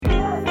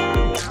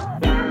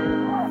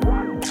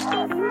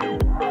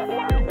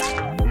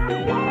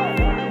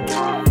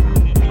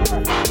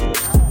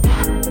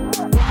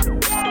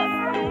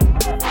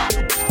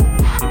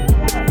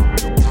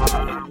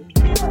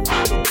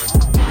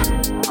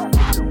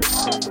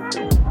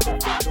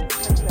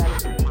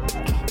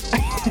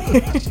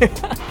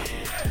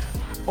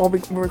Oh, we're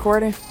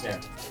recording?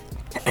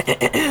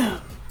 Yeah.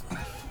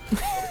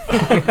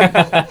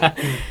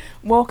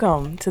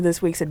 Welcome to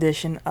this week's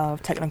edition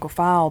of Technical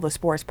File, the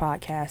sports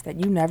podcast that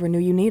you never knew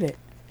you needed.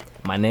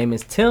 My name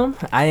is Tim.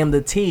 I am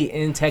the T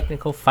in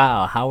Technical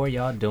File. How are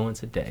y'all doing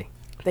today?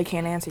 They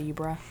can't answer you,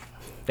 bruh.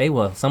 They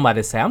will.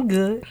 Somebody say, I'm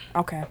good.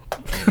 Okay.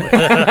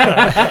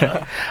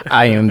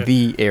 I am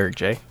the Eric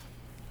J.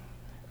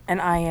 And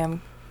I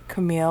am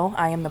Camille.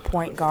 I am the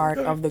point guard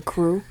of the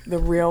crew, the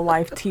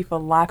real-life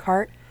Tifa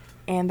Lockhart,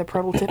 and the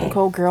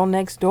prototypical girl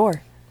next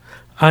door.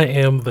 I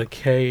am the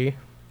K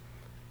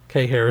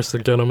Harris, the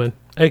gentleman,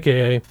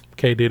 a.k.a.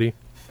 K Diddy,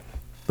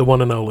 the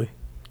one and only,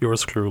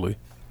 yours truly.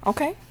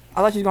 Okay. I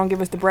thought you were going to give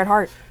us the Bret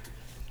Hart.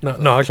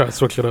 No, I tried to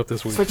switch it up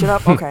this week. Switch it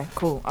up? Okay,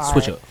 cool. All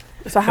Switch right.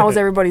 up. So how was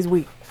everybody's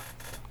week?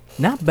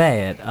 Not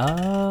bad.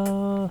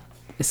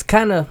 It's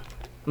kind of,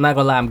 I'm not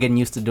going to lie, I'm getting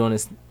used to doing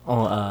this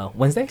on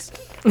Wednesdays.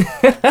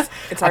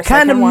 It's our I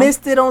kind of second one.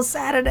 missed it on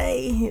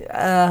Saturday.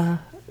 I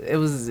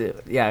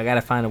got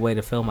to find a way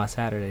to fill my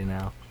Saturday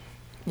now.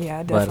 Yeah,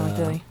 I definitely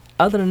feel you.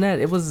 Other than that,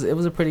 it was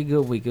a pretty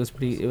good week. It was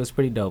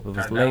pretty dope. It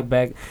was laid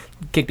back.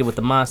 Kicked it with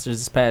the Monsters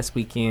this past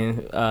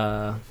weekend.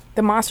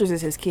 The Monsters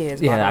is his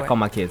kids, by the I way. call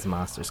my kids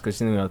Monsters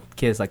because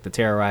kids like to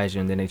terrorize you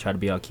and then they try to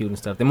be all cute and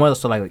stuff. They're more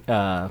so like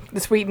The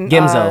sweet and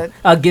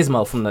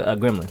Gizmo from the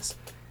Gremlins.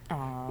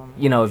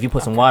 If you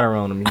put some water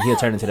on him, he'll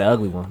turn into the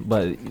ugly one.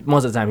 But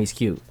most of the time, he's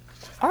cute.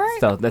 all right.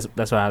 So that's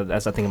what I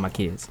think of my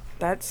kids.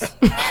 That's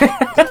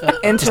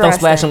interesting. Just don't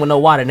splash them with no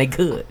water, and they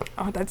good.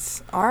 Oh,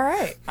 that's all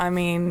right. I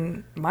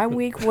mean, my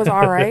week was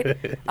all right.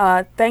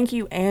 Thank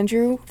you,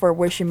 Andrew, for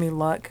wishing me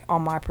luck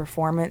on my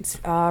performance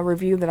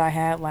review that I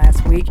had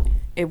last week.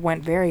 It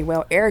went very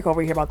well. Eric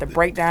over here about to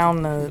break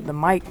down the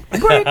mic.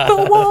 Break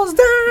the walls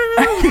down.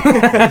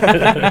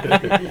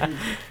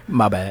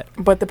 My bad.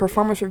 But the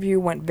performance review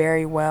went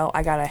very well.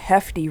 I got a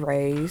hefty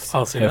raise.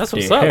 Oh, see, that's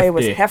what's Hefty. up. It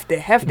was hefty.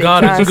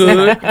 God is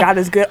good. God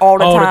is good all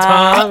the All the time.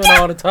 time and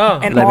all the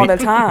time. And Let all me- the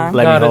time.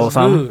 Let God me hold is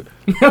something.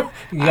 good.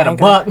 You got I a ain't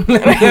buck.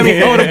 Let me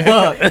hold a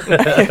buck.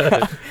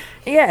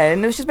 Yeah,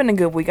 and it's just been a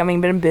good week. I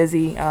mean, been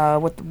busy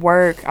with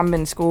work. I'm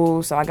in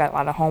school, so I got a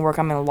lot of homework.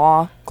 I'm in a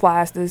law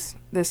class this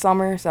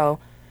summer, so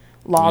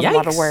law's a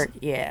lot of Yikes. work.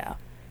 Yeah.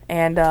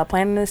 And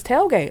planning this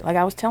tailgate. Like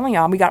I was telling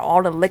y'all, we got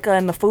all the liquor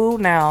and the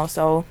food now,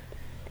 so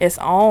it's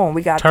on.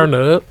 We got Turn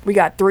up. we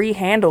got 3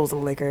 handles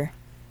of liquor.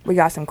 We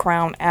got some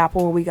Crown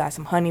Apple. We got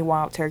some Honey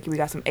Wild Turkey. We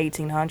got some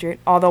 1800.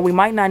 Although we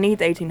might not need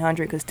the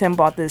 1800 because Tim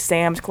bought this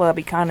Sam's Club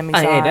economy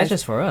size. Hey, that's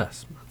just for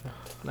us.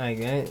 Like,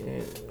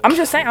 I'm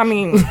just saying. I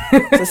mean,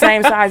 it's the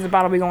same size as the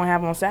bottle we're gonna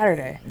have on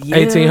Saturday. yeah.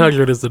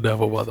 1800 is the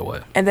devil, by the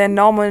way. And then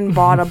Noman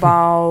bought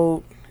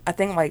about, I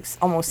think, like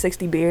almost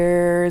 60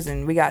 beers,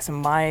 and we got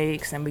some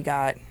mics, and we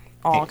got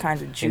all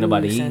kinds of juice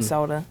nobody and eating.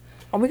 soda.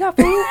 Oh, we got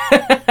food.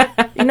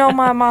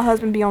 My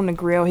husband be on the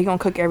grill. He gonna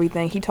cook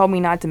everything. He told me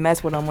not to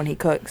mess with him when he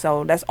cooks,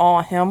 so that's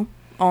all him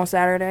on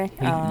Saturday.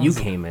 You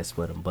can't mess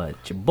with him, but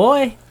your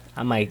boy,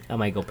 I might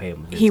go pay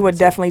him. a visit. He would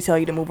definitely tell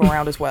you to move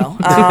around as well.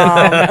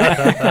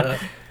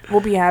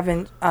 We'll be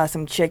having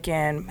some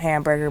chicken,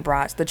 hamburger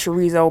brats, the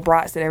chorizo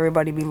brats that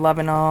everybody be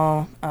loving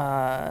on.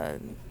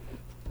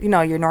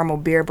 Your normal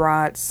beer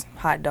brats,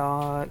 hot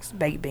dogs,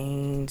 baked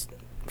beans,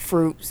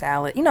 fruit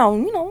salad.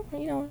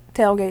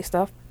 Tailgate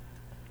stuff,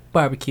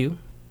 barbecue.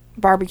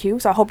 barbecue.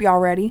 So I hope y'all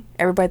ready.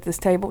 Everybody at this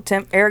table.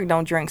 Eric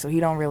don't drink, so he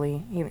don't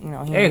really.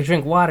 Eric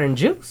drink water and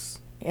juice.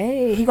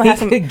 Hey, he gonna have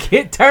some.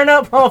 Get turn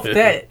up off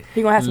that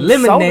He gonna have some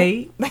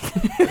lemonade.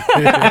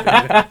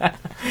 Soda.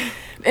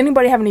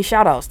 Anybody have any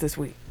shout outs this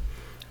week?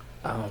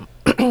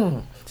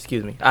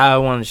 Excuse me. I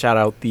want to shout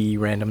out the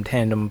Random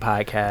Tandem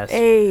podcast.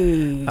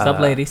 Hey. What's up,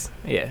 ladies?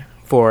 Yeah.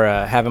 For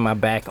having my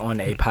back on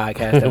a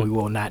podcast that we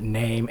will not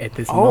name at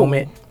this Oh.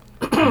 moment.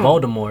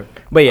 Voldemort.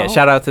 But yeah, Oh.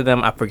 shout out to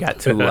them. I forgot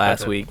to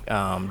last week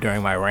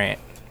during my rant.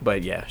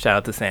 But yeah, shout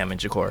out to Sam and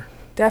Jakor.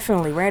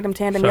 Definitely. Random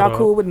Tandem. Shout Y'all out.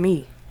 cool with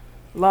me.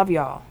 Love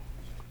y'all.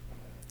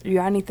 You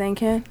got anything,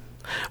 Ken?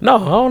 No,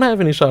 I don't have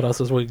any shout outs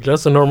this week.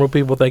 Just the normal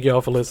people. Thank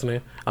y'all for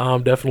listening.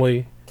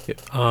 Definitely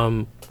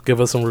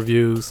give us some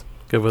reviews.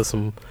 Give us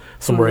some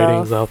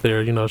ratings love. out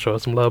there. Show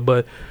us some love.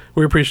 But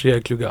we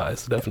appreciate you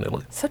guys,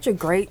 definitely. Such a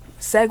great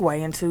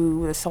segue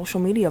into the social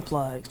media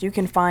plugs. You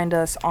can find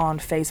us on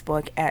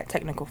Facebook at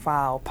Technical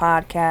File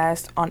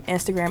Podcast, on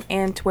Instagram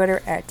and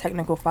Twitter at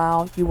Technical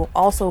File. You will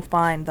also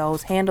find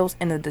those handles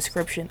in the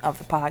description of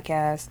the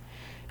podcast.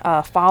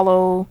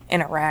 Follow,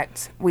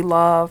 interact. We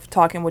love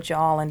talking with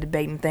y'all and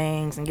debating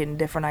things and getting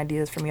different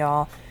ideas from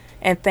y'all.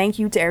 And thank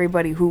you to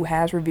everybody who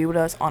has reviewed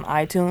us on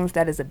iTunes.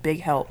 That is a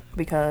big help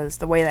because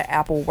the way that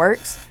Apple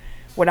works,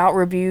 without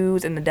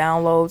reviews and the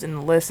downloads and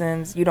the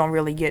listens, you don't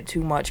really get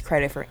too much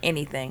credit for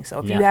anything. So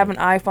if you have an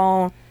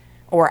iPhone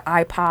or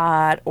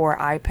iPod or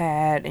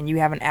iPad and you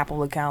have an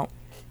Apple account,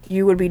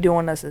 you would be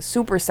doing us a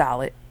super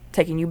solid,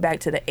 taking you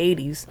back to the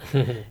 80s,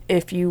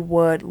 if you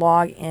would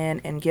log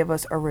in and give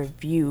us a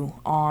review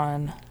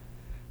on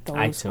those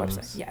iTunes.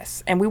 websites.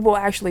 Yes. And we will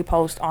actually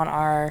post on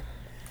our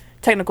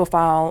Technical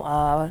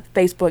File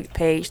Facebook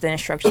page the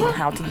instructions on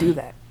how to do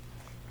that.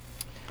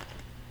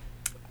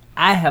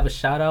 I have a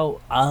shout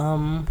out.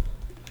 I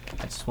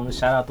just want to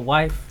shout out the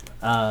wife,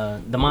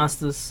 the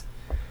monsters,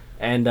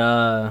 and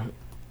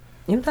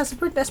that's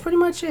pretty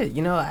much it.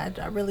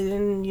 I really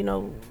didn't.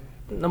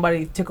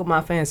 Nobody tickled my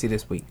fancy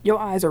this week. Your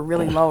eyes are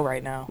really low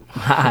right now.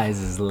 My eyes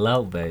is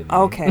low, baby.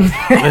 Okay.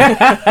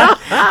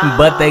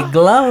 But they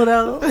glow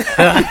though.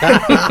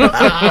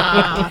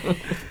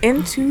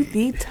 Into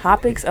the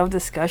topics of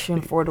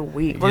discussion for the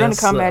week. We're going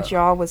to come at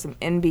y'all with some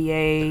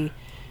NBA,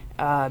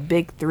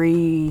 Big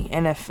Three,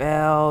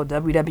 NFL,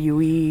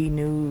 WWE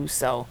news.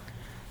 So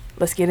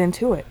let's get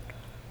into it.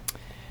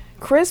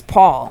 Chris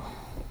Paul.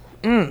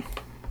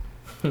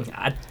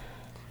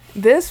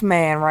 This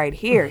man right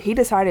here, he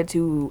decided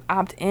to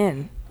opt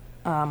in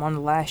on the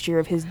last year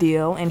of his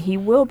deal, and he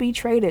will be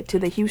traded to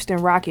the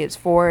Houston Rockets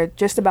for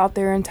just about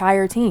their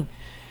entire team.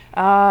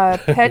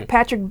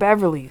 Patrick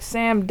Beverley,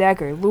 Sam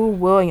Decker, Lou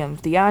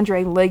Williams,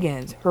 DeAndre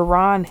Liggins,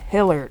 Heron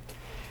Hillard,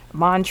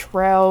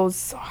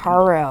 Montrezl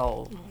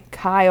Harrell,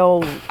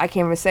 Kyle, I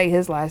can't even say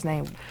his last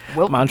name.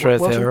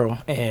 Montrezl Harrell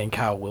and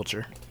Kyle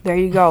Wiltshire. There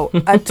you go.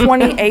 A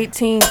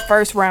 2018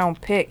 first round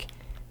pick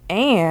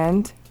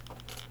and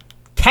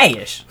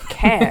cash.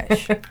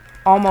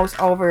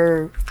 Almost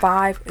over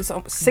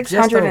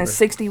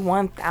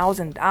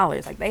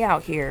 $661,000. Like, they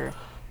out here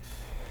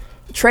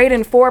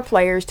trading for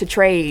players to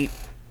trade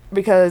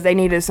because they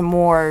needed some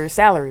more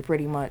salary,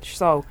 pretty much.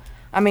 So,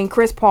 I mean,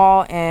 Chris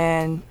Paul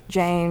and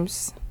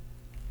James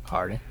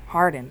Harden.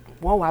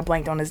 Whoa, I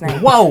blanked on his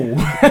name. Whoa.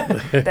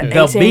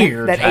 The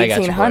beard. That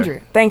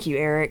 1800. Thank you,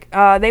 Eric.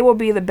 They will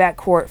be the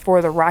backcourt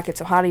for the Rockets.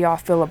 So how do y'all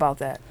feel about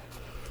that?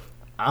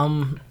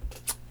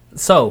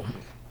 So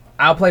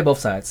I'll play both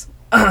sides.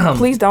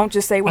 Please don't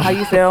just say how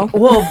you feel.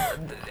 Well,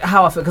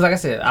 how I feel, because like I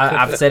said,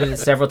 I've said it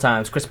several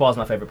times. Chris Paul is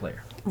my favorite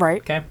player.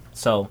 Right. Okay.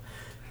 So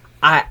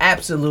I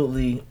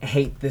absolutely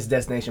hate this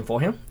destination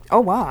for him. Oh,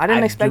 wow. I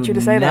didn't expect you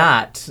to say that.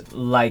 I do not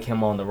like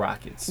him on the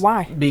Rockets.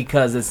 Why?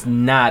 Because it's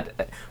not...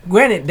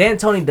 Granted,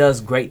 D'Antoni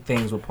does great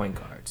things with point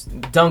guards.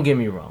 Don't get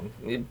me wrong.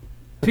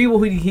 People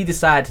who he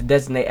decides to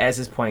designate as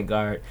his point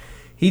guard,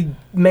 he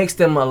makes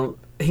them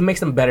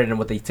better than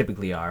what they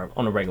typically are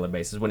on a regular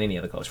basis with any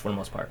other coach, for the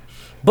most part.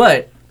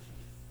 But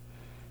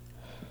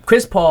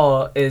Chris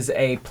Paul is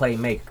a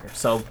playmaker.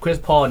 So Chris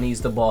Paul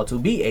needs the ball to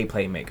be a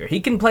playmaker.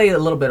 He can play a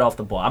little bit off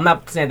the ball. I'm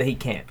not saying that he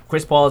can't.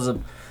 Chris Paul is a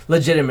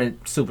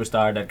legitimate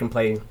superstar that can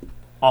play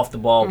off the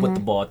ball, with the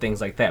ball, things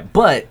like that.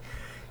 But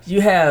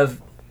you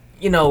have,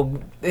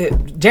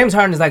 James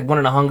Harden is like one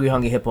of the hungry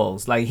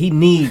hippos. Like, he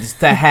needs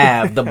to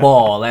have the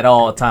ball at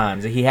all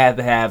times. He has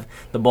to have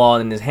the ball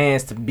in his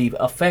hands to be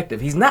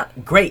effective. He's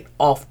not great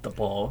off the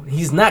ball.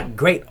 He's not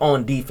great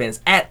on defense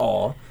at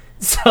all.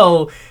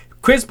 So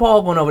Chris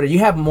Paul going over there, you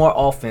have more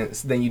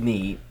offense than you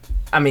need.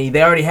 I mean,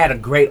 they already had a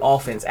great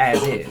offense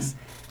as is.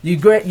 You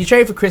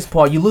trade for Chris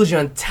Paul, you lose your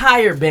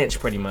entire bench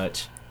pretty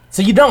much.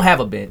 So you don't have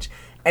a bench.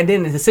 And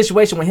then in the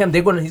situation with him,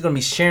 he's going to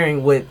be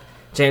sharing with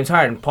James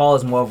Harden. Paul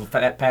is more of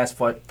a pass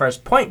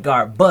first point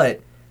guard,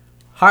 but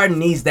Harden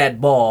needs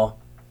that ball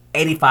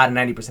 85 to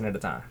 90% of the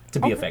time to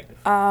be effective.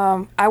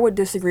 I would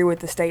disagree with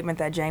the statement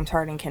that James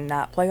Harden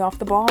cannot play off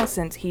the ball,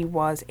 since he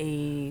was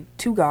a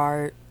two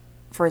guard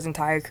for his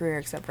entire career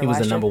except for last year. He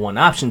was a number one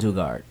option two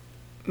guard.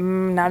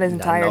 Not his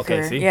entire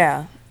career.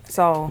 Yeah.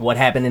 So what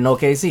happened in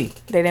OKC?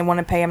 They didn't want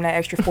to pay him that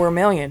extra $4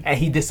 million. And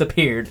he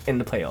disappeared in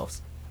the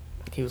playoffs.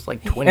 He was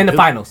like 20 in the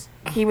finals.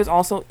 He was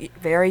also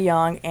very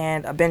young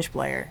and a bench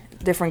player.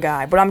 Different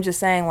guy. But I'm just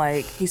saying,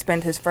 like, he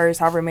spent his first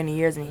however many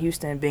years in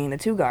Houston being the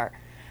two guard.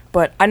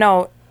 But I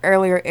know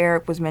earlier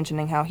Eric was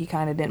mentioning how he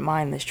kind of didn't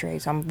mind this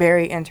trade. So I'm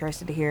very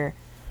interested to hear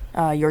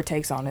your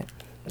takes on it.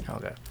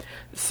 Okay.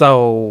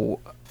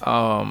 So,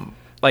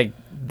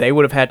 they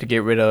would have had to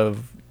get rid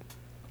of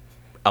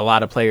a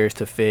lot of players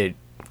to fit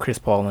Chris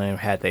Paul in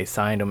had they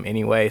signed him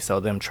anyway. So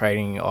them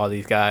trading all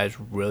these guys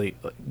really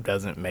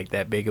doesn't make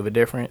that big of a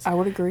difference. I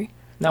would agree.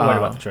 Not worried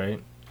about the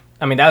trade.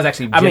 I mean, that was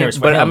actually generous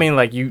for him. I mean,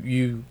 like,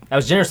 you that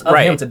was generous of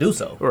him to do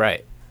so.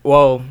 Right.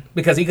 Well,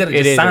 because he could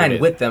have just signed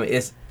with them.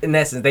 It's, in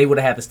essence, they would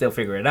have had to still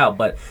figure it out.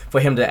 But for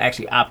him to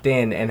actually opt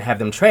in and have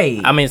them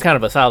trade, I mean, it's kind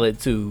of a solid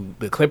to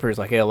the Clippers.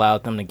 Like, it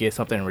allowed them to get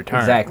something in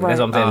return. Exactly. Right.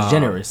 That's what I'm saying. It's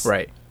generous.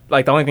 Right.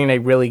 Like, the only thing they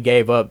really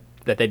gave up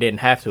that they didn't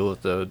have to was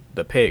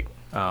the pick,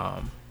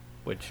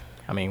 which,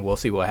 I mean, we'll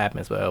see what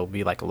happens, but it'll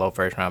be like a low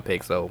first-round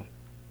pick, so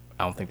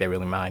I don't think they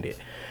really mind it.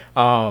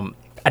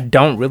 I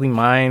don't really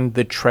mind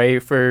the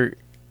trade for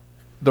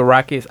the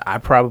Rockets. I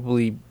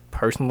probably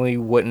personally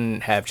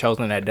wouldn't have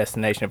chosen that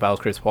destination if I was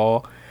Chris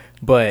Paul,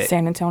 but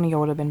San Antonio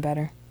would have been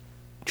better.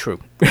 True.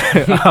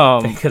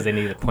 Because they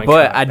need a point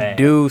guard. But I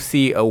do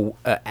see a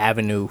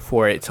avenue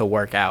for it to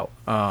work out.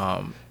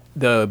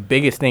 The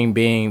biggest thing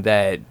being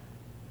that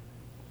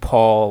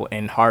Paul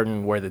and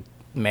Harden were the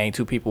main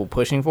two people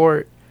pushing for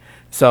it.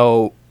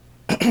 So,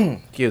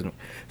 excuse me.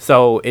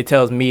 So it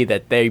tells me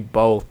that they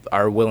both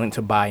are willing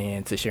to buy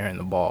into sharing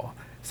the ball.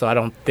 So I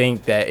don't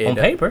think that it... On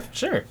paper,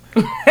 sure.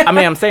 I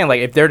mean, I'm saying, like,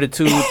 if they're the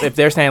two... If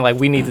they're saying, like,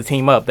 we need to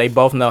team up, they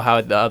both know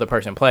how the other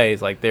person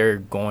plays. Like, they're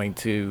going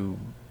to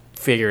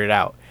figure it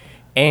out.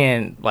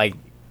 And, like,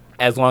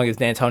 as long as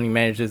D'Antoni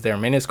manages their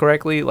minutes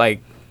correctly,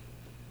 like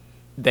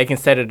they can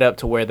set it up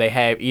to where they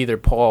have either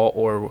Paul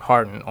or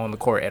Harden on the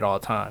court at all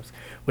times,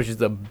 which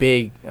is a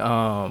big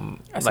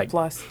That's a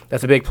plus.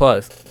 That's a big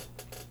plus.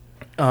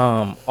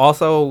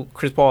 Also,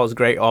 Chris Paul is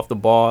great off the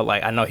ball.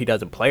 Like, I know he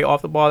doesn't play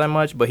off the ball that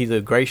much, but he's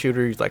a great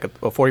shooter. He's like a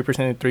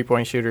 40%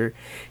 three-point shooter.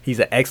 He's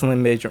an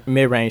excellent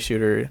mid-range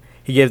shooter.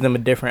 He gives them a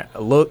different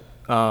look.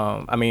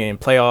 I mean, in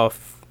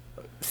playoff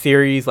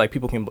series, like,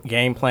 people can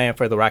game plan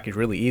for the Rockets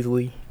really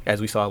easily,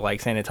 as we saw, like,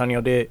 San Antonio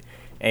did,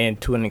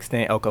 and to an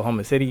extent,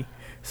 Oklahoma City.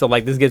 So,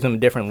 like, this gives them a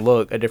different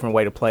look, a different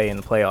way to play in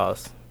the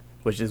playoffs,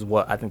 which is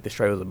what I think this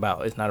trade was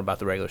about. It's not about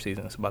the regular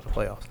season. It's about the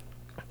playoffs.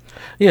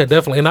 Yeah,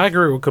 definitely. And I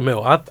agree with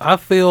Camille. I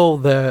feel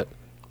that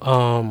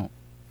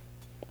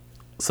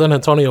San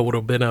Antonio would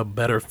have been a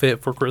better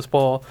fit for Chris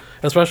Paul,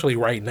 especially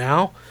right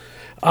now.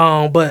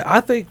 But I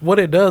think what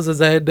it does is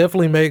that it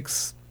definitely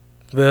makes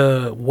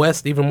the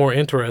West even more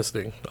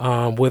interesting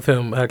with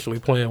him actually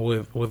playing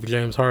with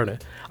James Harden.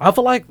 I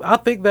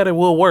think that it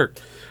will work.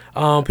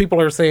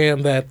 People are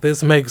saying that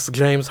this makes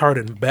James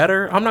Harden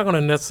better. I'm not going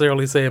to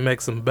necessarily say it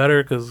makes him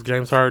better because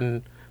James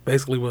Harden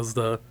basically was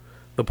the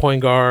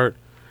point guard.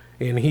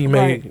 And he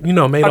made, made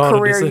all the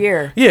career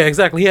year. Yeah,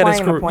 exactly. He had his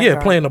career,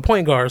 playing the point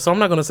point guard. So I'm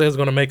not going to say it's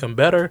going to make him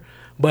better,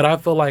 but I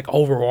feel like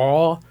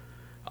overall,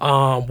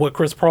 what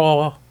Chris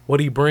Paul, what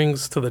he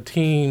brings to the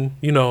team,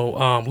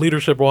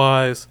 leadership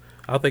wise,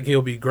 I think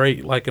he'll be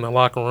great, like in the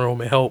locker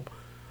room and help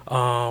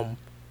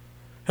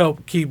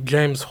keep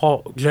James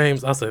Hall. I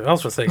was going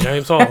to say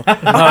James Hall. Whatever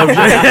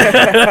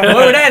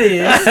that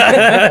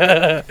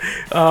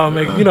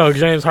is.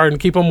 James Harden,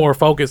 keep him more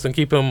focused and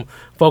keep him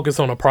focused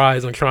on a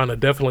prize and trying to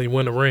definitely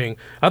win the ring.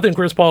 I think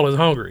Chris Paul is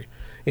hungry,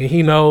 and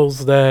he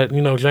knows that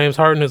James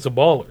Harden is a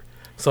baller.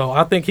 So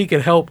I think he can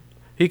help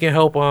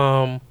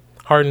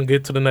Harden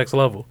get to the next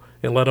level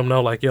and let him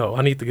know, like, yo,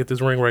 I need to get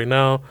this ring right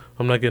now.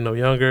 I'm not getting no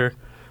younger.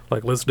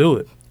 Like, let's do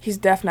it. He's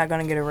definitely not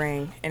going to get a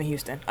ring in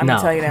Houston. I'm going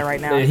to tell you that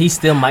right now. He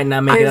still might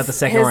not make it out the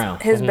second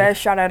round. His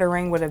best shot at a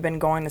ring would have been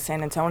going to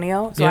San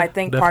Antonio. So I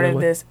think part of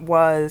this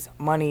was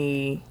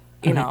money.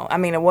 It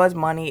was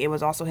money. It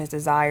was also his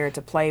desire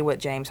to play with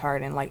James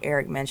Harden, like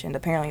Eric mentioned.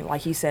 Apparently,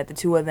 like he said, the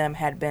two of them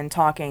had been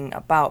talking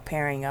about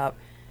pairing up.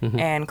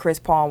 And Chris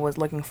Paul was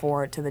looking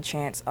forward to the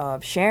chance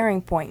of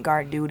sharing point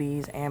guard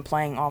duties and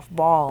playing off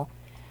ball,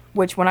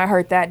 which when I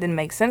heard that didn't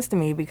make sense to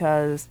me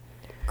because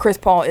Chris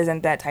Paul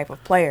isn't that type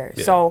of player.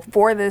 Yeah. So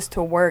for this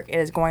to work, it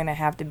is going to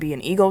have to be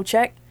an ego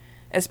check,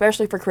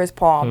 especially for Chris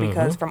Paul,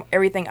 because from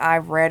everything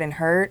I've read and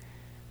heard,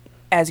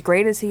 as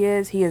great as he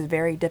is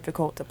very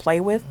difficult to play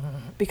with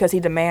because he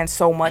demands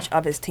so much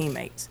of his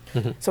teammates.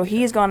 So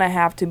he's going to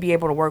have to be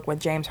able to work with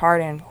James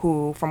Harden,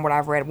 who, from what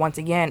I've read, once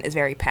again, is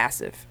very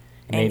passive.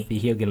 Maybe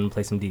he'll get him to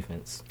play some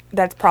defense.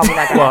 That's probably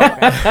not going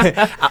to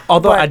happen.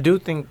 Although I do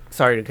think,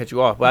 sorry to cut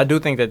you off, but I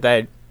do think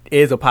that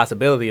is a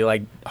possibility.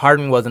 Like,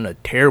 Harden wasn't a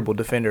terrible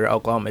defender at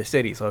Oklahoma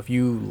City, so if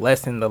you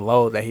lessen the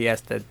load that he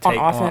has to take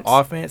on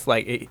offense,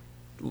 like, it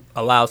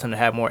allows him to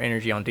have more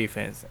energy on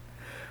defense.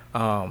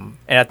 And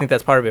I think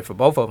that's part of it for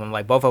both of them.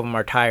 Like, both of them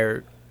are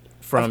tired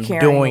from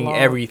doing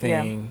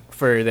everything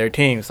for their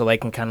team, so they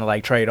can kind of,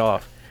 like, trade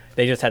off.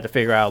 They just have to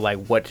figure out,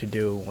 like, what to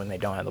do when they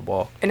don't have the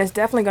ball. And it's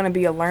definitely going to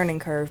be a learning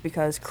curve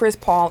because Chris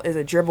Paul is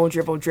a dribble,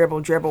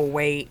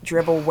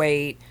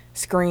 wait,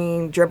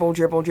 screen,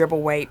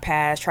 dribble, wait,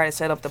 pass, try to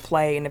set up the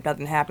play, and if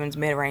nothing happens,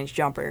 mid-range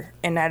jumper.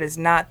 And that is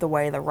not the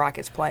way the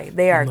Rockets play.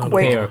 They are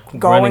quick,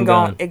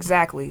 going.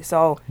 Exactly.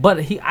 So, but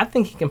I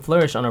think he can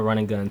flourish on a run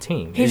and gun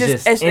team.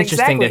 It's just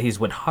interesting that he's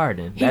with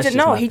Harden.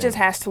 He just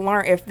has to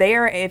learn.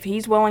 If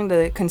he's willing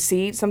to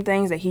concede some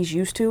things that he's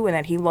used to and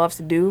that he loves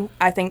to do,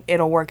 I think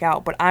it'll work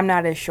out. But I'm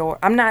not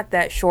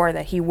that sure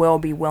that he will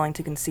be willing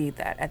to concede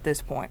that at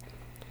this point.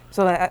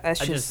 So that's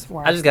I just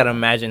got to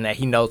imagine that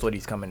he knows what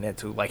he's coming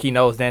into. Like, he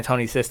knows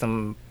D'Antoni's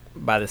system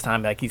by this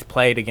time. Like, he's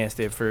played against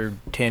it for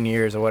 10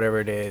 years or whatever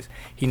it is.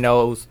 He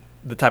knows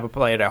the type of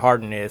player that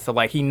Harden is. So,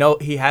 like, he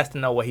has to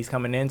know what he's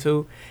coming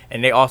into.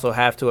 And they also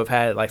have to have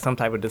had, like, some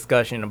type of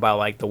discussion about,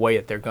 like, the way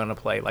that they're going to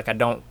play. Like, I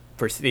don't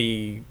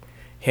foresee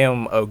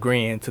him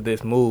agreeing to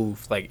this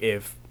move, like,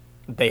 if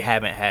they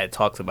haven't had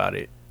talks about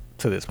it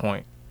to this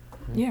point.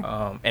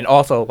 Yeah. And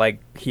also, like,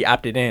 he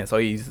opted in, so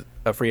he's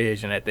a free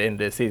agent at the end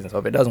of the season. So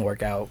if it doesn't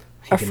work out,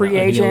 a free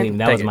agent.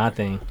 That was my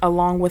thing.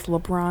 Along with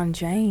LeBron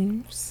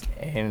James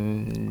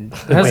and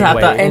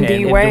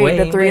D-Wade,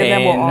 the three of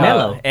them will all.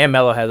 Melo. And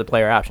Melo has a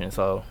player option,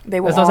 so they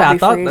will all be I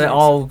thought free they agents.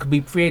 all could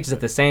be free agents at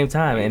the same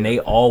time, and they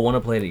all want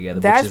to play together,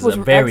 which is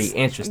a very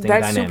interesting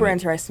dynamic. That's super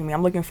interesting to me.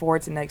 I'm looking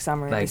forward to next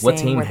summer. Like, what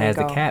team has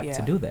the cap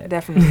to do that?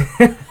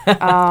 Definitely.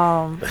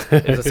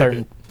 There's a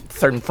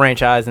certain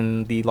franchise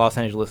in the Los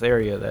Angeles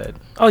area that.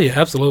 Oh yeah,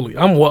 absolutely.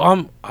 I'm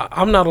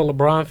not a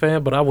LeBron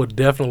fan, but I would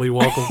definitely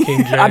welcome King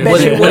James. I bet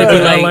would you it be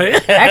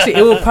like? Actually,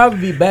 it would probably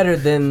be better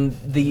than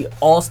the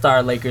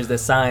All-Star Lakers that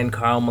signed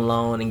Karl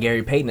Malone and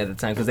Gary Payton at the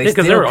time because they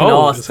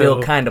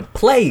still kind of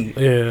play.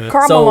 Yeah.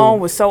 Karl Malone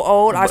was so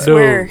old. I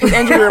swear his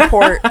injury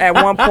report at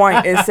one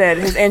point it said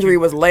his injury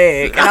was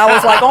leg, and I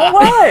was like, oh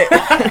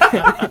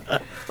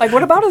what? Like,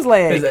 what about his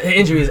leg? His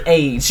injury is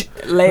age.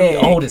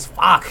 Leg. Old as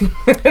fuck.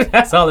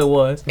 That's all it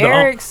was.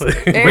 Eric's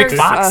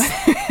Fox.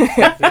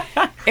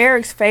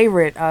 Eric's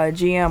favorite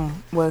GM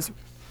was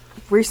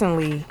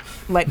recently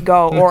let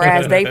go, or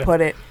as they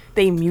put it,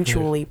 they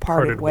mutually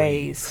parted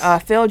ways.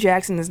 Phil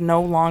Jackson is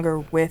no longer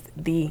with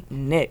the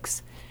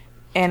Knicks.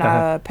 And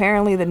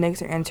apparently the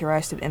Knicks are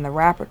interested in the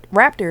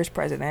Raptors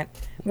president,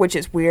 which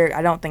is weird.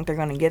 I don't think they're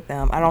going to get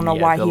them. I don't know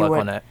why he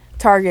would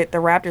target the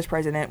Raptors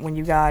president when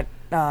you got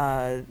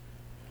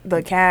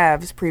the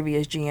Cavs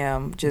previous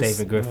GM just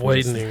David Griffin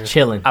waiting,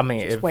 chilling. I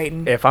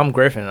mean, if I'm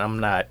Griffin, I'm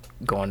not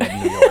going to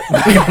New York.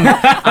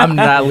 I'm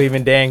not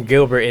leaving Dan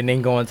Gilbert and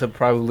then going to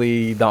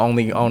probably the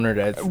only owner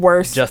that's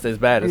worse, just as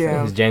bad as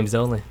him. It's James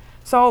Dolan.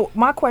 So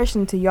my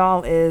question to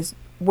y'all is,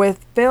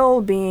 with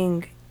Phil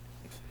being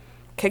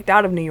kicked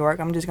out of New York,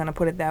 I'm just going to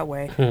put it that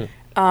way,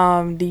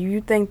 do you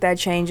think that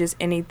changes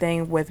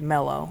anything with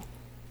Melo?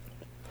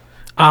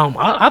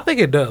 I think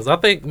it does. I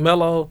think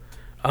Melo,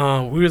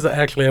 we was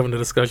actually having a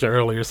discussion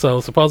earlier.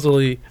 So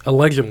supposedly,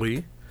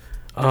 allegedly,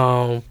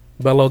 Melo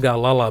got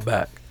Lala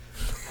back.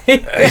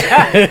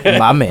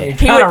 My man.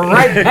 He would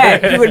right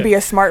back. He would be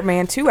a smart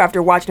man too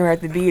after watching her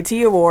at the BET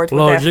Awards.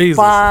 Lord with that Jesus,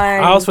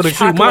 fine I was for to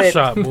shoot my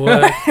shot, boy.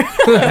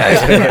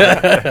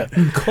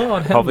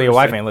 Hopefully your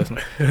wife ain't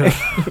listening.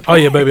 Oh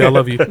yeah, baby, I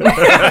love you. But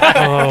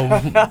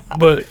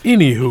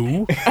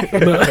anywho,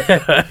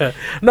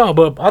 no,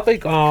 but I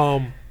think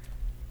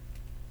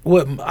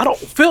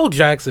Phil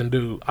Jackson,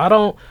 dude.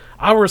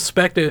 I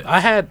respect it.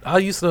 I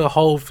used to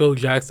hold Phil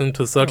Jackson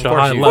to such a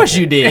high level. Of course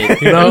you did.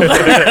 You know?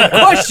 Of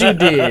course you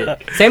did.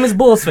 Same as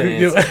Bulls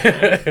fans.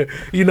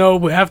 You know,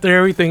 but after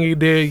everything he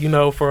did, you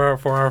know, for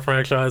our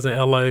franchise in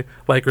LA,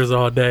 Lakers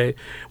all day.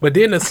 But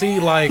then to see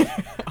like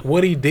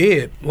what he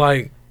did,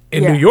 like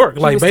in New York,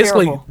 like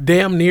basically terrible.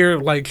 damn near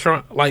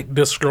like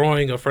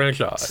destroying a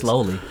franchise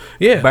Slowly.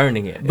 Yeah,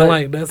 Burning it. But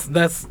like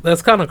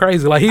that's kind of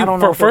crazy. Like I don't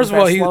know if it first of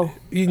all, was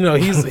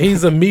that slow.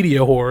 he's a media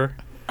whore.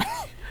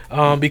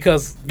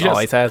 Because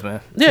Always has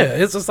been. yeah,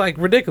 it's just like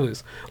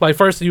ridiculous. Like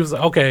first he was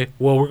like, okay,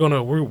 well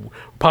we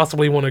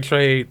possibly want to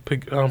trade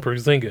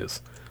Porzingis.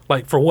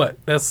 Like for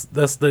what? That's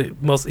the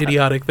most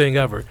idiotic thing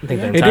ever. I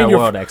think the entire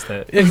world asked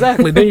that.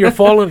 Exactly. Then you're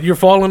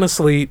falling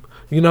asleep.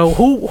 You know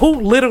who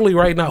literally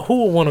right now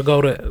who would want to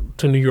go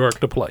to New York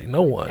to play?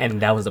 No one.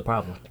 And that was the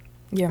problem.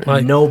 Yeah.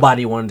 Like-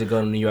 Nobody wanted to go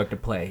to New York to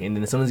play. And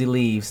then as soon as he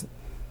leaves,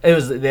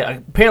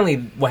 apparently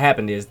what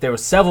happened is there were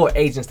several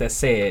agents that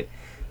said,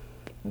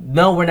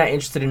 no, we're not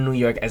interested in New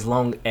York as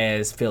long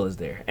as Phil is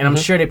there. And I'm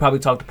sure they probably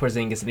talked to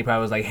Porzingis and he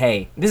probably was like,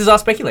 hey, this is all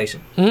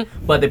speculation.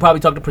 But they probably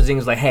talked to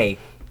Porzingis like, hey,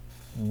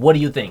 what do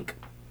you think?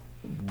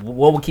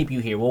 What will keep you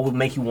here? What would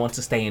make you want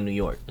to stay in New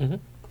York?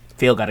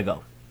 Phil got to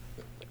go.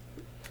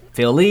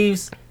 Phil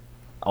leaves.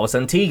 All of a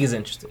sudden, Teague is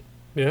interested.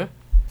 Yeah.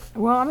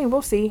 Well, I mean,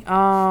 we'll see.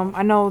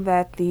 I know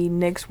that the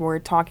Knicks were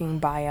talking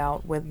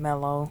buyout with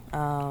Melo,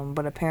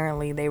 but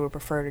apparently they would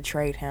prefer to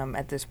trade him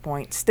at this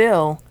point.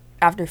 Still,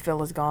 after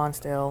Phil is gone,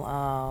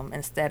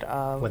 instead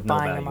of With no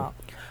buying him value. out.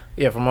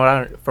 Yeah,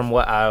 from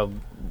what I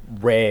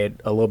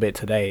read a little bit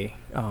today,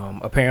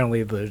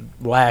 apparently the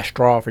last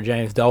straw for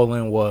James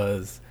Dolan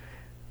was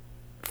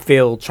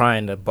Phil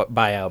trying to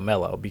buy out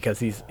Melo because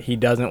he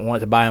doesn't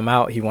want to buy him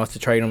out. He wants to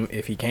trade him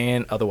if he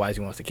can. Otherwise,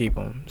 he wants to keep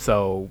him.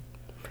 So,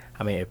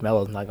 I mean, if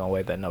Melo's not gonna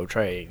waive that no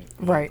trade,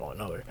 he's Right. not going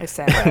nowhere. It's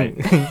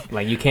sad.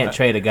 Like, you can't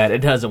trade a guy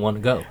that doesn't want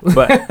to go.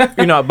 But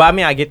but I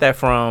mean, I get that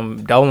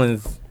from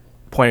Dolan's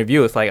point of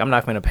view. It's like I'm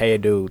not going to pay a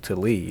dude to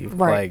leave.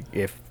 Right. Like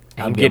if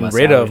I'm I'm getting getting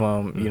my rid of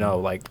salary. him, you know,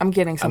 like I'm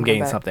getting something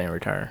back. something in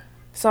return.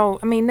 So,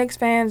 I mean, Knicks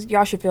fans,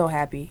 y'all should feel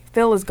happy.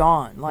 Phil is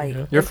gone. Like,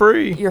 You're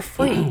free. you're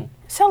free.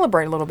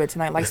 Celebrate a little bit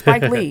tonight. Like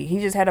Spike Lee. He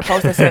just had a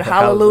post that said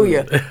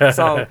hallelujah.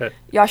 So,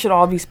 y'all should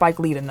all be Spike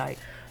Lee tonight.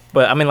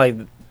 But I mean, like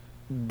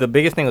the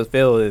biggest thing with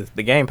Phil is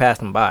the game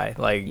passed him by.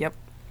 Like Yep.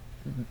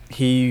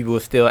 he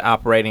was still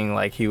operating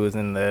like he was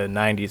in the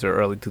 90s or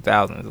early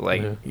 2000s.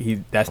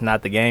 Like that's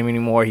not the game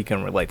anymore. He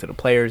couldn't relate to the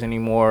players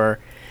anymore.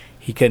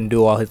 He couldn't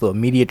do all his little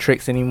media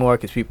tricks anymore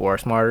because people are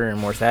smarter and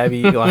more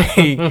savvy.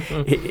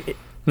 Like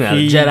Not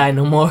a Jedi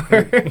no more.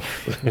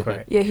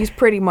 Right. Yeah, he's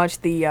pretty much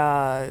the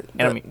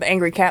the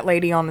angry cat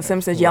lady on The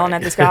Simpsons yelling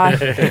at the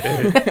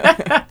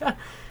sky.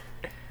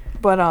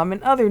 But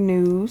in other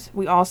news,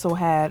 we also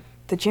had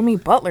the Jimmy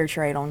Butler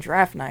trade on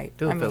draft night.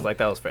 Dude, feels like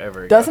that was forever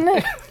ago. Doesn't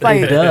it?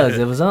 Like, It does.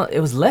 It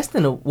was less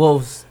than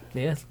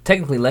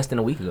technically less than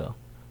a week ago.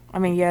 I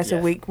mean, yeah, it's a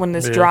Yes. week when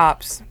this Yeah.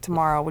 drops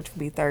tomorrow, which will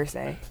be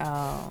Thursday.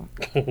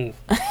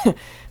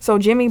 So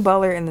Jimmy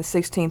Butler in the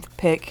 16th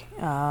pick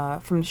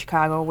from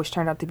Chicago, which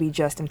turned out to be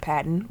Justin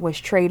Patton, was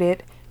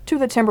traded to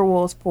the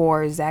Timberwolves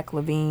for Zach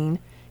LaVine,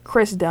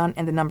 Chris Dunn,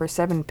 and the number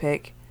 7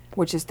 pick,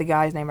 which is the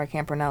guy's name I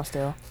can't pronounce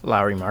still.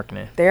 Lowry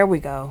Markkanen. There we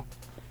go.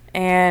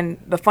 And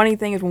the funny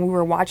thing is when we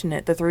were watching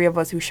it, the three of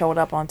us who showed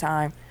up on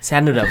time, See, I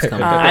knew that was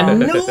coming. I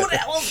knew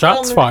that was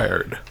Shots coming.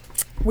 fired.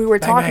 we were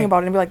talking bang.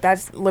 about it and be like,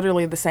 that's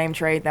literally the same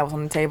trade that was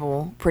on the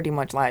table pretty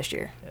much last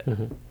year.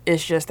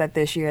 It's just that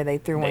this year they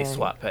threw They in.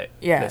 swap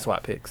Yeah. They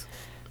swap picks.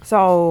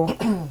 So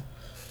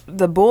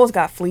the Bulls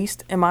got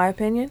fleeced, in my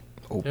opinion.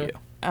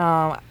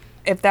 yeah.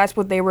 If that's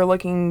what they were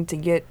looking to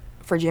get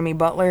for Jimmy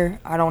Butler,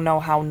 I don't know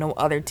how no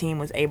other team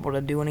was able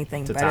to do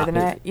anything To better top than it.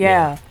 that.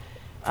 Yeah.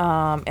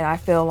 And I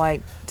feel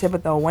like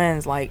Thibodeau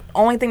wins. Like,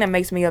 only thing that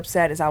makes me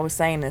upset is I was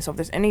saying this. So if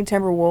there's any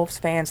Timberwolves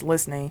fans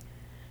listening,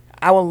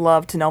 I would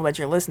love to know that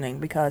you're listening,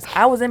 because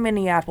I was in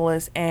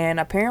Minneapolis and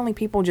apparently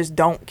people just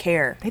don't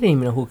care. They didn't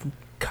even know who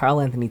Karl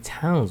Anthony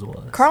Towns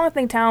was. Karl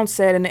Anthony Towns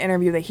said in the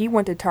interview that he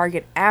went to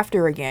Target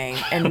after a game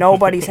and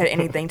nobody said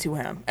anything to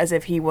him, as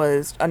if he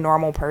was a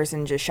normal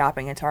person just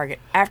shopping at Target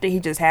after he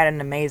just had an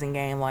amazing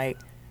game. Like,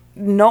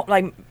 no,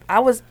 like, I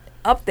was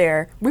up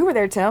there. We were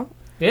there, Tim.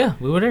 Yeah,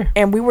 we were there.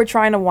 And we were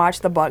trying to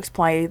watch the Bucks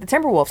play the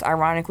Timberwolves,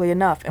 ironically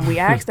enough. And we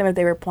asked them if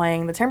they were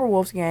playing the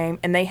Timberwolves game,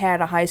 and they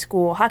had a high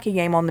school hockey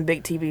game on the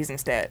big TVs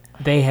instead.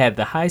 They had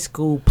the high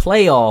school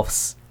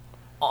playoffs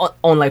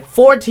on like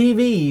 4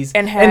 TVs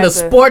And had in the the-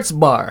 sports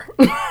bar.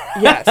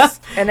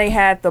 Yes. And they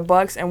had the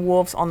Bucks and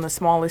Wolves on the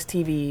smallest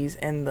TVs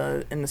in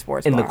the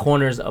sports in the bar.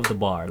 corners of the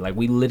bar. Like,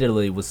 we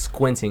literally was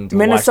squinting to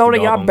Minnesota, watch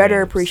the y'all doggone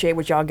better games. appreciate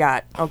what y'all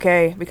got,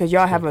 okay? Because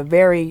y'all have a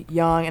very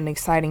young and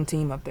exciting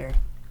team up there.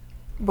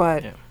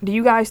 But Yeah. do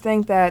you guys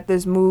think that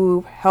this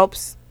move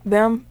helps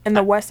them in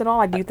the West at all?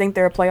 Like, do you think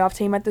they're a playoff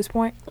team at this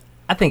point?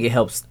 I think it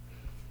helps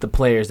the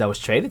players that was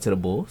traded to the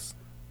Bulls.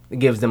 It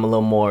gives them a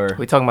little more.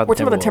 We talking about We're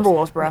talking about the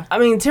Timberwolves, bro. I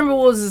mean,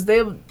 Timberwolves is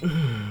they.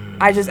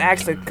 I just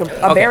asked a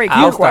Okay, very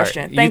I'll cute start.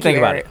 question. You Thank think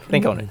you, about Eric. it.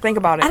 Think on it. Think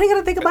about it. I didn't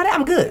gotta think about it.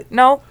 I'm good.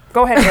 No,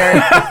 go ahead,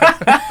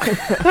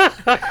 Eric.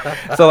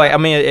 So, like, I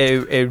mean,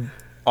 it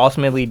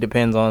ultimately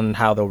depends on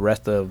how the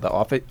rest of the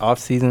off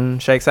season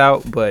shakes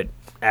out. But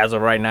as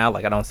of right now,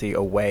 like, I don't see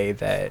a way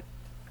that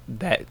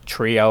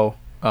trio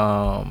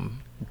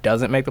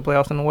doesn't make the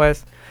playoffs in the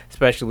West,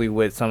 especially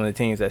with some of the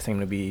teams that seem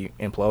to be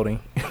imploding.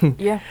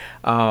 Yeah.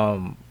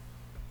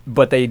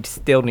 But they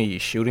still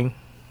need shooting.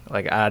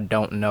 Like, I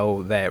don't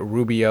know that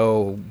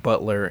Rubio,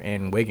 Butler,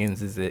 and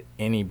Wiggins is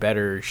any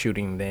better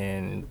shooting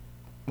than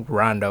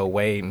Rondo,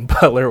 Wade, and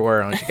Butler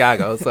were on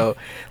Chicago. So,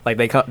 like,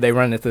 they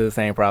run into the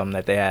same problem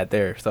that they had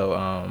there.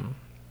 So,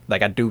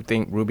 like, I do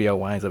think Rubio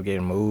winds up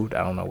getting moved.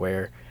 I don't know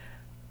where.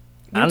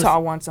 Utah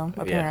wants them,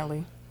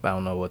 apparently. I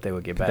don't know what they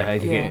would get They,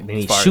 back. Yeah. they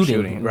need As far as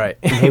shooting. right?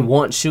 They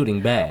want shooting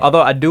bad.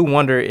 Although I do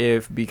wonder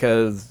if,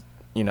 because,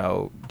 you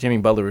know, Jimmy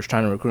Butler was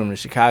trying to recruit him to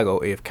Chicago,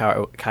 if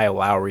Kyle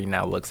Lowry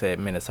now looks at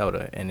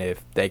Minnesota and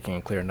if they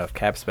can clear enough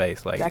cap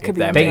space, like, That if could be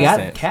that they makes got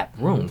sense. cap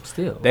room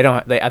still. They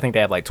don't. I think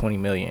they have like $20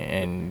 million,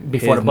 and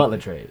Before the his- Butler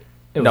trade,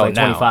 it was no, like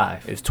now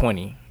 25. It's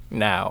 20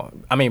 now.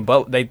 I mean,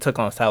 they took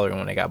on salary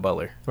when they got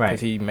Butler, Right. Because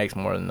he makes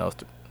more than those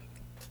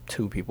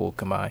two people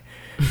combined.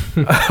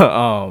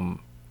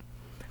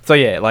 So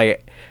yeah,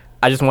 like,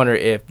 I just wonder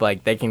if,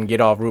 like, they can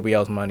get off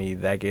Rubio's money,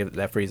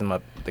 that frees them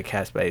up the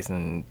cap space,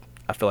 and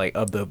I feel like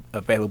of the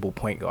available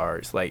point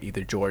guards, like,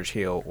 either George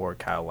Hill or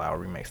Kyle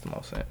Lowry makes the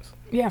most sense.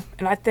 Yeah,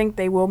 and I think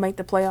they will make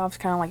the playoffs,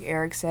 kind of like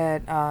Eric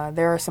said.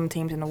 There are some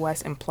teams in the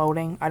West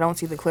imploding. I don't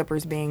see the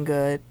Clippers being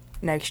good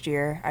next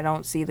year. I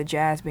don't see the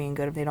Jazz being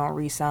good if they don't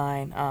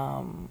re-sign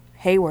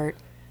Hayward.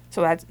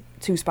 So that's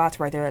 2 spots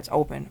right there that's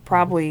open.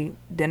 Probably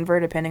Denver,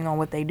 depending on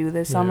what they do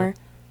this summer,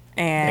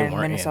 They and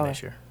weren't in Minnesota.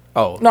 this year.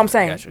 Oh, No, I'm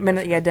saying,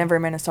 gotcha. yeah, Denver,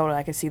 Minnesota.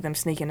 I could see them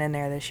sneaking in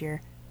there this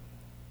year.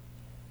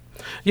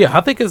 Yeah,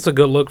 I think it's a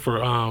good look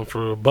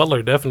for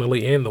Butler,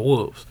 definitely, and the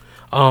Wolves.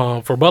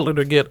 For Butler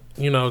to get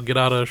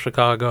out of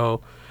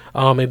Chicago,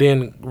 and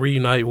then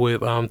reunite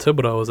with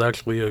Thibodeau is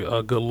actually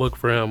a good look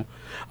for him.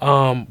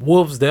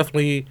 Wolves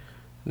definitely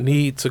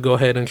need to go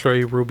ahead and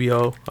trade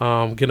Rubio,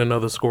 get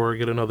another scorer,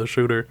 get another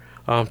shooter,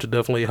 to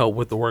definitely help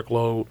with the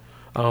workload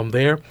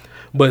there.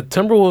 But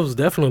Timberwolves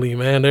definitely,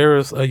 man, they're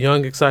a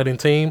young, exciting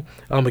team.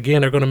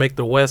 Again, they're going to make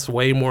the West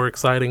way more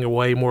exciting and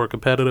way more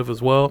competitive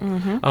as well.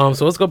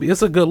 So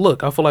it's a good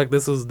look. I feel like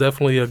this is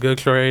definitely a good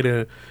trade,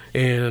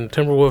 and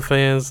Timberwolves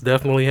fans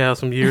definitely have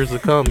some years to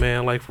come,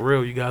 man. Like, for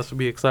real, you guys should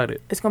be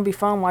excited. It's going to be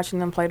fun watching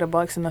them play the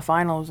Bucks in the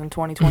finals in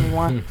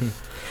 2021.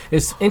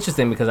 It's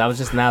interesting because I was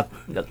just now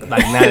that y'all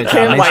Like,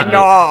 mentioned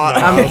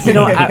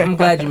no. it. I'm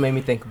glad you made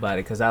me think about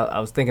it because I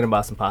was thinking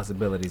about some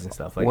possibilities and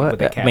stuff like with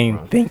the What? cap I mean,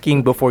 room.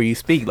 thinking before you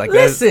speak. Like,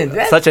 Listen, that's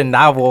that's- such a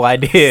novel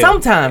idea.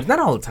 Sometimes, not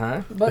all the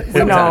time, but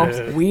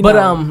sometimes. we But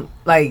know.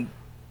 like,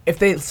 if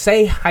they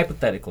say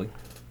hypothetically,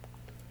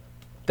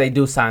 they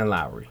do sign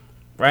Lowry,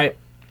 right?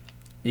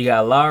 You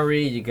got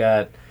Lowry, you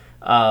got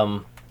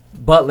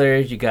Butler,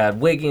 you got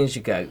Wiggins,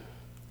 you got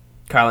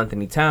Karl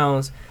Anthony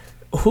Towns.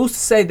 Who's to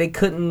say they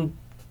couldn't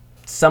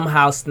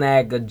somehow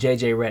snag a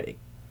JJ Redick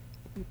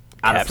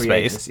out Cap of free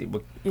space. agency?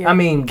 But, Yeah. I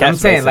mean, Cap I'm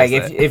saying space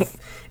like is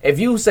if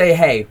you say,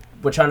 hey,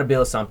 we're trying to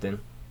build something,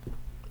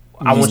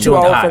 I He's want too you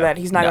and old Kyle. for that.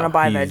 He's not No, going to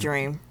buy that he's-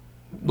 dream.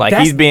 Like,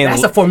 That's, he's being,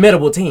 that's a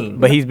formidable team.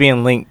 but he's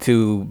being linked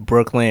to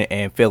Brooklyn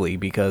and Philly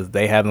because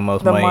they have the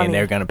most The money money. and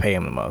they're gonna pay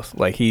him the most.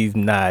 Like, he's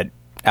not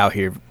out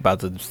here about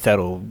to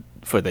settle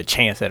for the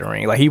chance at a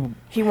ring. Like,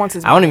 He wants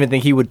his I don't even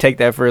think he would take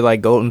that for,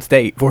 like, Golden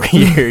State for a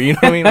year. You know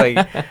what I mean?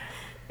 Like,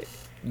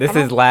 this is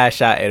his last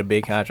shot at a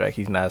big contract.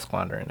 He's not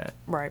squandering that.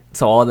 Right.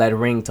 So all that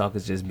ring talk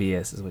is just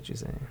BS, is what you're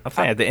saying. I'm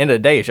saying at the end of the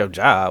day, it's your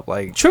job.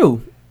 Like,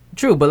 True,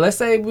 True, but let's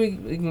say we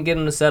can get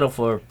him to settle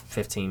for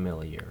 $15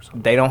 million a year or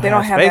something. They don't They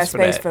don't have that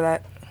space for for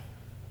that.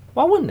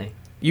 Why wouldn't they?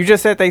 You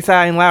just said they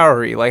signed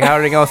Lowry. Like, how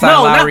are they gonna sign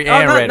Lowry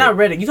and Redick? Not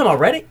Redick. You talking about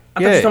Redick? I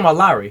thought you Yeah. were talking about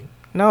Lowry.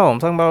 No, I'm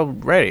talking about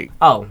Redick.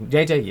 Oh,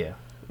 JJ, yeah.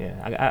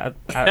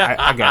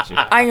 I got you.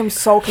 I am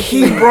so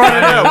confused.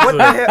 What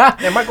the hell?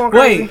 Am I going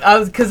crazy?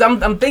 Wait, because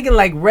I'm thinking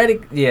like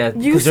Redick, yeah.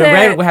 You Because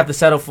said- Redick would have to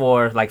settle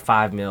for like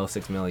 $5 million,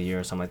 $6 million a year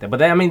or something like that. But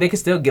they could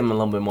still give him a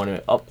little bit more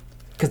than up,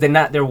 because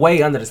they're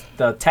way under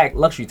the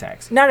luxury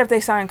tax. Not if they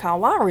sign Kyle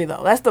Lowry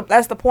though. That's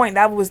the point.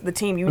 That was the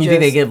team you You just.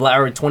 think they give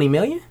Lowry $20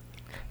 million?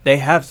 They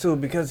have to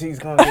because he's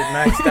gonna get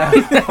maxed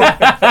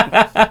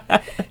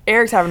out.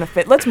 Eric's having a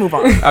fit. Let's move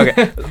on.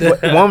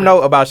 Okay. One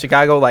note about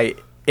Chicago,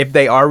 like, if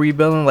they are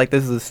rebuilding, like,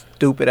 this is a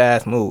stupid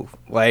ass move.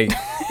 Like,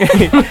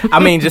 I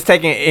mean, just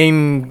taking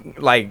in,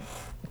 like,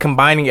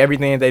 combining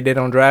everything that they did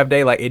on draft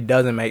day, like, it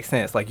doesn't make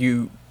sense. Like,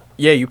 you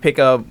pick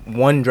up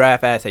one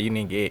draft asset, you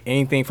didn't get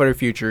anything for the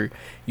future.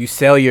 You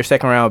sell your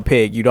second round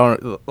pick, you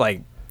don't,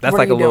 like, that's What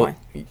like are a you little,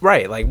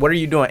 right? Like, what are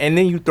you doing? And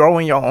then you throw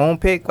in your own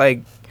pick,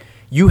 like,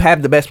 you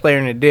have the best player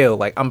in the deal.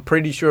 Like, I'm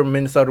pretty sure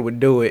Minnesota would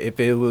do it if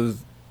it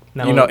was,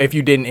 if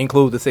you didn't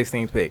include the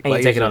 16th pick. And like,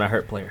 you take it on a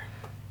hurt player.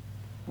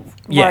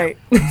 yeah. Right.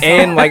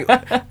 And, like,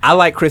 I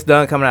like Chris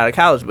Dunn coming out of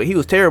college, but he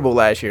was terrible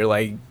last year.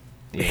 Like,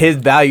 his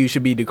value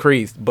should be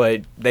decreased,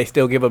 but they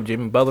still give up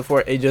Jimmy Butler for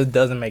it. It just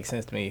doesn't make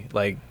sense to me,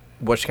 like,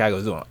 what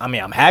Chicago's doing. I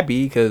mean, I'm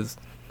happy because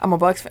I'm a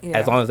Bucks fan. Yeah.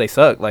 as long as they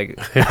suck, like,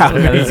 I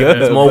would be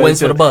good. There's more But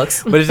wins it's for the just-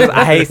 Bucks. But it's just,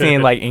 I hate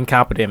seeing, like,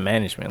 incompetent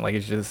management. Like,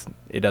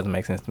 it doesn't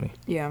make sense to me.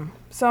 Yeah.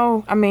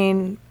 So, I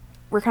mean,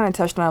 we're kind of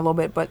touched on it a little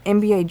bit, but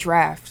NBA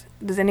draft.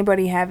 Does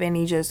anybody have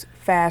any just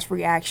fast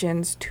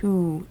reactions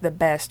to the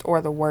best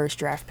or the worst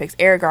draft picks?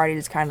 Eric already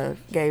just kind of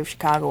gave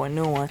Chicago a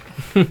new one.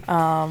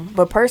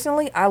 But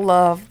personally, I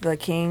love the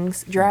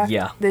Kings draft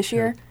this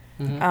year.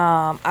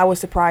 I was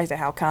surprised at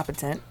how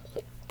competent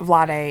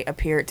Vlade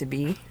appeared to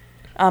be.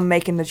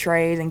 Making the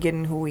trades and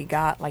getting who we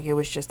got. Like, it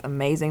was just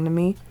amazing to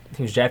me.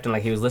 He was drafting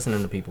like he was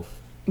listening to people.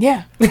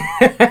 Yeah.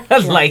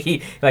 like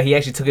he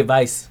actually took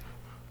advice.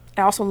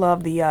 I also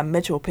love the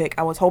Mitchell pick.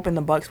 I was hoping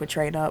the Bucks would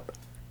trade up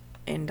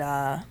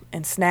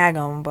and snag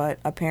him, but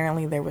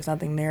apparently there was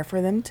nothing there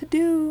for them to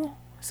do,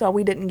 so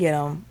we didn't get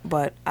him.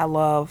 But I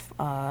love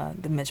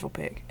the Mitchell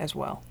pick as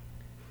well.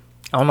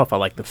 I don't know if I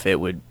like the fit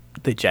with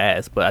the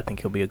Jazz, but I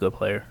think he'll be a good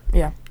player.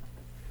 Yeah.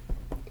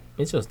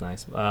 Mitchell's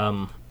nice.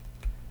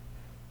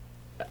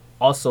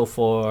 Also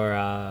for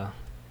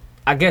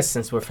I guess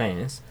since we're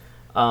fans,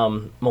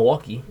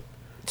 Milwaukee.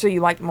 So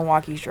you like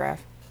Milwaukee's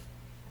draft?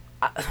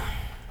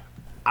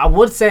 I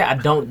would say I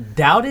don't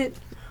doubt it,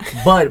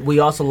 but we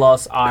also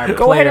lost our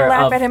Go ahead player and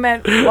laugh of, at him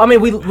at. Well, I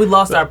mean, we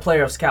lost our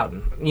player of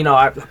scouting. You know,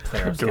 our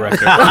player of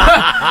Director.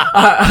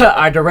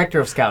 our director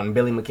of scouting,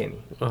 Billy McKinney.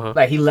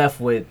 Like he left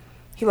with.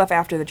 He left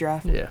after the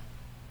draft. Yeah.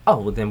 Oh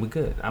well, then we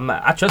good.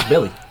 I trust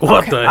Billy.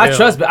 What the hell? I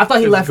trust Billy. I thought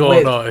he is left going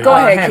with. on here? Go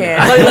ahead, Hammond. Ken.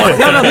 I thought he left-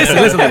 No,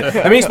 listen.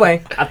 Let me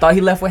explain. I thought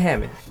he left with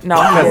Hammond. No,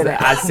 he Because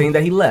didn't. I seen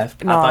that he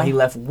left. No. I thought he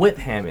left with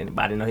Hammond,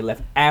 but I didn't know he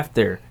left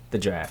after the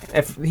draft.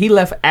 If he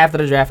left after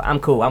the draft,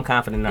 I'm cool. I'm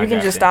confident in our You can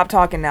draft just pick. stop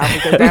talking now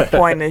because that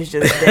point is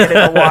just dead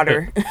in the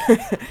water.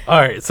 All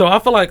right, so I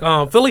feel like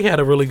Philly had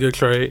a really good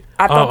trade.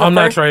 I thought the I'm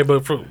not first- trade,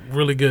 but for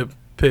really good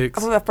picks.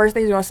 I thought the first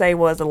thing you were gonna say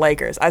was the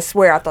Lakers. I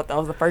swear, I thought that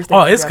was the first thing.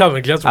 Oh, you it's were-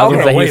 coming. Just I was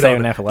gonna say wait he's on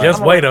saving it. that for last.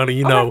 Just wait on it.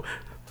 You know,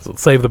 so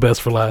save the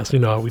best for last. You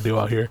know how we do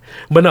out here.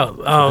 But no,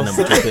 Number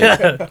 2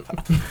 pick.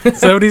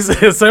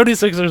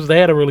 76ers, they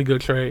had a really good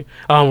trade.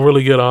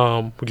 Really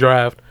good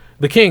draft.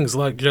 The Kings,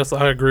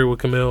 I agree with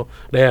Camille.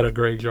 They had a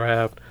great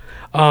draft.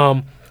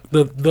 The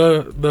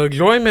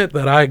enjoyment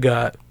that I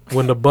got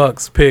when the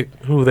Bucks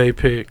picked who they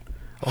picked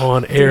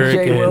on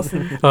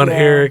Wilson. Yeah.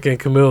 Eric and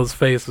Camille's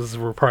faces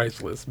were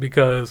priceless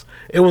because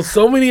it was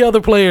so many other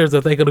players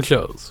that they could have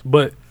chose,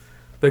 but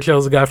they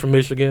chose a guy from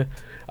Michigan.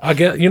 I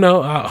guess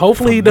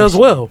hopefully he does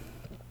well.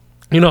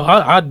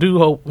 I do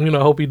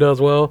hope he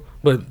does well,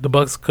 but the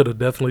Bucks could have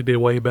definitely did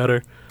way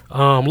better.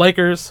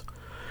 Lakers,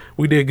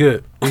 we did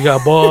good. We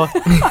got Ball.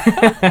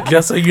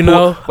 Just so you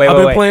know, Wait, I've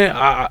been wait. playing.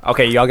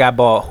 Okay, y'all got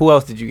Ball. Who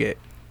else did you get?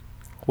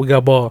 We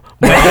got Ball.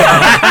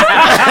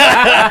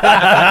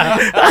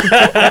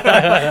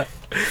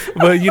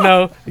 But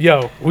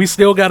we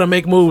still got to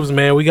make moves,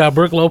 man. We got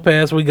Brook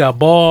Lopez, we got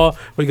Ball,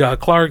 we got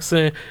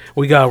Clarkson,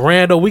 we got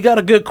Randall. We got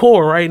a good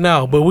core right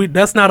now, but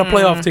that's not a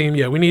playoff team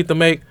yet. We need to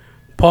make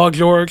Paul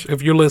George,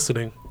 if you're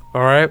listening,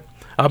 all right?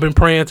 I've been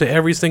praying to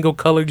every single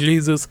colored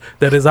Jesus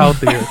that is out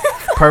there.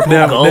 Purple,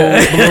 gold,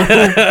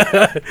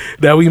 blue.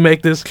 That we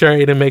make this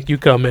trade and make you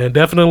come, man.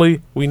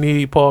 Definitely, we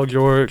need Paul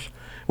George.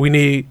 We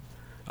need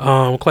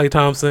Klay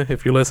Thompson.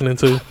 If you're listening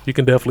to, you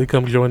can definitely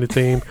come join the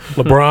team.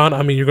 LeBron,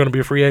 I mean, you're going to be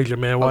a free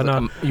agent, man. Why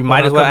not? You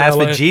might as well ask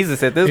for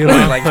Jesus at this You point.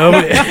 know? Like,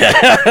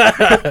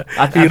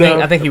 I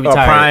think he or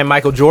retired. prime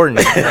Michael Jordan.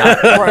 Right.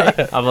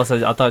 I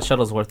thought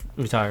Shuttlesworth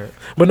retired.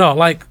 But no,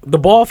 like the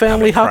Ball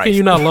family. How can Christ.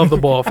 you not love the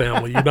Ball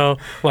family?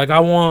 Like I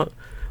want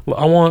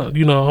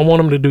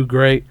them to do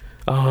great.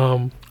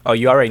 Oh,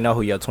 you already know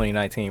who your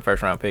 2019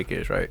 first round pick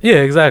is, right? Yeah,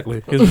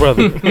 exactly. His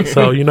brother.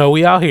 So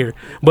we out here.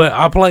 But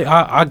I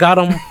got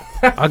him.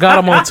 I got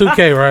him on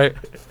 2K, right?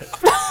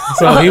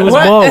 So he was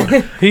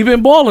balling. He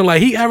been balling.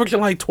 Like he averaging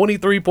like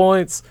 23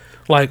 points.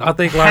 Like I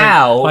think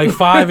like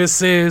 5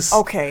 assists.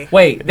 Okay.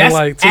 Wait, that's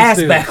like 2 ass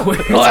steals.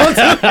 backwards.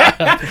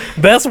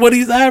 That's what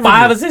he's averaging.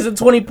 5 assists and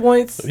 20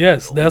 points.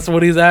 Yes, that's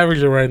what he's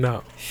averaging right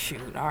now.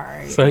 Shoot. All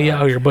right. So he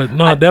out here. But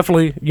no,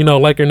 definitely,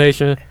 Laker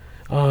Nation.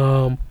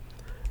 Y'all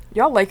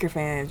Laker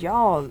fans,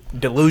 y'all.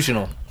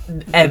 Delusional.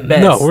 At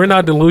best. No, we're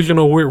not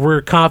delusional.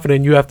 We're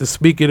confident. You have to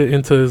speak it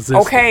into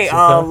existence. Okay,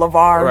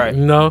 LeVar.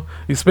 Right.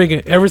 He's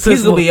speaking ever since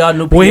He's gonna be our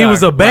new when he PR.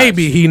 was a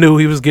baby. He knew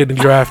he was getting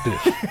drafted.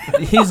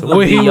 He's gonna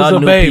When be he was your a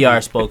new baby. PR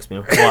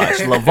spokesman. Watch,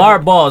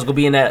 LeVar Ball is gonna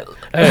be in that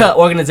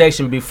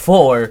organization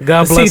before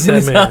God the bless season that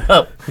is man.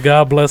 up.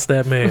 God bless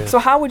that man. So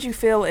how would you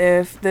feel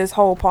if this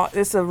whole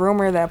it's a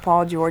rumor that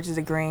Paul George is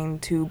agreeing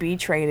to be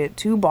traded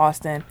to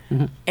Boston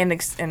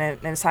and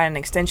sign an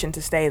extension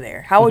to stay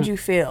there? How would you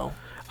feel?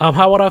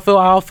 How would I feel?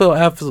 I'll feel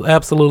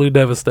absolutely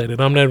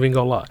devastated. I'm not even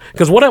gonna lie.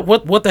 Because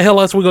what the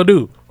hell else we gonna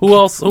do? Who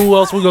else we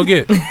gonna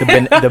get?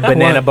 The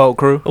banana boat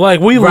crew.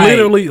 Like we Right.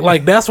 literally,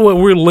 like that's what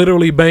we're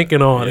literally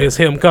banking on is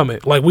him coming.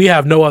 Like we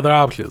have no other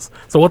options.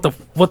 So what the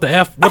fuck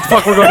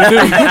we're gonna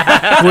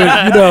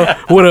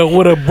do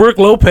with a Brook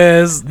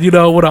Lopez,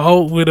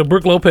 with a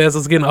Brook Lopez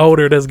that's getting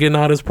older, that's getting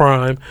out his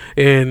prime,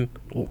 and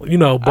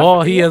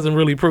Ball, he hasn't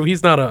really proved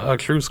he's not a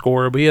true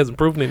scorer, but he hasn't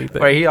proven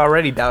anything. Right, he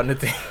already doubting the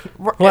thing.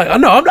 Like I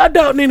know I'm not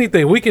doubting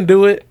anything. We can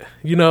do it.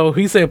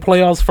 He said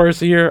playoffs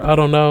first year. I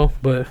don't know,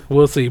 but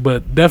we'll see.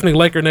 But definitely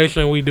Laker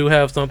Nation, we do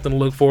have something to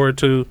look forward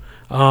to.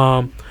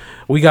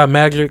 We got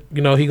Magic.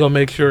 He gonna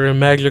make sure in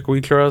Magic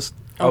we trust.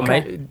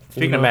 Okay.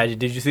 Speaking of Magic,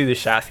 did you see the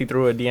shots he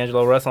threw at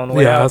D'Angelo Russell on the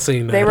way Yeah, out? I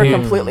seen that. They were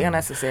completely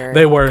unnecessary.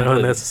 They were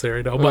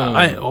unnecessary though.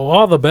 But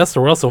all the best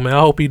to Russell, man.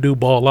 I hope he do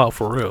ball out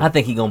for real. I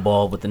think he gonna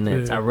ball with the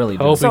Nets. Yeah. I really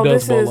do. Hope So he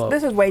does this ball out.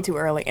 is way too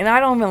early, and I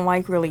don't even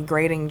like really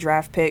grading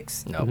draft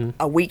picks No.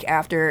 a week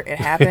after it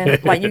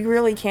happened. Like you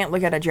really can't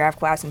look at a draft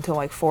class until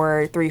like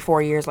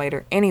 4 years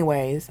later.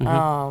 Anyways,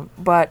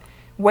 but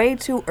way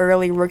too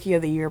early rookie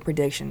of the year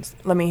predictions.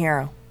 Let me hear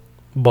 'em.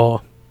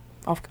 Ball.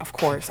 Of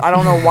course. I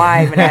don't know why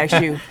I even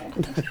asked you.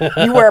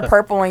 You wear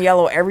purple and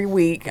yellow every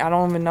week. I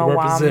don't even know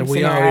why I'm Represent. We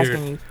sitting there out here.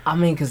 asking you. I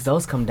mean, because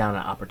those come down to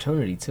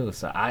opportunity too.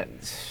 So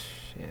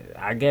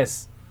I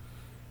guess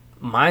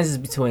mine is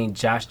between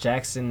Josh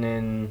Jackson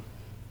and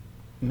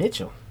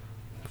Mitchell.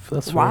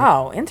 That's fair.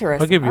 Wow,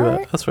 interesting. I'll give you All that.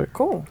 right. That's fair.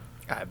 Cool.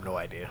 I have no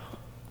idea.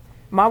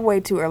 My way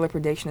too early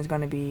prediction is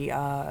going to be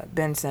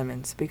Ben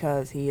Simmons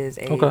because he is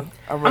a rookie.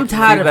 I'm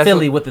tired of that's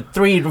Philly with the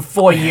 3 to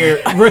 4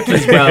 year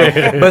rookies, bro.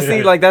 But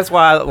see, like that's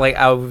why, like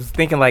I was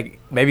thinking, like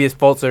maybe it's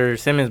Fultz or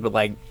Simmons, but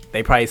like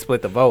they probably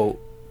split the vote.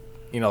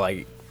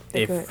 Like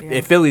They if could, yeah.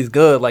 if Philly's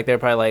good, like they're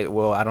probably like,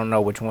 well, I don't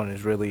know which one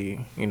is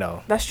really,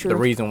 That's true. the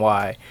reason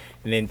why.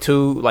 And then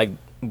 2, like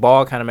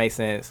Ball kind of makes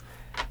sense.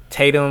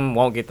 Tatum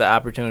won't get the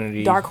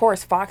opportunity. Dark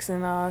horse Fox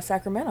in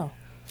Sacramento.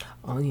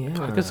 Oh yeah,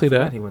 I can see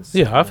that. He went to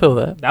Yeah, I feel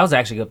that. That was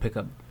actually a good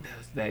pickup.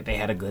 They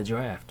had a good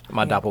draft.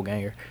 My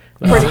doppelganger.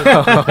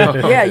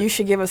 Yeah, you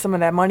should give us some of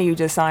that money you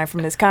just signed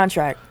from this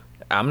contract.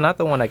 I'm not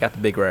the one that got the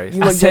big raise.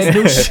 You I look said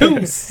new just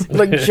shoes.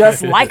 look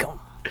just like him.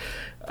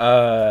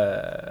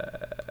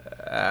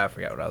 I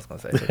forgot what I was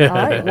gonna say. All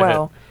right,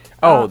 well,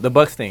 Oh, the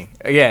Bucks thing.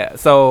 Yeah.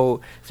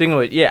 So speaking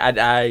of it, yeah,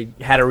 I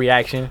had a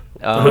reaction.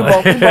 we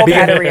both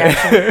had a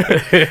reaction.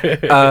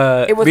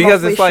 It was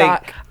because mostly it's like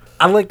shock.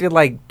 I looked at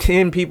like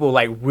 10 people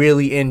like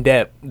really in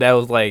depth. That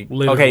was like,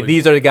 Literally. okay,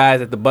 these are the guys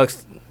that the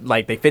Bucks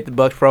like. They fit the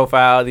Bucks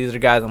profile. These are the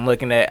guys I'm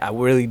looking at. I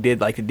really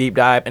did like the deep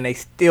dive, and they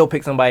still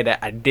picked somebody that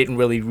I didn't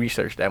really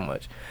research that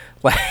much.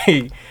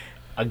 Like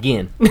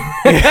Again. right?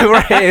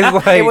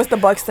 It's like It was the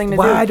Bucks thing to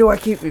why do. do I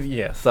keep?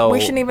 Yeah. So We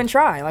shouldn't even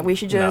try. Like we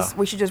should just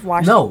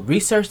watch. No,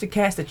 research the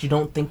cast that you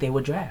don't think they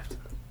would draft.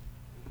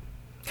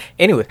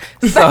 Anyway,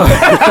 so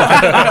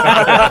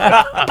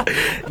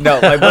no,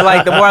 but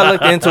like the more I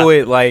looked into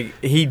it, like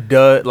he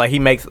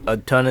makes a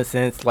ton of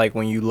sense. Like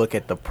when you look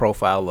at the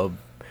profile of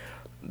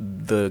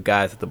the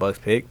guys that the Bucks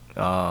pick,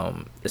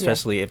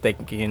 especially if they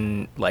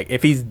can, like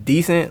if he's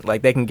decent,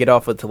 like they can get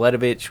off of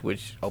Teletovic,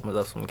 which opens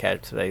up some cash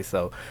today.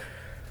 So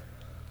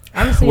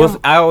Honestly,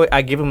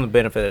 I give him the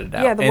benefit of the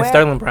doubt, Yeah, the and way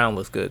Sterling Brown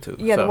looks good too.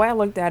 yeah, so. the way I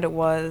looked at it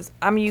was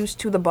I'm used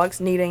to the Bucks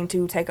needing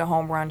to take a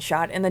home run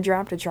shot in the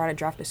draft to try to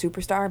draft a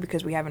superstar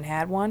because we haven't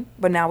had one,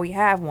 but now we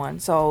have one.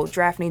 So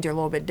draft needs are a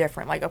little bit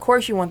different. Like, of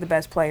course, you want the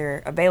best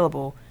player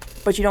available,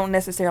 but you don't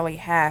necessarily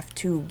have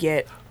to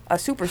get a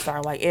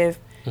superstar. Like, if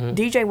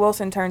DJ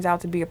Wilson turns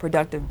out to be a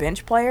productive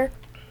bench player,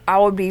 I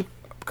would be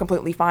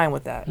completely fine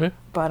with that. Yeah.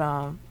 But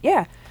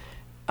yeah,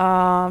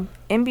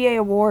 NBA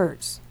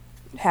awards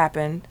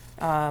happened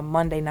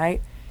Monday night.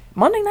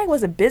 Monday night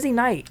was a busy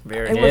night.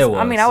 Very. It Yeah, was.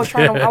 it I mean, I was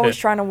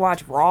trying to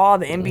watch Raw,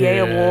 the NBA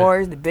Yeah.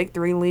 awards, the Big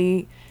Three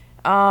League.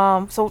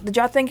 So did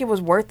y'all think it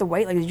was worth the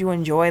wait? Like, did you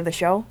enjoy the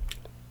show?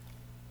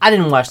 I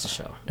didn't watch the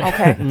show.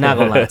 Okay. I'm not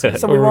gonna lie to you.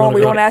 So we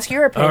won't ask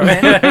your opinion,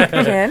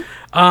 Ken.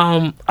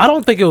 I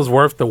don't think it was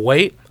worth the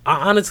wait.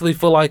 I honestly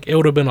feel like it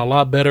would have been a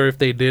lot better if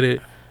they did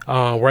it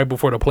right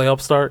before the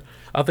playoffs start.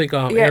 I think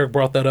Eric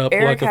brought that up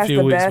Eric like a has few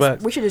the weeks best.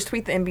 back. We should just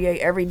tweet the NBA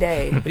every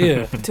day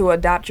Yeah. to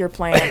adopt your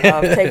plan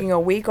of taking a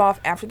week off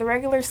after the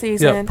regular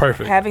season,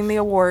 perfect. having the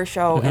award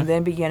show, and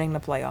then beginning the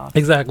playoffs.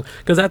 Exactly.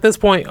 Because at this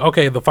point,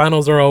 okay, the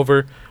finals are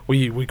over.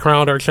 We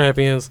crowned our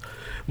champions,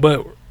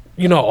 but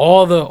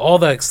all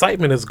the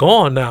excitement is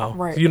gone now.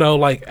 Right.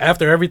 Like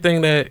after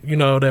everything that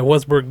that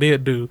Westbrook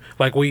did do,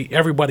 like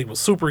everybody was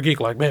super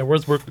geek. Like, man,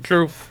 Westbrook the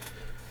truth.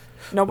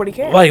 Nobody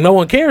cares. Like no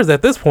one cares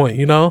at this point.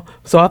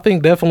 So I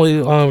think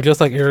definitely,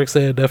 just like Eric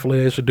said,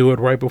 definitely they should do it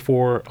right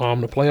before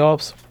the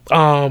playoffs.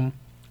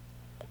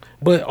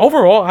 But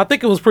overall, I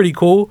think it was pretty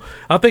cool.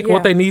 I think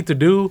what they need to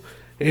do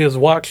is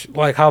watch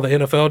like how the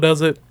NFL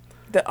does it.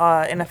 The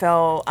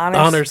NFL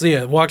honors.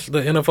 Watch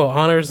the NFL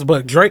honors.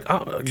 But Drake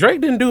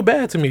didn't do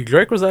bad to me.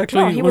 Drake was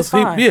actually No, he was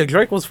fine.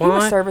 Drake was fine. He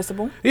was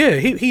serviceable. Yeah,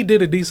 he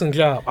did a decent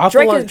job.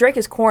 Drake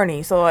is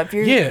corny, so if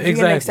you're exactly.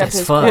 gonna accept That's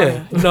his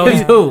fun. corny, No,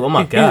 He's who? Oh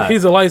my god.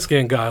 he's a light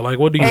skinned guy. Like,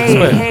 what do you Hey,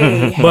 expect?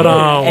 hey,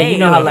 But, Hey, you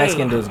know how light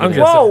skinned dudes I'm get.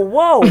 just-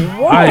 whoa.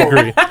 I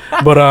agree,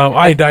 but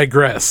I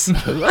digress. Or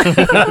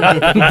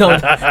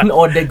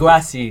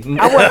Degrassi.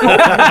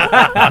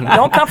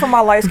 Don't come from my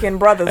light skinned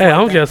brothers. Hey, like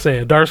I'm that. just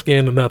saying, dark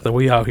skinned or nothing.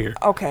 We out here.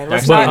 Okay, Dark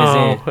let's skin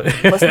not is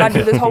in. let's not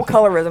do this whole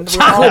colorism.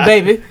 Chocolate,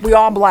 baby. We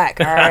all black.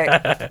 All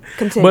right,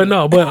 continue.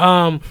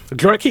 But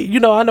Drake,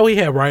 I know he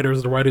had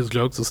writers to write his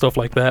jokes and stuff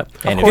like that.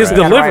 And Of course his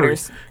he had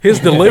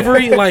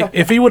delivery, writers. like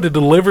if he would have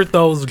delivered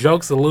those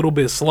jokes a little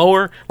bit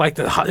slower, like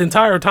the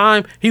entire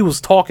time he was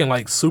talking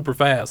like super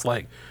fast,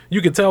 like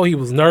you could tell he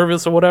was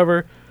nervous or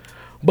whatever.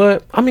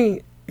 But I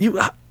mean,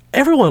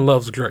 everyone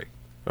loves Drake.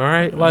 All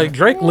right, like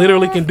Drake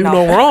literally can do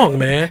no wrong,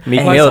 man. Meek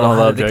Hey, Mill so don't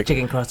how love did the Drake.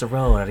 chicken cross the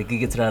road? How did it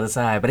get to the other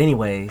side? But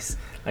anyways,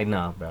 like,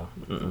 no, bro.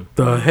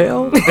 The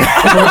hell? I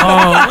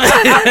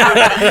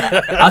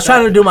was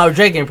trying to do my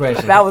Drake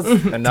impression. that was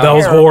That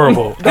was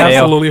horrible.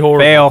 Absolutely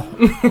horrible. Fail.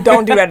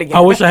 don't do that again.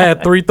 I wish I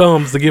had 3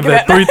 thumbs to give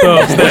that 3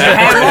 thumbs.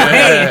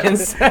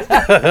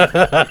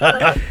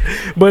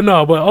 Hands. But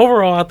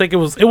overall, I think it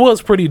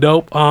was pretty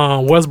dope.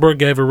 Westbrook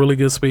gave a really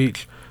good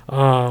speech.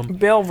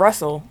 Bill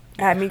Russell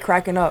had me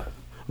cracking up.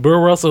 Bill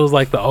Russell is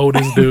like the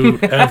oldest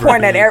dude ever.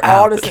 Pointing at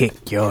all this.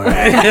 Kick your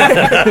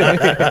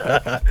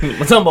ass.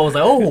 Somebody was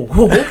like, oh,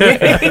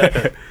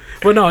 okay.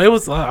 But no, it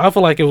was. I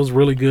feel like it was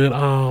really good.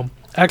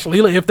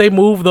 Actually, if they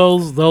move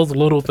those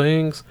little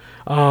things,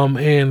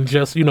 and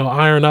just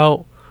iron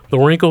out the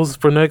wrinkles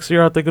for next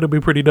year, I think it'll be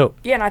pretty dope.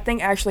 Yeah, and I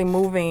think actually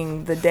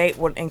moving the date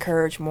would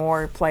encourage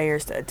more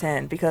players to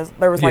attend because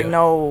there was like Yeah.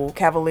 no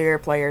Cavalier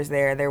players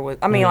there. There was,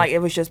 I mean, like it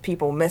was just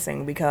people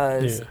missing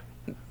because Yeah.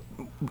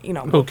 Who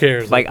Who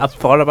cares? Like, I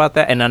thought about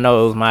that, and I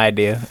know it was my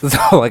idea,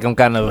 so like I'm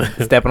kind of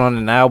stepping on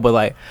it now. But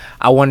like,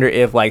 I wonder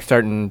if like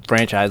certain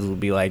franchises would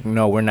be like,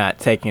 no, we're not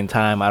taking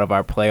time out of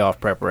our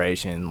playoff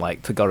preparation,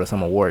 like to go to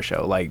some award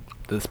show. Like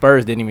the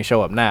Spurs didn't even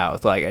show up now.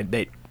 It's like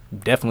they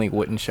definitely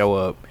wouldn't show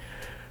up.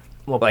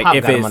 Well, Like, Pop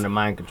if got him it's- under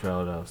mind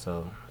control, though,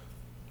 so.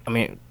 I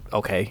mean,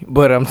 okay,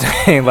 but I'm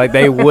saying like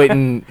they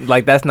wouldn't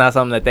like that's not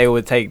something that they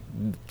would take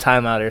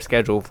time out of their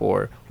schedule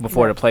for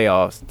before the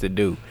playoffs to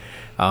do.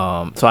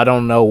 So I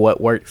don't know what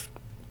works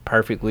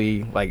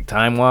perfectly like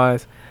time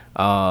wise.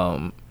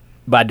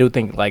 But I do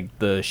think like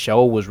the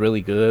show was really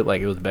good.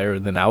 Like it was better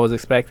than I was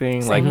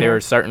expecting. Like there are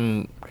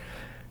certain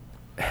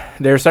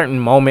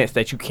moments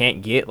that you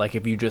can't get. Like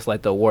if you just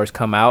let the awards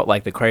come out,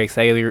 like the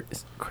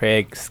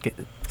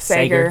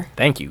Sager.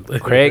 Thank you.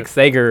 Craig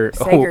Sager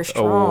Sager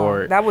strong.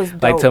 Award. That was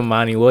like dope. to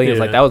Monty Williams.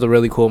 Like Yeah. that was a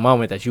really cool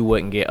moment that you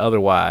wouldn't get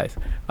otherwise.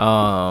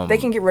 They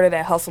can get rid of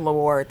that hustle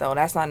award though.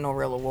 That's not no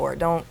real award.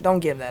 Don't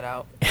give that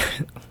out.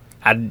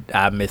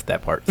 I missed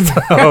that part.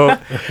 So,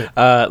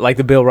 like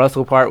the Bill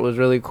Russell part was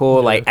really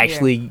cool. Like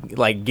actually,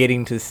 like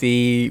getting to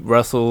see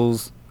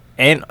Russell's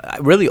and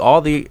really all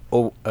the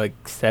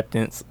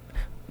acceptance.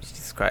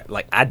 Jesus Christ,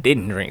 like I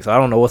didn't drink, so I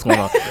don't know what's going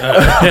on.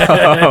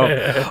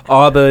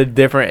 All the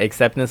different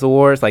acceptance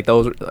awards, like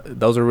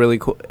those are really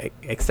cool.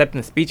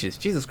 Acceptance speeches.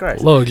 Jesus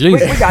Christ. Lord We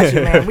Jesus. got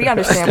you, man. We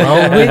understand.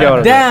 Slow what it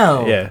you're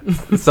down. Yeah.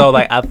 So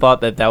like I thought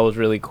that was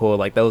really cool.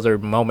 Like those are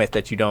moments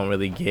that you don't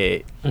really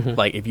get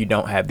like if you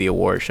don't have the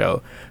award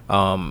show.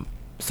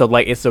 So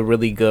like it's a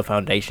really good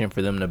foundation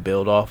for them to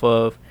build off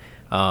of.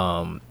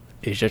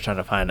 It's just trying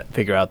to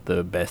figure out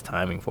the best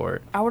timing for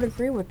it. I would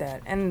agree with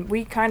that. And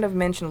we kind of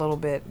mentioned a little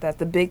bit that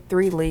the Big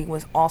Three League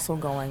was also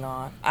going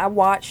on. I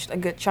watched a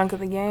good chunk of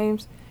the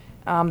games.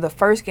 The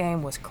first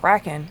game was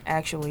cracking,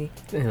 actually,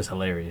 It was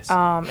hilarious.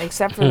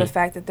 except for the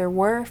fact that there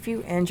were a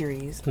few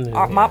injuries.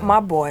 My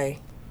boy,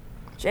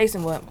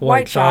 Jason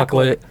White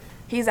Chocolate,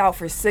 he's out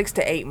for 6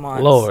 to 8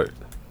 months. Lord.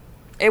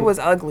 It was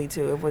ugly,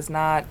 too. It was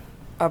not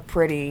a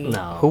pretty...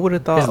 no. Who would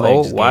have thought His legs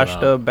old just washed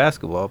gave out. up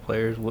basketball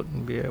players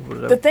wouldn't be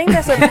able to? The thing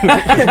that's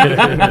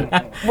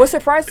what's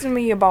surprising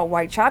me about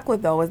White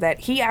Chocolate though is that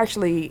he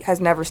actually has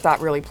never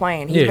stopped really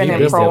playing. He's Yeah, been he in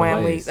does pro still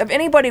am plays. leagues. If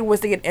anybody was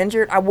to get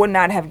injured, I would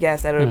not have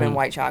guessed that it would have been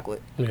White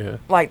Chocolate. Yeah.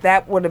 Like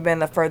that would have been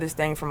the furthest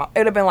thing from. It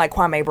would have been like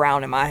Kwame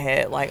Brown in my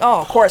head. Like,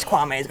 oh, of course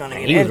Kwame is gonna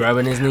get He was injured.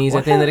 rubbing his knees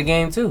at the end of the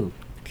game, too.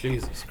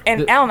 Jesus.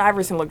 And Allen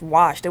Iverson looked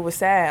washed. It was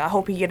sad. I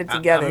hope he get it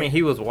together. I mean,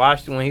 he was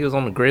washed when he was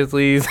on the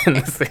Grizzlies and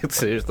the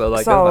Sixers, so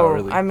like so that's not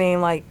really. I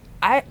mean, like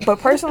but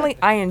personally,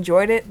 I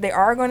enjoyed it. There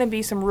are going to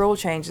be some rule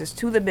changes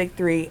to the Big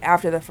Three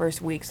after the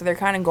first week, so they're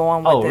kind of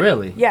going with it. Oh,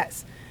 really?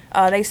 Yes.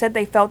 They said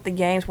they felt the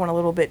games went a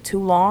little bit too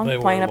long, They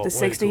playing were up to way too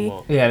 60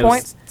 long. Yeah, it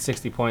points. was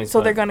 60 points. So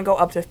but- they're going to go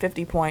up to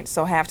 50 points.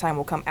 So halftime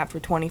will come after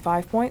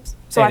 25 points.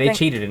 So Yeah, I they think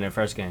cheated in their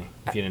first game,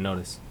 if you didn't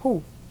notice.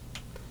 who?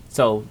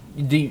 So,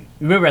 do you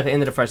remember at the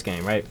end of the first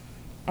game, right?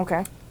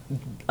 Okay.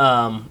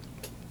 I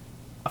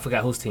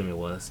forgot whose team it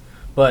was,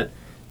 but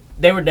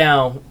they were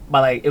down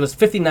by it was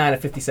 59 to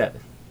 57.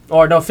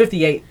 Or no,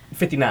 58,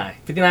 59.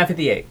 59,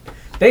 58.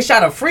 They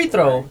shot a free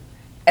throw,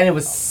 and it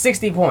was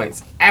 60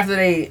 points. After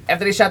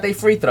they shot their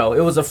free throw, it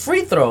was a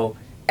free throw,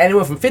 and it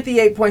went from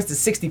 58 points to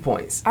 60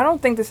 points. I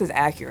don't think this is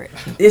accurate.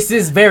 This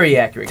is very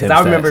accurate, because Tim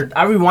I stats. remember,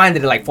 I rewinded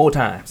it like 4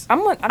 times.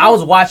 I I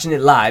was watching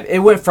it live. It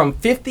went from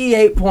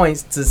 58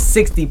 points to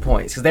 60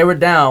 points, because they were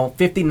down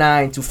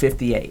 59 to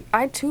 58.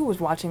 I too was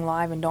watching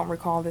live and don't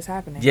recall this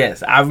happening.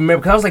 Yes, I remember,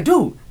 because I was like,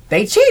 dude,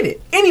 they cheated.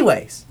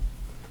 Anyways.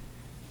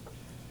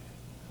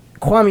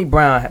 Kwame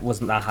Brown was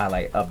my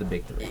highlight of the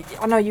Big Three.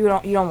 I know you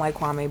don't like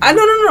Kwame. I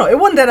no. It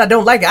wasn't that I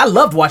don't like it. I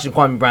loved watching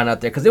Kwame Brown out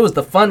there because it was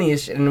the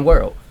funniest shit in the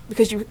world.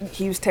 because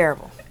he was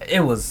terrible.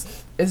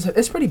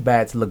 It's pretty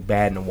bad to look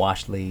bad in the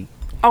wash league.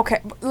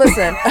 Okay,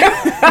 listen.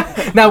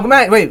 Now,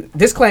 wait.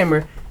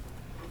 Disclaimer: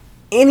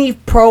 any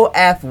pro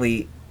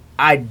athlete,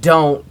 I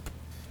don't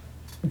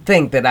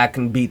think that I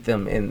can beat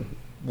them in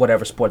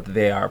whatever sport that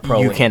they are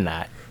pro. You in.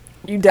 cannot.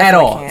 You At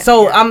definitely all. can't.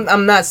 So Yeah.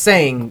 I'm not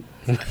saying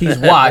he's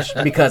washed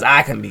because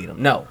I can beat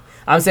him. No,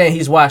 I'm saying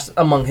he's washed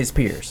among his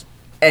peers,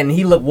 and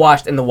he looked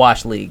washed in the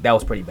wash league. That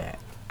was pretty bad.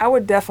 I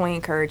would definitely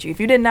encourage you, if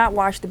you did not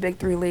watch the Big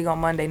Three League on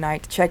Monday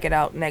night, to check it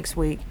out next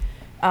week.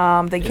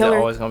 The Is it killer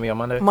always gonna be on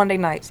Monday? Monday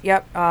nights.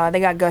 Yep. They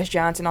got Gus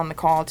Johnson on the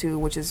call too,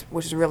 which is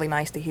really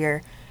nice to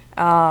hear.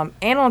 And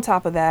on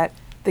top of that,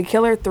 the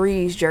Killer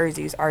Threes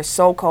jerseys are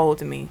so cold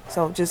to me.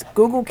 So just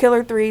Google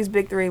Killer Threes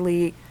Big Three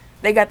League.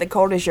 They got the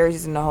coldest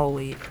jerseys in the whole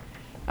league.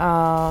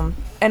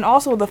 And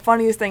also the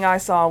funniest thing I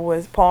saw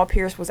was Paul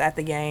Pierce was at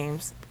the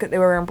games because they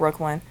were in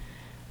Brooklyn.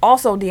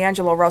 Also,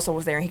 D'Angelo Russell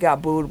was there and he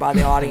got booed by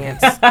the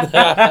audience.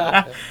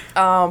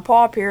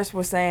 Paul Pierce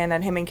was saying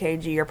that him and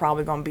KG are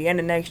probably going to be in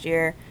the next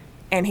year,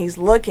 and he's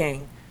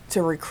looking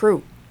to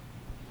recruit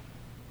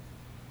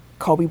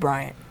Kobe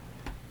Bryant.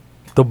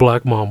 The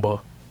Black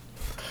Mamba.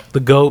 The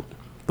GOAT.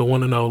 The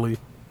one and only.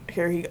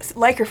 Here he goes.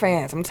 Laker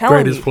fans, I'm telling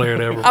Greatest you. player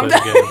to ever I'm play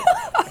the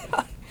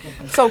game.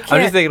 So I'm just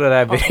Kent, thinking of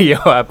that video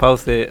I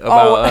posted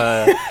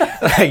about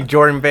like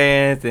Jordan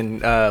fans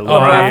and LeBron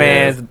yeah.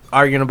 fans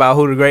arguing about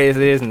who the greatest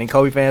is, and then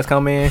Kobe fans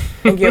come in.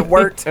 and get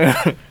worked.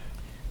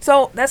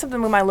 So that's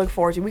something we might look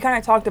forward to. We kind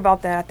of talked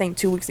about that, I think,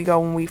 2 weeks ago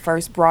when we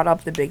first brought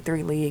up the Big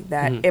Three League,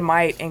 that it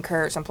might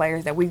encourage some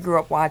players that we grew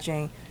up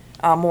watching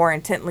more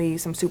intently,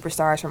 some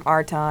superstars from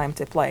our time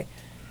to play.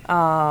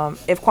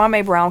 If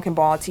Kwame Brown can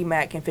ball,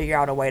 T-Mac can figure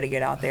out a way to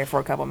get out there for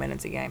a couple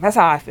minutes a game. That's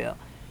how I feel.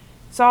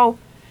 So,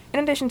 in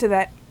addition to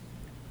that,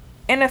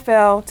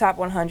 NFL Top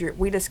 100,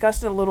 we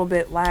discussed it a little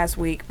bit last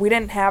week. We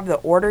didn't have the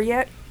order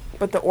yet,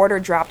 but the order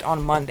dropped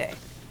on Monday.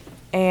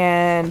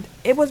 And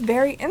it was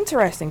very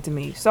interesting to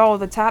me. So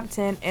the top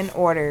 10 in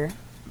order,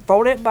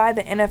 voted by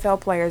the NFL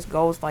players,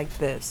 goes like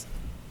this.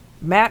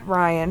 Matt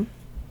Ryan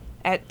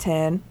at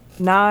 10,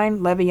 9,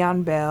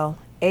 Le'Veon Bell,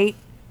 8,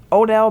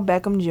 Odell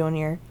Beckham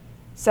Jr.,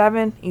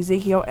 7,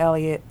 Ezekiel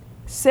Elliott,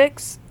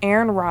 6,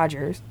 Aaron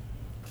Rodgers,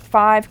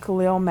 5,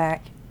 Khalil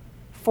Mack,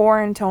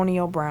 4,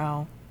 Antonio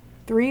Brown,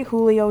 3,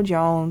 Julio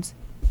Jones,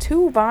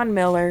 2, Von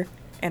Miller,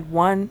 and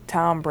 1,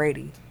 Tom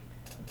Brady.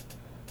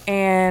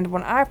 And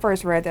when I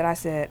first read that, I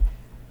said,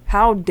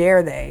 how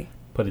dare they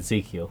Put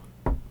Ezekiel.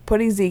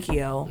 put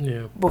Ezekiel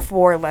Yeah.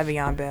 before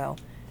Le'Veon Bell?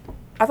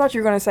 I thought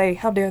you were going to say,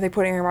 how dare they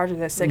put Aaron Rodgers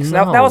at 6.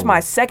 So No. that was my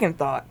second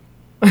thought.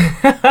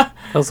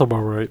 That's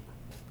about right.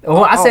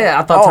 Well, I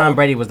thought oh. Tom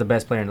Brady was the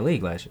best player in the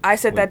league last year. I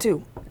said that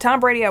too. Tom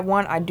Brady at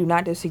 1, I do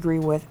not disagree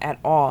with at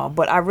all.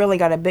 But I really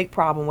got a big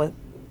problem with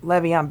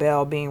Le'Veon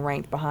Bell being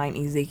ranked behind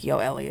Ezekiel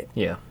Elliott.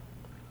 Yeah.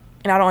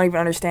 And I don't even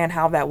understand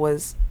how that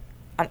was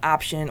an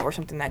option or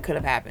something that could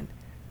have happened.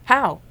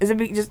 How? Is it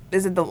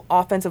the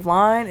offensive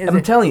line?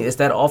 I'm telling you, it's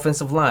that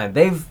offensive line.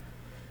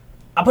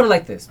 I put it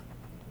like this.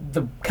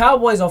 The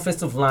Cowboys'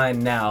 offensive line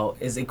now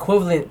is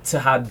equivalent to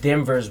how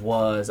Denver's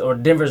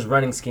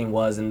running scheme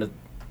was in the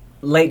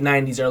late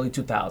 90s, early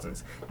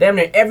 2000s. Damn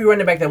near every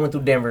running back that went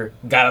through Denver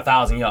got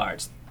 1,000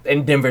 yards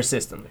in Denver's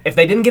system. If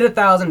they didn't get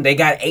 1,000, they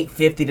got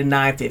 850 to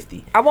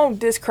 950. I won't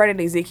discredit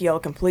Ezekiel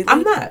completely.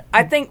 I'm not.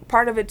 I think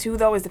part of it, too,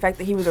 though, is the fact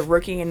that he was a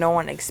rookie and no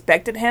one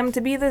expected him to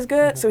be this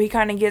good, so he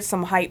kind of gets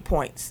some hype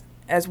points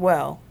as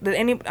well. Does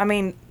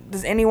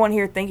anyone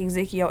here think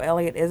Ezekiel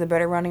Elliott is a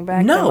better running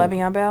back No. than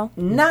Le'Veon Bell?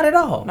 Not at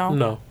all. No?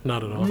 No,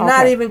 not at all.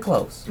 Not Okay. even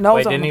close. No,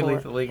 Wait, it's on didn't the he board.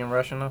 lead the league in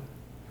rushing though?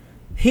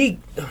 He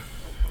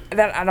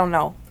That I don't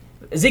know.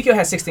 Ezekiel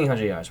had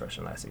 1,600 yards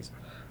rushing last season.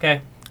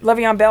 Okay.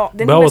 Le'Veon Bell.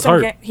 Didn't Bell he was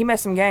hurt. He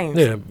missed some games.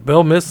 Yeah,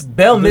 Bell missed.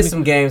 Bell missed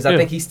some games. I Yeah.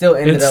 think he still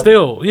ended It's up.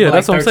 still, yeah, with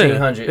that's like what I'm saying.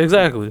 1,300.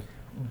 Exactly.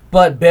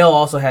 But Bell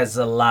also has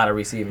a lot of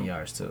receiving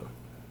yards too.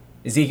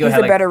 Ezekiel He's had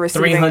the like better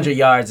receiving- 300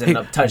 yards and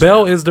a touchdown.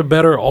 Bell is the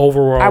better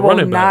overall I will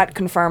running not back.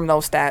 confirm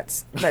those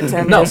stats. That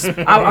Tim No, just,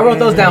 I wrote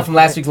those down from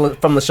last week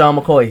from the Sean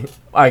McCoy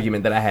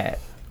argument that I had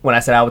when I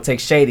said I would take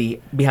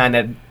Shady behind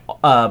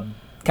that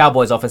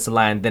Cowboys offensive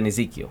line than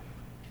Ezekiel.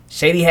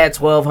 Shady had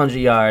 1,200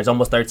 yards,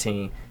 almost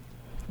 13.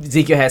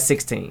 Ezekiel had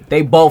 16.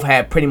 They both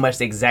had pretty much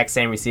the exact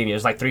same receiving. It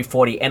was like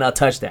 340 and a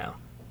touchdown.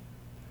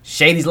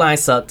 Shady's line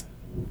sucked.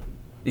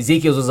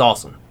 Ezekiel's was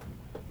awesome.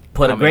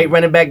 Put a great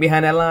running back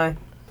behind that line.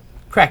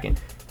 Cracking.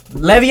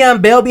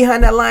 Le'Veon Bell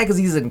behind that line because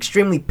he's an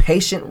extremely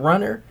patient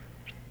runner.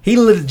 He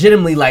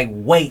legitimately like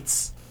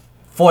waits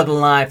for the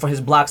line for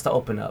his blocks to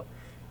open up,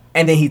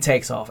 and then he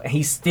takes off. And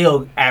he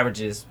still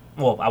averages.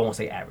 Well, I won't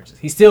say averages.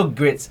 He still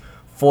grits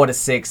 4 to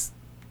 6,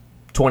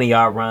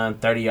 20-yard run,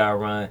 30-yard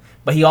run.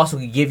 But he also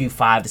could give you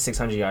 500 to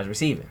 600 yards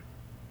receiving.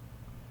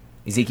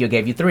 Ezekiel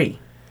gave you 3,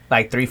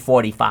 like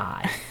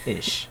 345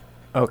 ish.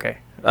 Okay.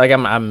 Like I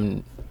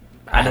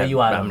know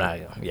you out I'm of not.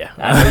 it. Yeah.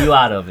 I know you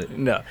out of it.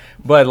 No,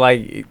 but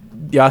like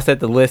y'all said,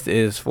 the list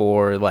is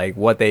for like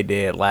what they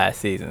did last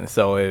season.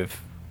 So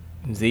if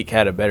Zeke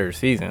had a better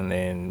season,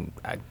 then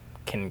I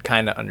can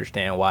kind of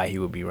understand why he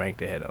would be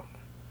ranked ahead of him.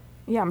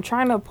 yeah, I'm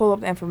trying to pull up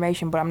the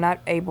information, but I'm not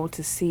able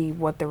to see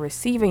what the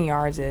receiving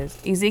yards is.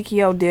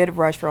 Ezekiel did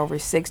rush for over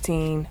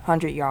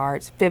 1,600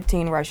 yards,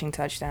 15 rushing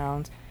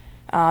touchdowns.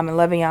 And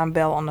Le'Veon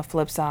Bell on the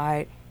flip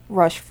side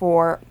rushed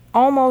for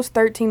almost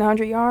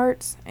 1,300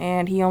 yards,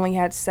 and he only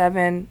had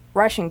 7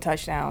 rushing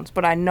touchdowns.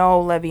 But I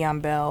know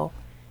Le'Veon Bell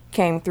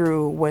came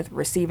through with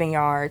receiving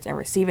yards and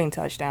receiving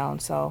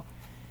touchdowns, so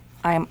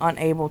I am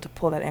unable to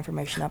pull that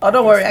information up. Oh,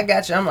 don't worry. I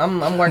got you.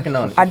 I'm working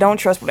on it. I don't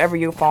trust whatever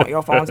your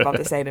phone's about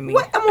to say to me.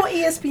 What? I'm on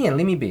ESPN.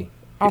 Leave me be.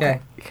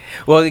 Okay.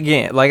 Well,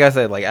 again, like I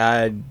said,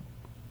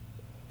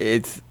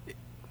 it's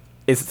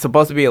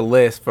supposed to be a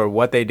list for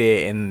what they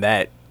did in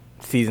that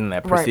season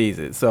that Right. precedes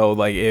it. So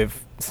like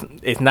if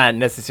it's not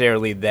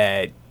necessarily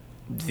that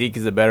Zeke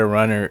is a better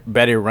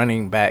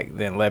running back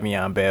than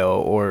Le'Veon Bell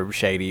or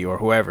Shady or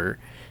whoever,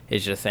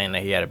 it's just saying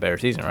that he had a better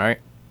season, right?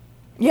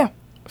 Yeah.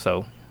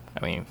 So,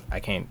 I mean, I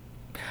can't.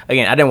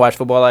 Again, I didn't watch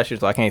football last year,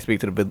 so I can't speak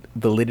to the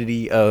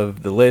validity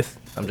of the list.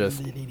 I'm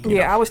just.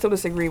 Yeah, I would still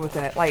disagree with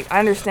that. Like, I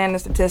understand the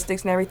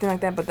statistics and everything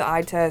like that, but the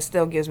eye test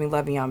still gives me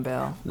Le'Veon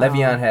Bell.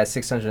 Le'Veon had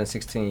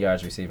 616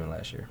 yards receiving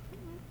last year.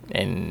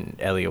 And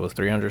Elliott was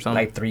 300 something.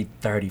 Like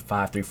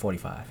 335,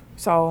 345.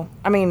 So,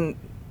 I mean,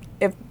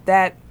 if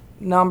that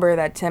number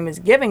that Tim is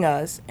giving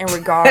us in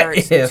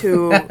regards If.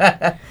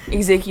 to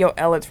Ezekiel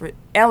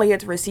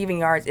Elliott's receiving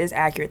yards is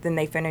accurate, then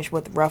they finish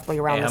with roughly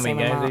around And the how same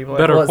many games did he amount.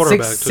 play? Better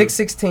quarterback, too.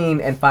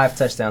 616 and 5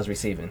 touchdowns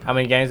receiving. How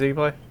many games did he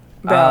play?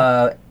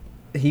 Bell.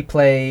 He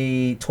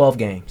played 12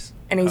 games.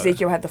 And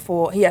Ezekiel had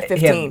he had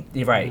 15.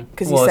 You're right.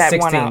 'Cause he sat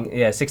one 16, out.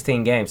 Yeah,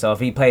 16 games. So if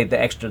he played the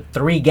extra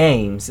 3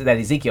 games that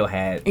Ezekiel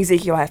had,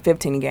 Ezekiel had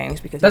 15 games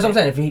because that's what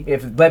I'm saying.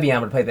 If Le'Veon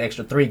would have played the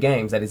extra 3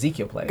 games that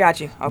Ezekiel played,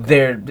 Got you.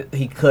 Okay.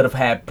 he could have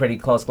had pretty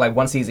close. Like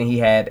one season, he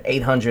had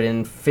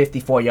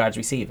 854 yards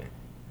receiving.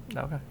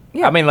 Okay.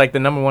 Yeah. I mean, like, the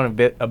number one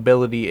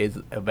ability is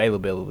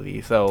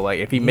availability. So, like,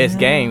 if he missed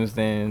games,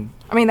 then.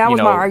 I mean, that you was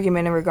know, my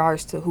argument in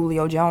regards to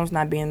Julio Jones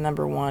not being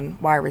number 1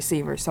 wide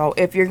receiver. So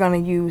if you're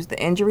going to use the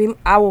injury,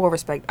 I will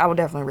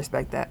definitely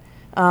respect that.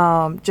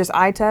 Just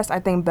eye test,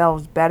 I think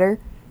Bell's better.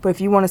 But if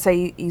you want to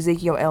say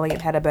Ezekiel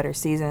Elliott had a better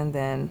season,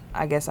 then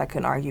I guess I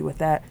couldn't argue with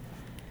that.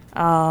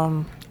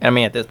 I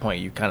mean, at this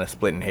point, you kind of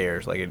splitting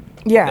hairs. Like,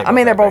 Yeah, I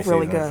mean, they're had both great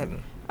really good.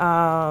 seasons.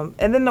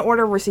 And then the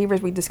order of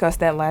receivers, we discussed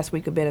that last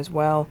week a bit as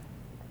well.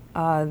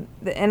 The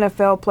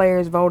NFL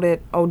players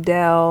voted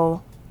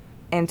Odell,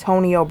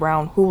 Antonio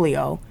Brown,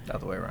 Julio. The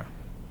other way around.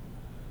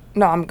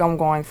 No, I'm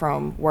going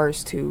from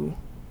worst to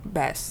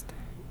best.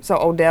 So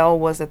Odell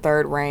was the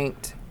 3rd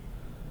ranked.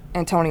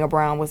 Antonio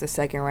Brown was the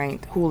 2nd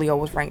ranked. Julio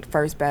was ranked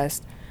 1st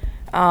best.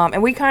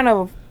 And we kind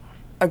of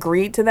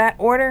agreed to that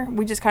order.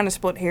 We just kind of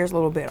split hairs a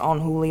little bit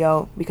on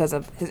Julio because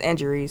of his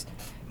injuries.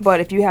 But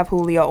if you have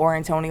Julio or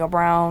Antonio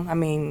Brown, I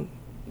mean,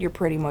 you're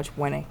pretty much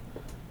winning.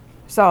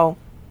 So,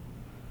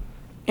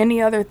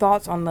 any other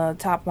thoughts on the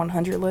top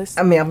 100 list?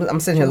 I mean, I'm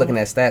sitting here looking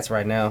at stats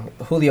right now.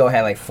 Julio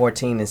had like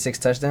 14 and 6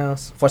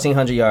 touchdowns,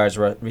 1,400 yards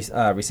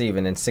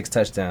receiving and 6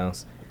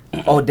 touchdowns.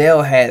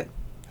 Odell had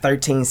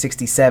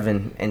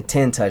 1,367 and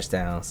 10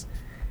 touchdowns.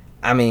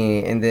 I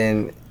mean, and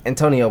then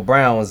Antonio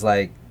Brown was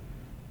like,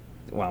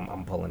 well,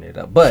 I'm pulling it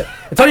up, but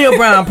Antonio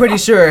Brown, I'm pretty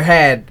sure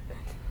had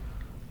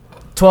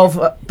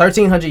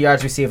 1,300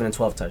 yards receiving and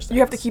 12 touchdowns. You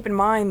have to keep in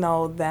mind,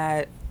 though,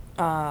 that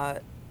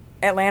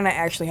Atlanta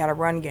actually had a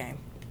run game.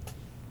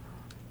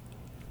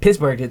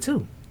 Pittsburgh did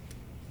too.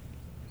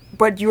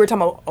 But you were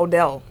talking about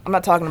Odell. I'm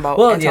not talking about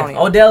Well, Antonio.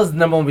 yeah, Odell's the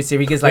number 1 receiver.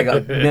 He gets like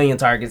a million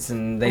targets,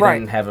 and they Right.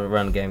 didn't have a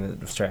run game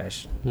that was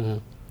trash.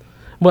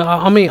 But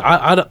I mean,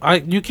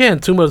 I you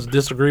can't too much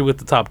disagree with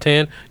the top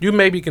 10. You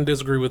maybe can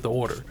disagree with the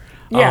order.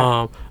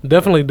 Yeah.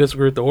 Definitely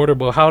disagree with the order,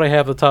 but how they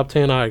have the top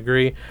 10, I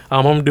agree.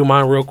 I'm gonna do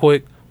mine real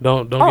quick.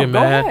 Don't Oh, get go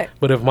mad. ahead.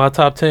 But if my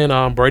top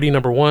 10, Brady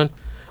number 1,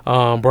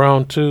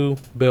 Brown 2,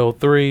 Bell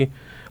 3,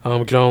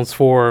 Jones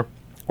 4,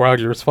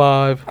 Rogers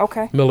 5,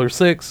 Okay. Miller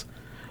 6,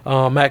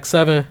 Mac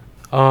 7,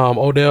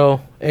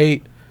 Odell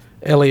 8,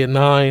 Elliott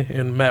 9,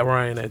 and Matt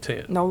Ryan at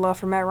 10. No love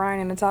for Matt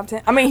Ryan in the top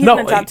 10. I mean, he's No,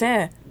 in the top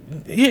 10.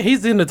 Yeah,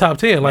 he's in the top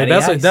 10. Like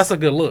Matty Ice. that's a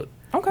good look.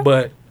 Okay.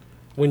 But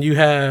when you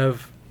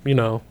have,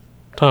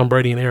 Tom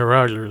Brady and Aaron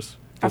Rodgers,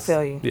 I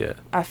feel you. Yeah,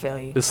 I feel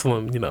you. it's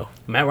slim.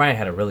 Matt Ryan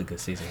had a really good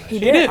season. Last He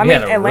year. did. I He mean,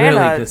 had a Atlanta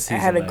really good season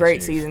had a last great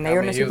year. season. They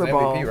were in the Super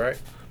Bowl. right?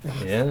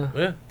 Yeah.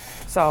 Yeah.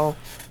 So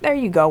there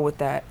you go with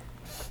that.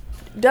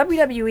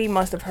 WWE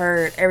must have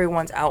heard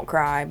everyone's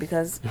outcry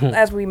because,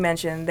 as we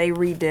mentioned, they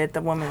redid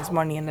the Women's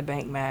Money in the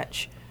Bank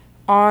match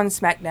on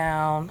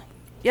SmackDown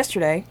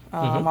yesterday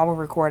while we're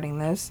recording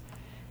this.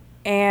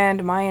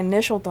 And my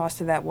initial thoughts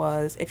to that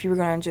was, if you were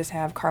going to just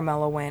have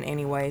Carmella win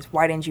anyways,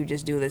 why didn't you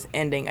just do this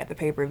ending at the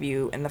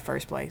pay-per-view in the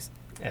first place?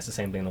 That's the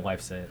same thing the wife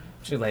said.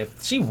 She was like,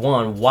 if she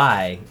won,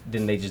 why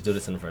didn't they just do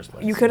this in the first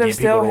place? You could have Get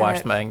people still to watch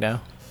had... SmackDown.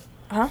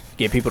 Huh?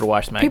 Get people to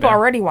watch SmackDown. People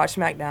already watch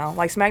SmackDown.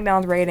 Like,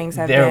 SmackDown's ratings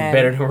have They're been...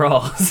 better than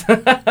Raw's.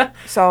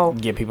 So...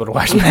 Get people to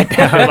watch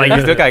SmackDown. Like,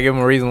 you still gotta give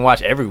them a reason to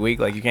watch every week.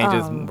 Like, you can't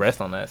just Um,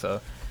 rest on that. So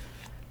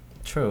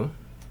True.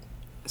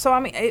 So, I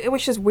mean, it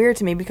was just weird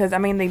to me because, I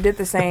mean, they did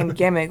the same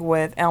gimmick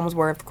with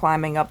Ellsworth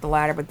climbing up the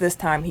ladder, but this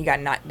time he got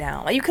knocked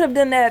down. Like, you could have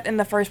done that in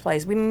the first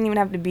place. We didn't even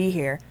have to be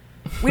here.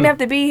 We didn't have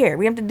to be here.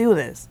 We have to do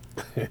this.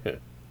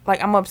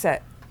 Like, I'm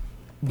upset.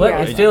 But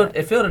Yeah.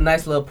 it filled a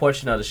nice little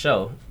portion of the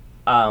show.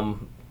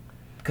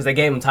 Because they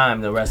gave him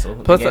time to wrestle.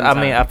 They plus, gave him I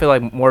mean, time. I feel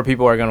like more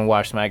people are gonna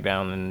watch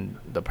SmackDown than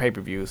the pay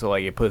per view. So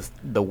like, it puts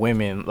the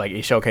women, like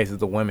it showcases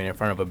the women in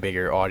front of a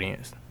bigger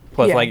audience.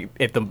 Plus, Yeah. like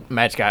if the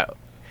match got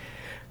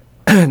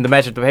the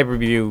match at the pay per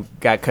view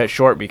got cut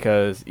short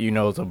because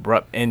it's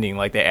abrupt ending,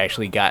 like they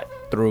actually got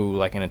through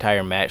like an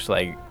entire match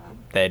like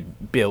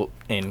that built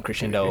in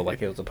crescendo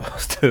like it was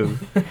supposed to.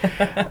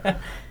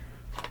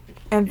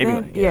 And then,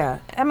 Anyway, yeah.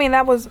 I mean,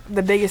 that was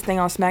the biggest thing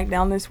on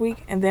SmackDown this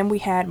week. And then we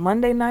had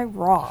Monday Night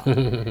Raw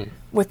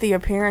with the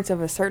appearance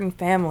of a certain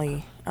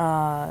family,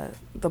 the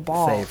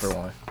Balls. Save for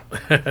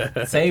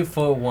one. Save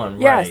for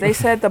one, Yes, right. they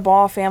said the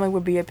Ball family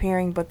would be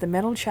appearing, but the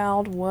middle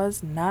child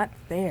was not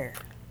there.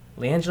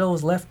 LeAngelo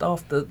was left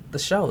off the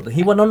show.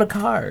 He wasn't on the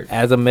card.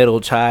 As a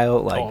middle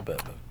child, like Oh,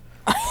 bet.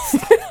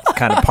 it's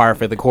kind of par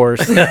for the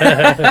course.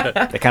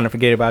 They kind of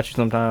forget about you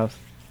sometimes.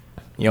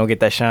 You don't get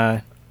that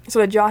shine. So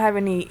did y'all have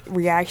any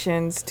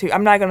reactions to...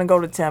 I'm not going to go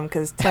to Tim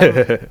because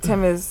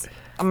Tim is...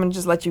 I'm going to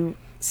just let you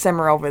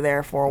simmer over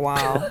there for a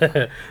while.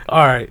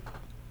 All right.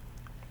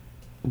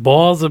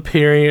 Ball's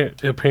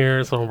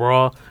appearance on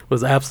Raw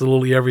was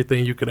absolutely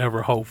everything you could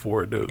ever hope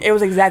for, dude. It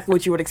was exactly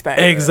what you would expect.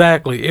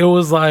 Exactly. It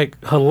was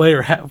like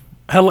hilarious.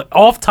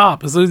 Off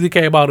top, as soon as he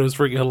came out, it was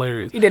freaking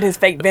hilarious. He did his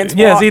fake Vince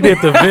Yes, walk. he did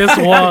the Vince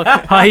walk.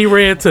 How he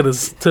ran to the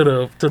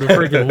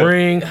freaking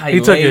ring. How He he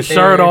took laid his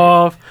shirt there.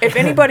 off. If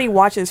anybody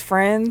watches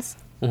Friends,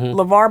 Mm-hmm.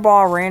 LeVar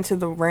Ball ran to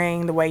the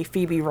ring the way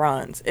Phoebe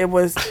runs. It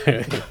was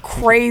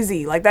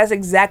crazy. Like, that's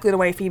exactly the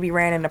way Phoebe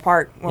ran in the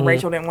park when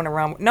Rachel didn't want to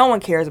run. No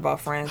one cares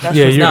about Friends. That's Mm-hmm.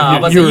 Yeah,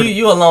 just, you're, Nah, but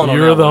you alone on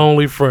You're that the one.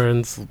 only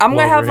friends. I'm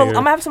gonna have over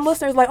here. some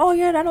listeners like, oh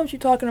yeah, I know what you're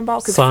talking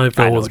about. 'Cause I Seinfeld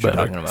know was what you're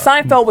better. talking about.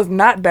 Seinfeld was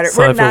not better.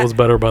 Seinfeld was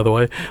better, by the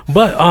way.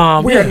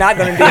 But We are not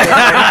gonna do this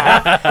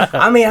right now.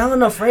 I mean, I don't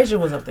know. Frazier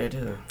was up there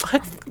too.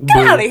 Get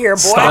out of here, boy.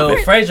 Stop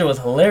Yo, Frazier was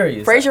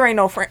hilarious. Frazier ain't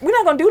no friend. We're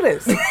not gonna do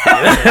this.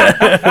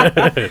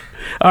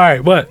 all right,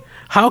 but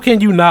how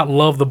can you not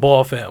love the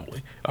Ball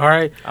family? All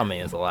right. I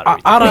mean, it's a lot of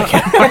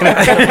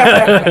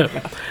I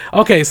don't.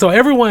 Okay, so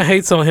everyone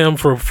hates on him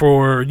for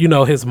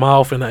his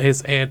mouth and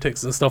his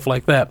antics and stuff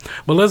like that.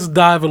 But let's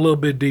dive a little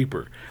bit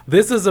deeper.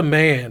 This is a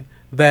man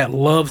that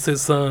loves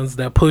his sons,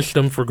 that pushed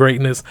them for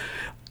greatness.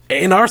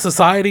 In our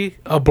society,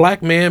 a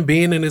black man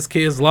being in his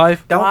kid's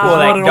life. Don't Wow. pull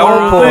that. Wow.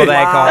 Don't pull Wow.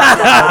 that card.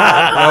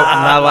 Nope,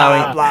 I'm not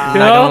allowing. Blah, I'm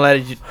blah. not gonna let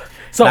it.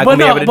 So, Not but gonna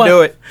be no, able to but,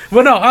 do it.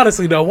 But no,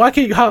 honestly though, why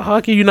can you? How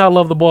can you not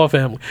love the Ball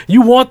family?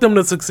 You want them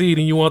to succeed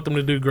and you want them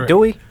to do great. Do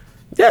we?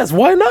 Yes.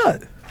 Why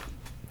not?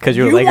 Because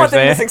you're You a want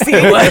Lakers them to fan.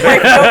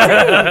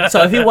 succeed.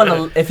 So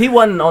if he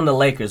wasn't on the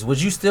Lakers, would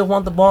you still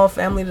want the Ball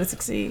family to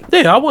succeed?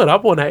 Yeah, I would. I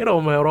wouldn't hate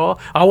on him at all.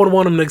 I wouldn't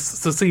want him to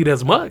succeed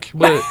as much,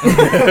 but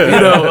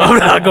I'm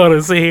not going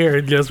to sit here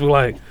and just be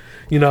like,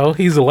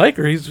 he's a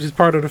Laker. He's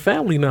part of the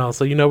family now,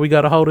 so we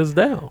got to hold this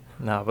down.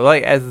 No, but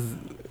like as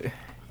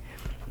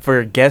for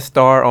a guest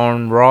star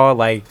on Raw,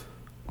 like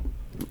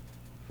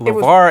It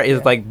was- LeVar is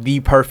yeah. like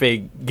the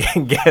perfect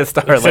guest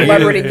star. Like,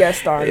 Celebrity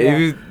guest star. it Yeah.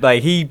 was-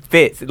 like he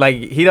fits. Like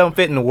he don't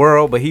fit in the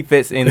world, but he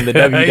fits in the He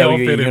don't WWE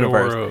fit in the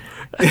universe. world.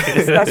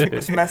 That's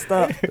what's messed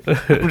up.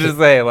 I'm just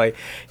saying, like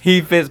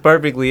he fits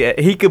perfectly.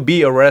 He could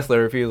be a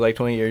wrestler if he was like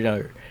 20 years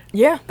younger,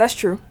 Yeah, that's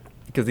true.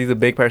 because he's a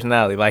big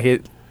personality.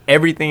 Like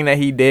everything that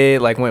he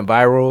did, like went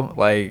viral.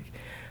 Like,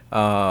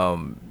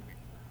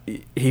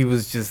 he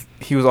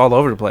was all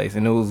over the place,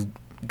 and it was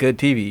good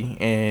TV.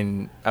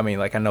 And I mean,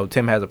 like I know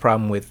Tim has a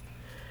problem with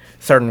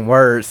certain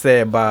words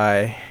said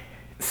by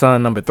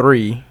son number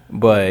 3,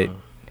 but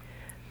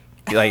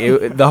like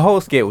the whole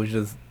skit was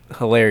just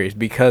hilarious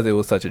because it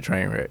was such a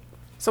train wreck.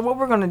 So what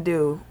we're gonna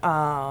do?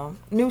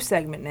 New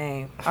segment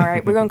name. All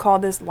right, we're gonna call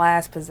this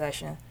Last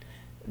Possession.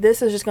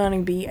 This is just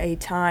gonna be a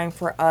time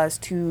for us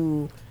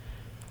to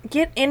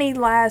get any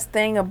last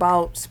thing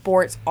about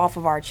sports off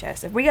of our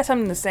chest. If we got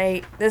something to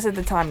say, this is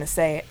the time to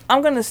say it.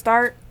 I'm gonna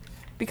start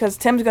because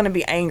Tim's gonna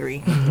be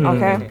angry.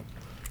 Okay,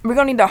 we're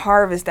gonna need to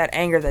harvest that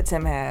anger that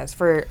Tim has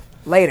for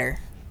later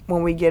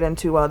when we get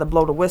into the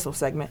blow the whistle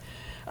segment.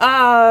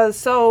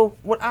 So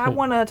what I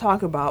want to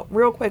talk about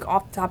real quick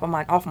off the top of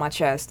my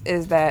chest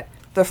is that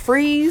the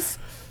freeze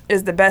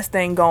is the best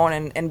thing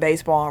going in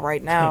baseball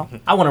right now.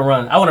 I want to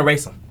run. I want to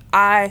race him.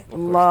 I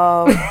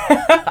love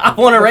I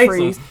want to the race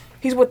freeze. him.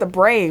 He's with the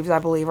Braves, I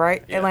believe,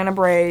 right? Yeah. Atlanta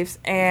Braves,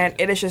 and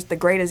it is just the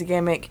greatest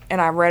gimmick. And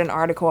I read an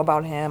article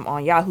about him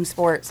on Yahoo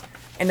Sports,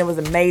 and it was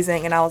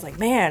amazing. And I was like,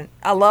 man,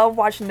 I love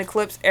watching the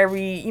clips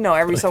every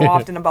so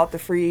often about the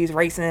freeze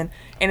racing,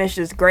 and it's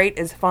just great.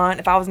 It's fun.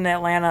 If I was in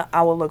Atlanta,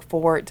 I would look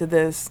forward to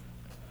this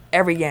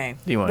every game.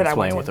 Do you want to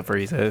explain what the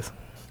freeze is?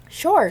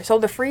 Sure. So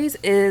the freeze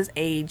is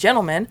a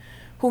gentleman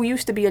who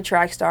used to be a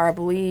track star. I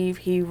believe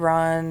he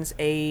runs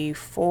a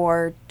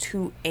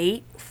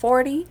 4.28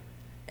 40.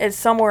 It's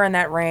somewhere in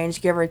that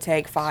range, give or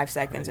take 5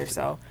 seconds or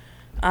so.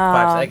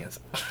 5 seconds.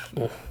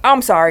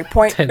 I'm sorry,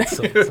 10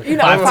 seconds. You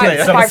know,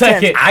 5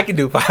 tenths. I can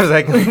do 5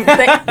 seconds.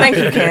 Thank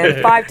you,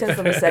 Ken. 0.5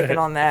 of a second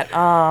on that.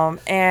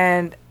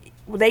 And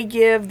they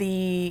give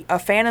a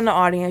fan in the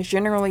audience,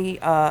 generally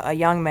a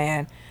young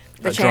man,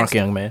 drunk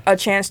young man, a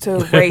chance to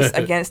race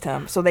against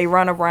him. So they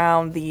run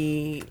around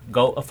the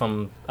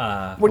warning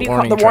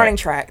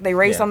track. They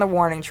race on the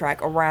warning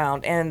track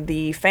around, and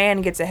the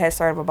fan gets a head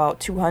start of about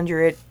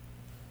 200.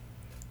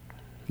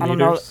 I don't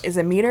know. Is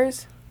it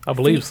meters? I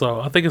believe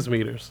so. I think it's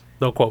meters.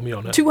 Don't quote me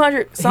on that.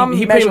 200.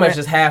 He pretty much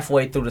is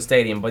halfway through the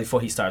stadium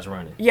before he starts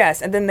running.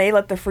 Yes, and then they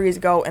let the freeze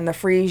go, and the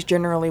freeze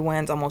generally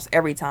wins almost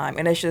every time,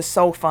 and it's just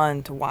so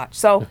fun to watch.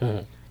 So,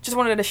 just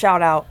wanted to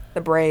shout out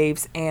the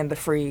Braves and the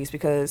freeze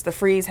because the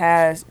freeze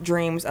has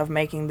dreams of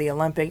making the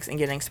Olympics and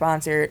getting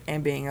sponsored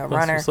and being a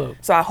runner. So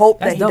I hope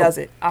that he does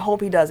it. I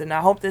hope he does it, and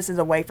I hope this is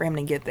a way for him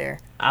to get there.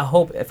 I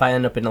hope if I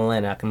end up in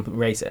Atlanta, I can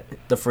race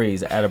the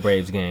freeze at a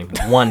Braves game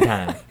one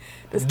time.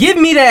 Give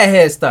me that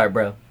head start,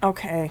 bro.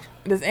 Okay.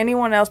 Does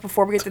anyone else,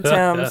 before we get to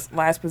Tim's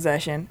last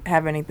possession,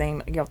 have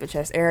anything to get off the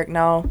chest? Eric,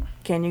 no?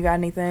 Ken, you got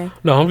anything?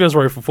 No, I'm just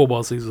ready for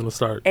football season to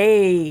start.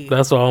 Hey.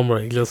 That's all I'm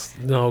ready. Just,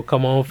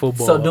 come on,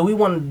 football. So do we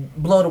want to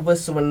blow the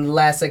whistle in the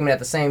last segment at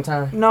the same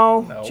time?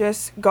 No.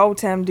 Just go,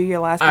 Tim. Do your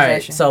last possession. All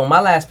right, so my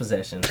last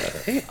possession.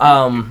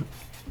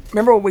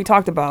 Remember what we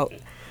talked about?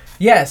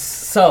 Yes,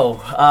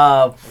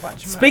 so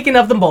speaking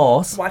of the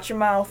balls. Watch your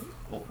mouth.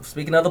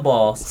 Speaking of the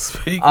balls.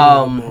 Speaking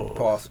of the balls.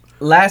 Pause.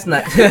 Last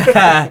night.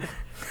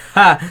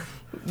 But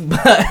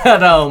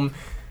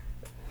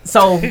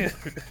so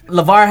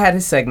LeVar had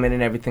his segment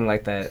and everything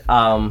like that.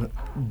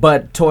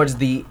 But towards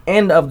the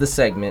end of the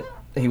segment,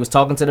 he was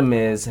talking to The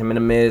Miz. Him and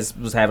The Miz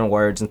was having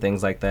words and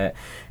things like that.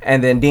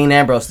 And then Dean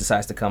Ambrose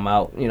decides to come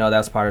out. You know,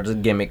 that's part of the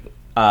gimmick.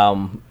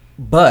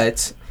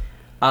 But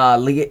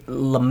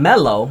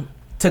LaMelo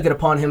took it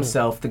upon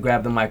himself to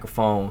grab the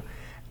microphone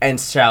and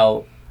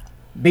shout,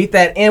 "Beat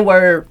that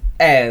N-word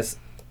ass."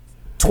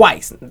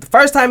 Twice. The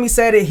first time he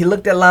said it, he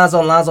looked at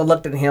Lonzo. Lonzo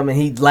looked at him, and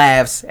he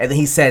laughs, and then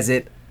he says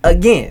it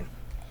again.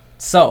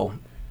 So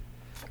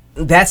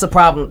that's a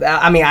problem.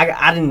 I mean,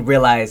 I didn't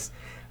realize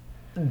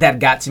that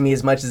got to me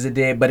as much as it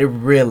did, but it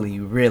really,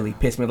 really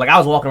pissed me. Like, I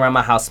was walking around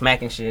my house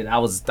smacking shit. I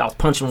was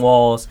punching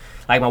walls.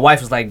 Like, my wife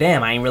was like,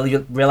 "Damn, I ain't really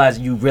realize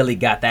you really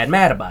got that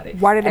mad about it."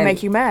 Why did it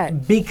make you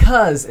mad?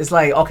 Because it's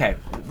like, okay,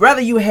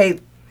 whether you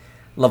hate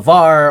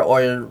LeVar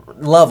or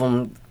love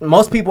him,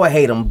 most people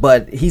hate him,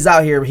 but he's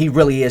out here, he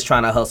really is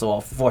trying to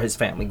hustle for his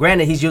family.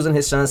 Granted, he's using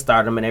his son's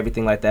stardom and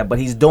everything like that, but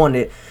he's doing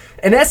it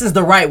in essence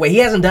the right way. He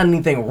hasn't done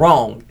anything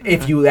wrong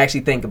if you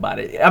actually think about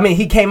it. I mean,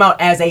 he came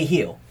out as a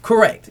heel.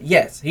 Correct.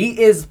 Yes,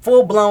 he is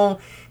full-blown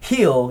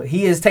heel.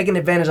 He is taking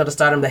advantage of the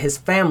stardom that his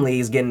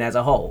family is getting as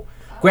a whole.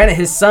 Granted,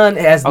 his son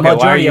has the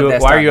majority of that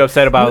stardom. Why are you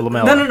upset about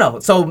LaMelo? No.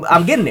 So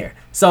I'm getting there.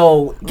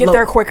 So get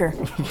there quicker.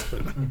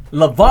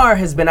 LeVar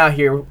has been out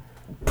here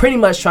pretty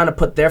much trying to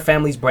put their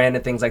family's brand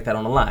and things like that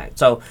on the line.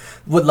 So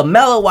with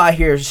LaMelo out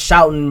here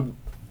shouting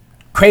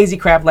crazy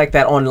crap like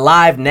that on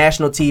live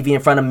national TV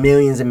in front of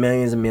millions and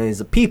millions and millions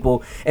of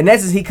people, in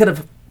essence, he could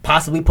have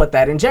possibly put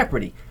that in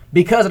jeopardy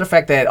because of the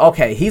fact that,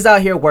 okay, he's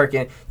out here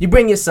working, you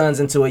bring your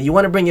sons into it, you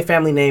want to bring your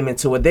family name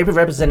into it, they're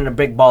representing a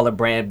big baller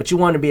brand, but you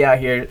want to be out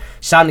here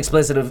shouting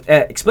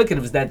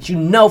explicitives that you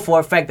know for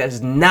a fact that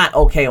is not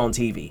okay on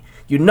TV.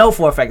 You know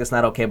for a fact it's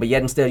not okay, but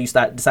yet and still you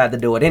decide to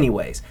do it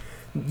anyways.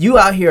 You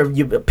out here,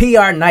 you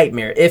PR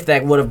nightmare if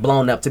that would have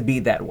blown up to be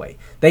that way.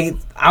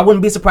 I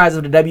wouldn't be surprised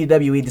if the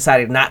WWE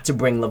decided not to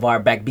bring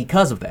LeVar back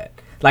because of that.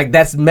 Like,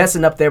 that's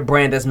messing up their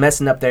brand, that's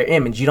messing up their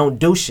image. You don't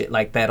do shit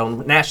like that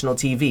on national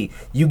TV.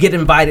 You get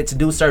invited to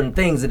do certain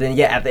things, and then,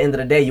 at the end of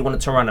the day, you want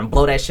to turn around and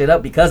blow that shit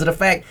up because of the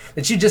fact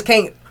that you just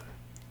can't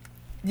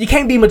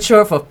be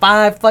mature for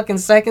 5 fucking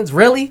seconds?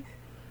 Really?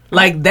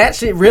 Like, that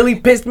shit really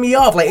pissed me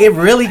off. Like, it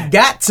really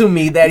got to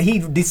me that he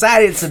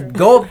decided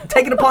to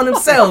take it upon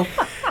himself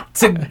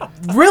to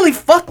really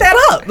fuck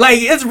that up. Like,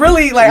 it's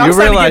really, like, I'm You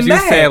starting realize to you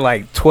get mad. said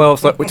like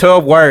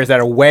 12 words that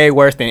are way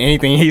worse than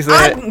anything he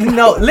said.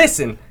 No,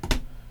 listen.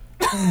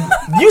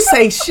 You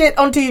say shit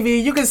on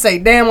TV. You can say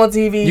damn on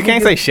TV. You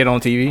can't say shit on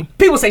TV.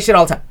 People say shit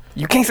all the time.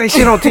 You can't say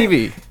shit on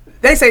TV.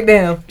 They say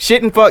damn.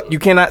 Shit and fuck you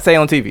cannot say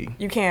on TV.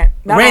 You can't.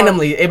 Not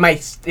Randomly, it might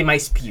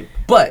spew.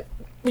 But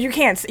you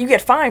can't. You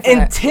get fined for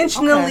that.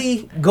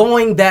 intentionally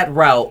going that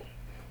route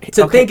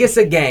to think it's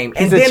a game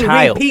He's and a then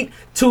child.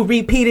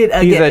 repeat it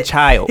again. He's a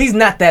child. He's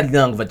not that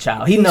young of a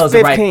child. He He's knows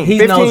 15. right. He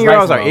 15 knows year right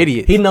olds from are wrong.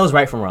 idiots. He knows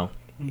right from wrong.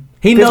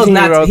 He knows 15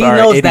 not. year olds He are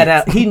knows that.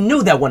 idiots. He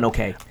knew that wasn't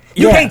okay.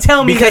 You Yeah, can't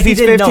tell me because that he he's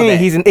didn't 15. know that.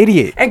 He's an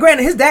idiot. And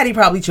granted, his daddy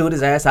probably chewed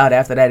his ass out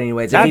after that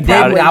anyways. If I he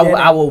doubt didn't, it.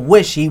 I will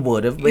wish he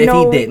would have. If he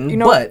didn't,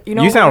 but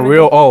You sound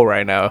real old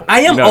right now. I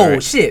am You know, old.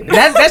 right? Shit,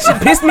 that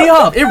shit pissed me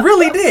off. It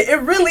really did.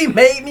 It really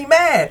made me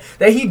mad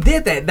that he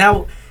did that.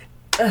 Now,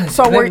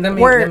 So let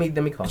we're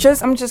me call.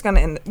 I'm just gonna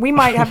end. We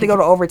might have to go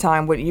to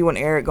overtime with you and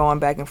Eric going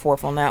back and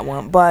forth on that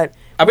one, but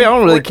I mean, I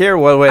don't really care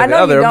one way I or the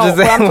know other. you I'm don't, just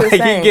but saying, I'm just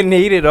like, saying. you getting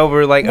heated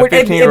over like a Well, it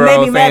made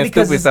 15-year-old me mad saying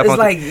because stupid stuff. it's on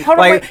like- TV. Hold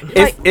on, like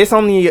wait, it's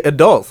on the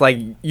adults. Like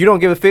you don't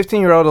give a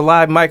 15-year-old a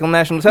live mic on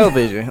national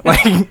television.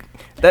 Like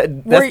that's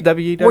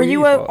WWE. Were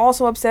you fault.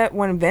 also upset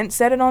when Vince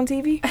said it on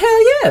TV?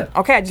 Hell yeah.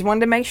 Okay, I just wanted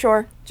to make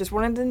sure. Just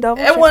wanted to double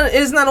check. Everyone,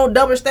 it's not no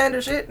double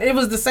standard shit. It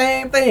was the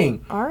same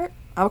thing. All right.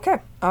 Okay.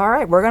 All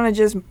right. We're gonna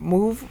just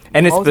move.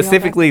 And it's mosey on back.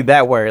 specifically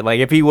that word. Like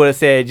if he would have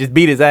said just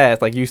beat his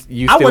ass, like you I still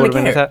would have wouldn't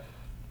been care. attacked.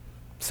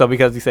 So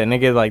because he said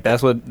nigga, like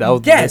that was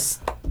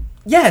Yes.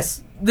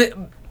 Yes.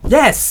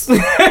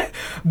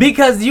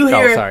 Because you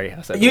hear sorry,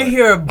 I said the you word.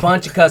 hear a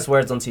bunch of cuss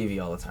words on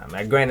TV all the time.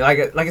 Like granted,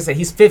 like I said,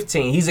 he's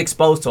 15. He's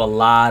exposed to a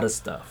lot of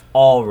stuff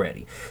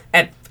already.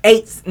 At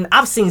 8,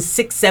 I've seen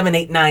 6, 7,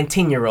 8, 9,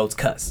 10-year-olds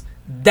cuss.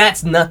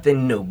 That's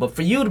nothing new. But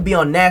for you to be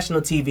on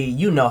national TV,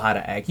 you know how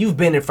to act. You've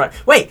been in front.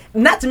 Wait,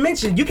 not to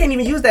mention, you can't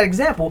even use that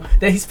example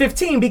that he's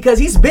 15 because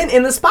he's been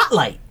in the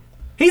spotlight.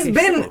 He's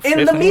been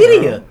in the 15,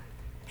 media.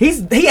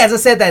 He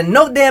hasn't said that in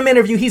no damn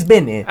interview he's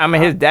been in. I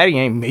mean, his daddy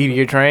ain't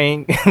media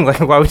trained. Like,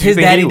 why would you His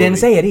think daddy he would didn't be?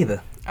 say it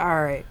either. All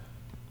right.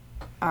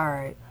 All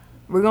right.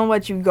 We're gonna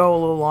let you go a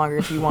little longer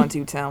if you want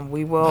to, Tim.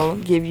 We will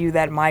give you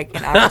that mic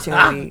and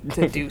opportunity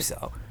to do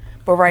so.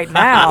 But right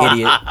now,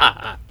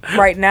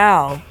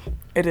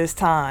 it is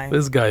time.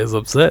 This guy is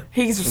upset.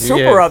 He's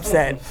super Yeah.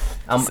 upset.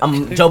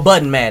 I'm Joe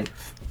Budden mad.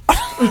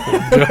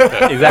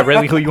 Is that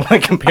really who you want to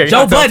compare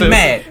Joe yourself to? Budden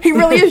mad. He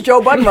really is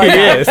Joe Budden right now.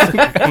 Yes.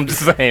 I'm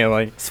just saying,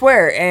 like,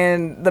 Swear,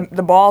 and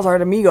the balls are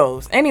the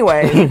Migos.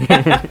 Anyway,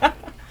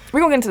 we're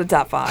gonna get into the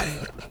top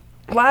 5.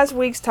 Last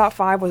week's top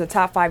 5 was a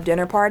top 5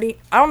 dinner party.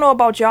 I don't know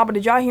about y'all, but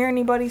did y'all hear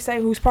anybody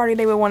say whose party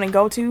they would want to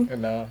go to?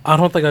 no. I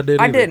don't think I did.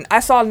 I either. didn't. I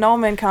saw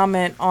Noman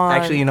comment on.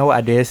 Actually, you know what?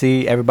 I did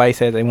see everybody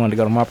said they wanted to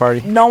go to my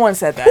party. no one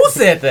said that. Who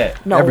said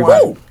that? No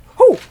Everybody. one.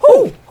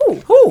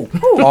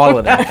 Who? All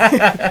of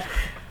them.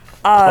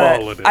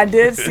 All of it. I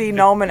did see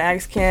Noman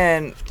ask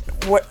Ken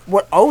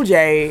what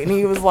OJ, and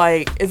he was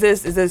like, "Is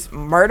this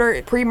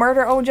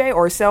pre-murder OJ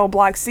or cell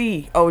block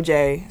C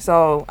OJ?"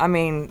 So I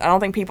mean, I don't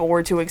think people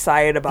were too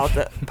excited about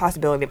the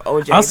possibility of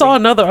OJ. I saw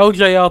another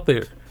OJ out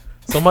there.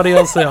 Somebody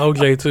else said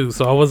OJ too,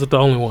 so I wasn't the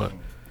only one.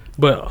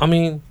 But I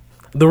mean,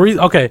 the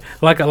reason, okay,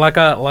 like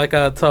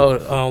I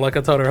told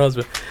her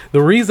husband,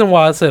 the reason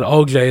why I said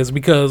OJ is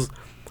because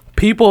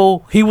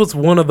he was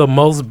one of the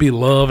most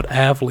beloved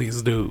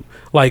athletes, dude.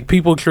 Like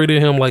people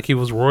treated him like he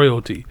was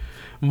royalty.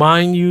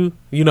 Mind you,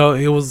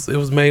 it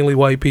was mainly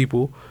white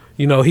people.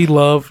 He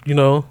loved,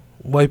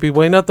 white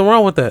people. Ain't nothing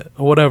wrong with that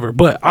or whatever.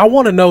 But I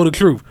want to know the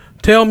truth.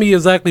 Tell me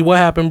exactly what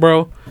happened,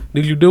 bro.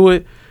 Did you do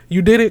it?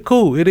 You did it?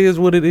 Cool. It is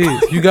what it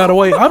is. You got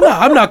away. I'm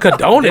not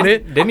condoning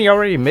it. Didn't he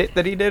already admit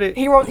that he did it?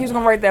 he wrote he was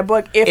gonna write that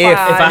book if I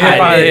I had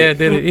I did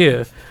did it,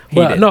 yeah.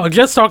 But did. no,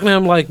 just talking to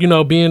him like,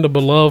 being the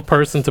beloved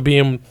person to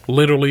being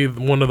literally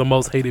one of the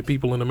most hated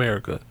people in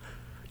America.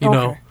 You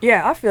know? Okay.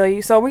 Yeah, I feel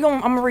you. So I'm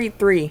gonna read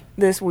 3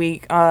 this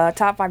week.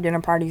 Top 5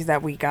 dinner parties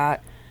that we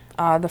got.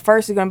 The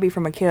first is gonna be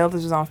from Akil.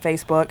 This was on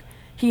Facebook.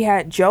 He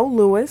had Joe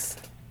Louis,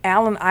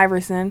 Allen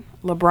Iverson,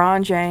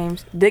 LeBron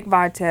James, Dick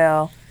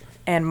Vitale,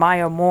 and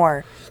Maya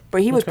Moore.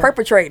 But he was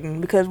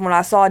perpetrating because when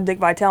I saw Dick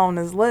Vitale on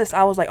his list,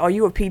 I was like, "Oh,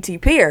 you a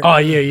PTPer?" Oh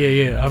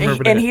yeah. I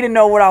remember that. And he didn't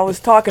know what I was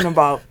talking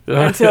about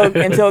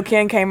until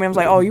Ken came in and was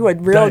like, "Oh, you a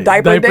real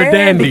diaper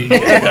dandy."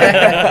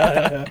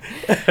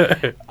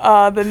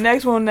 The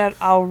next one that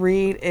I'll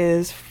read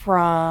is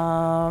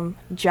from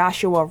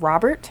Joshua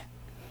Robert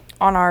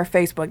on our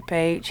Facebook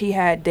page. He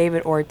had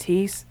David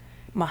Ortiz,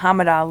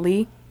 Muhammad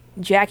Ali,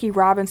 Jackie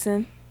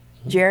Robinson,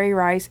 Jerry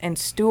Rice, and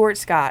Stuart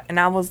Scott. And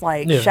I was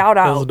like, Yeah, shout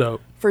that was out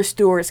dope. for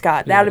Stuart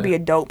Scott. Yeah. That would be a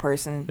dope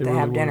person to really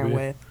have would dinner be.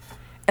 with.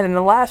 And then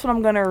the last one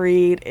I'm going to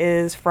read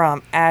is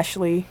from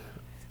Ashley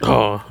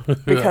Oh,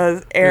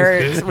 because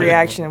Eric's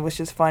reaction was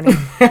just funny.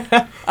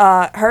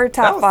 Her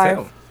top 5.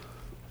 Tim.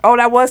 Oh,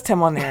 that was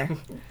Tim on there.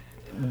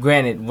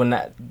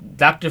 granted,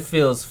 Dr.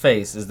 Phil's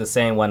face is the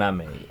same one I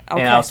made.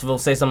 Okay. And I was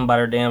supposed to say something about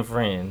her damn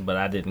friend, but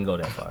I didn't go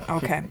that far.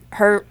 Okay.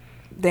 Her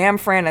damn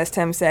friend, as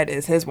Tim said,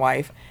 is his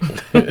wife.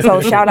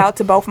 So shout out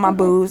to both my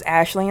boos,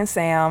 Ashley and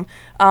Sam.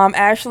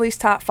 Ashley's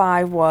top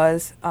 5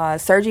 was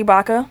Serge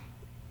Ibaka,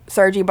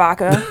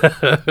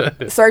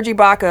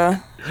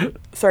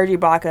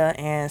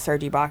 and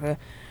Serge Ibaka.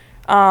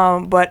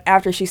 But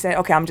after she said,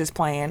 okay, I'm just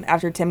playing,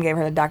 after Tim gave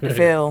her the Dr.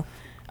 Phil,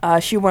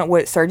 she went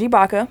with Serge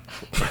Ibaka,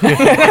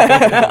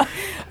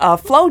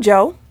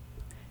 FloJo,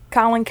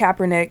 Colin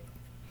Kaepernick,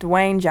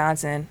 Dwayne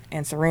Johnson,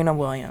 and Serena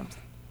Williams.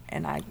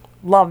 And I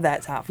love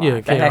that top 5. Yeah,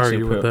 can't That'd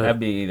argue with that. That'd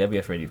be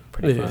pretty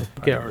Yeah, fun.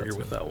 can't argue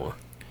with that one.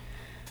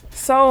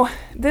 So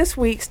this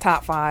week's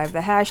top 5, the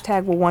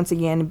hashtag will once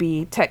again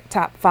be Tech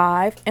Top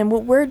 5. And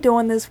what we're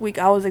doing this week,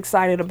 I was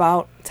excited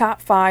about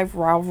top 5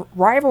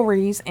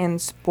 rivalries in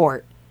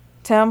sport.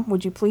 Tim,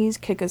 would you please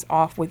kick us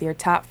off with your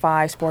top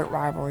 5 sport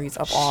rivalries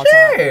of all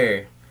time?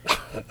 Sure.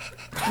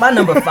 My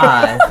number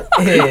 5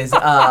 is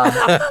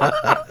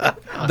the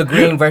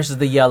green versus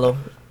the yellow,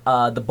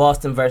 the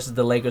Boston versus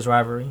the Lakers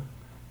rivalry.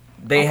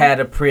 They had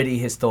a pretty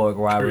historic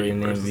rivalry in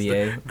the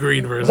NBA.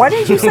 Green versus. Why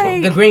didn't you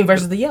say The green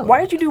versus the yellow. Why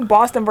did you do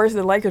Boston versus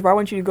the Lakers? Why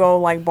wouldn't you go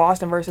like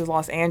Boston versus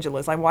Los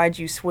Angeles? Like, why did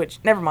you switch?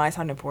 Never mind, it's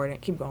not important.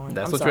 Keep going.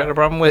 That's I'm what sorry. you had a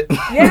problem with.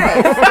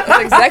 Yeah,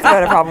 that's exactly what I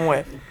had a problem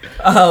with.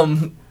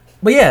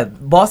 But yeah,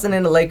 Boston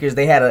and the Lakers,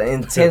 they had an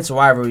intense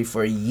rivalry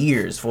for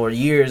years. For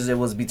years, it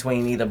was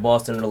between either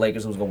Boston or the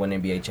Lakers who was going to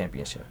win the NBA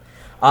championship.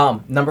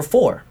 Number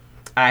 4,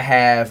 I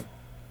have,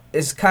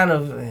 it's kind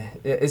of,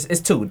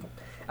 it's 2.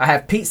 I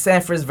have Pete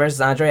Sampras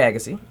versus Andre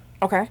Agassi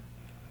Okay.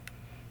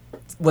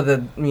 with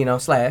a,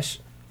 slash.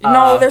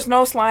 No, there's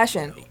no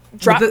slashing.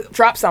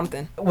 Drop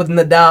something. With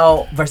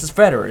Nadal versus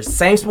Federer,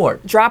 same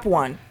sport. Drop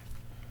one.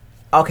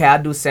 Okay,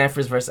 I'll do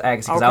Sampras versus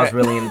Agassi because I was Okay.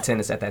 really into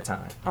tennis at that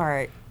time. All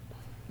right.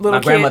 My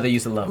grandmother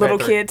used to love it. Little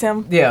kid,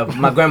 Tim. Yeah,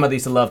 my grandmother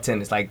used to love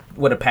tennis, like,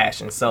 with a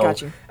passion. So,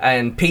 Got you.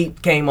 And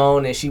Pete came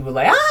on, and she was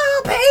like,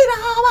 "Oh, Pete,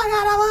 oh my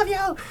God, I love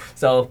you."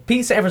 So,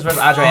 Pete Sampras versus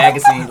Andre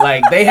Agassi,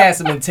 like, they had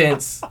some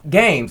intense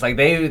games. Like,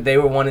 they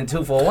were 1 and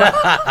 2 for a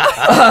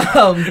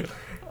while.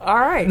 All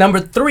right. Number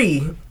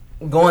 3,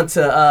 going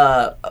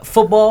to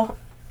football,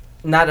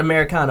 not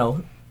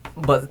Americano,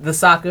 but the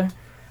soccer.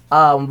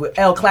 With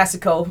El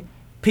Clasico,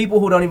 people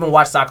who don't even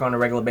watch soccer on a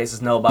regular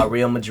basis know about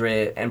Real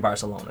Madrid and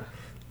Barcelona.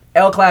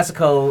 El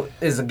Clasico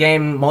is a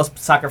game most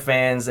soccer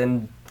fans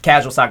and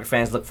casual soccer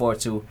fans look forward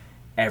to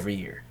every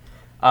year.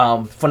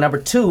 For number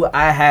 2,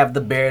 I have the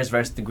Bears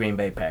versus the Green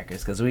Bay Packers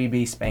because we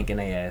be spanking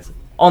their ass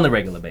on the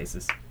regular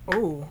basis.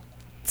 Ooh.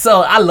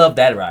 So I love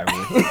that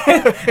rivalry.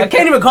 I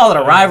can't even call it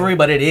a rivalry,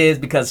 but it is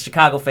because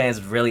Chicago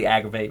fans really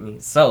aggravate me.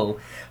 So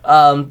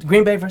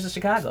Green Bay versus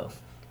Chicago.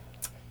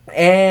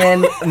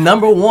 And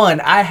number 1,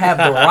 I have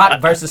The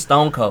Rock versus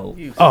Stone Cold.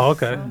 Oh,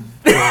 okay.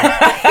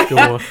 Good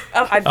one.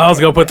 I was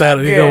gonna put that.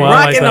 Yeah. Good one. I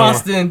Rock like and that one.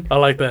 Austin. I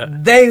like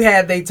that. They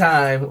had their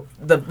time.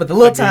 But the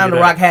little give time you The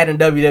that. Rock had in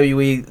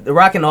WWE, The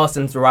Rock and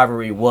Austin's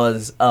rivalry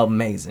was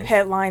amazing.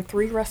 Headline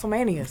 3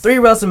 WrestleManias. 3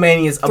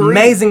 WrestleManias, 3.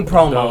 amazing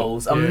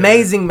promos, Yeah.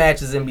 amazing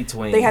matches in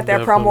between. They had that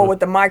Definitely. promo with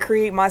the My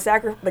Creed, My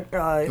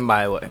Sacrifice.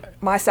 My way.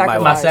 My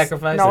Sacrifice. My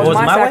Sacrifice? No, What it's was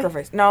My My Way?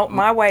 Sacrifice. No,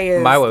 My Way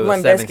is My Way was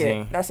Limp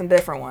 17. Bizkit. That's a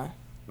different one.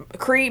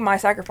 Creed, My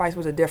Sacrifice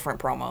was a different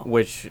promo.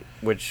 Which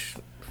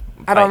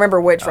I don't remember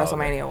which Oh, okay.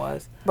 WrestleMania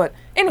was. But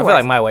I anyway, feel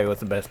like My Way was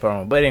the best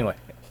promo. But anyway.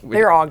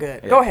 they're all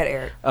good. Yeah. Go ahead,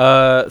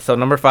 Eric. So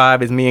number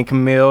 5 is me and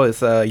Camille. It's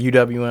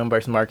UWM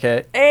versus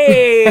Marquette.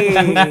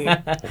 Hey.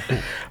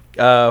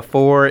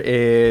 4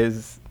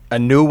 is a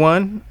new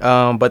one,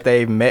 but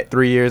they've met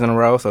 3 years in a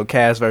row. So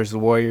Cavs versus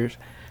Warriors.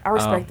 I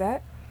respect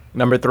that.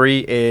 Number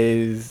 3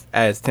 is,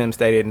 as Tim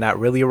stated, not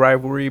really a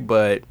rivalry,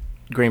 but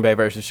Green Bay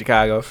versus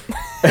Chicago.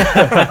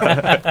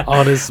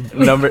 All this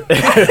Number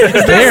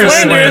bear slander,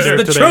 slander it's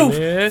the today, truth.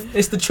 man.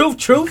 It's the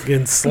truth.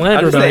 Getting I'm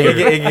slandered just out saying,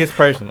 here. it gets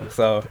personal,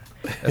 so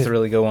that's a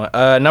really good one.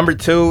 Number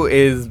 2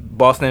 is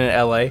Boston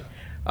and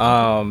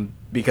LA,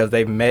 because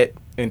they've met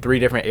in 3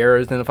 different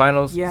eras in the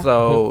finals. Yeah.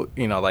 So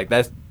like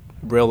that's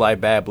real life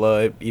bad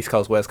blood, East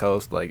Coast, West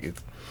Coast, like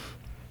it's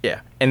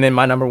yeah. And then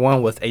my number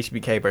 1 was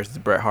HBK versus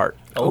Bret Hart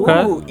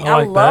Okay. Ooh, I I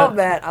like love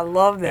that. that. I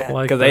love that.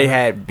 Like because that. they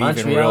had beef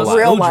in real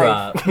Montreal's life.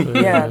 Real Screw life. job.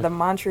 Yeah, the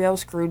Montreal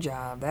screw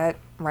job. That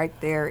right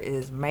there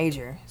is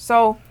major.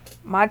 So,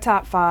 my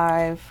top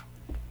 5,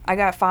 I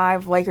got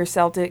 5 Lakers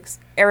Celtics.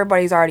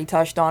 Everybody's already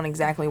touched on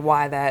exactly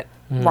why that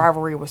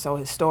rivalry was so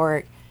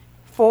historic.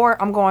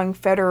 4, I'm going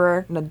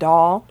Federer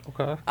Nadal.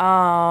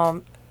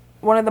 Okay.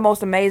 One of the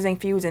most amazing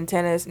feuds in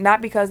tennis,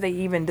 not because they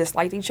even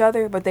disliked each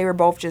other, but they were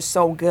both just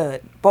so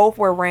good. Both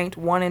were ranked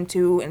 1 and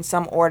 2 in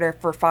some order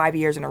for 5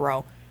 years in a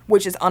row,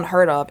 which is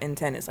unheard of in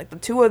tennis. Like, the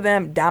two of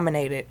them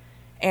dominated,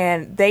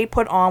 and they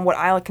put on what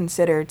I would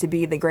consider to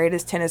be the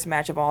greatest tennis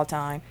match of all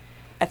time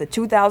at the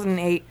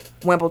 2008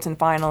 Wimbledon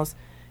Finals.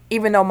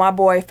 Even though my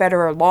boy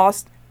Federer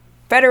lost,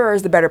 Federer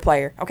is the better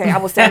player. Okay, I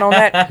will stand on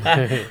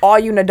that. All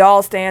you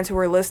Nadal stands who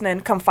are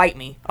listening, come fight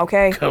me.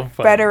 Okay, Come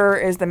fight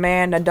Federer is the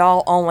man.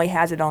 Nadal only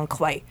has it on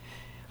clay.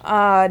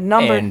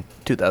 Number And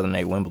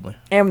 2008 Wimbledon.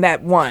 and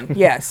that one,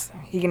 yes,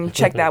 he can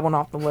check that one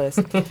off the list.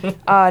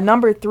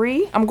 Number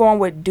 3, I'm going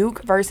with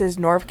Duke versus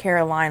North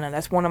Carolina.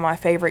 That's one of my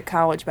favorite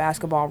college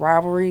basketball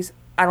rivalries.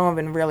 I don't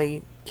even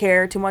really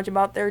care too much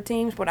about their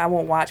teams, but I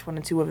will watch when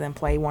the two of them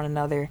play one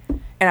another.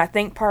 And I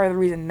think part of the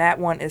reason that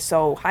one is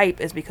so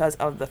hype is because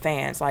of the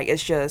fans. Like,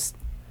 it's just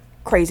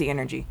crazy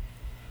energy.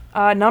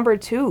 Number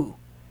 2,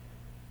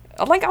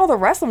 I like all the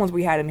wrestling ones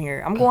we had in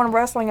here. I'm going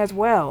wrestling as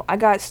well. I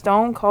got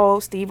Stone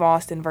Cold Steve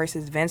Austin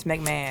versus Vince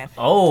McMahon.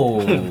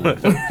 Oh,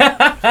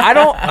 I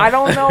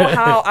don't know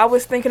how. I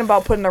was thinking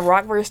about putting The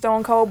Rock versus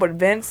Stone Cold, but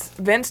Vince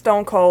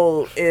Stone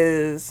Cold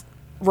is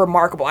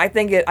remarkable. I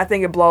think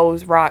it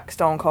blows Rock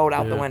Stone Cold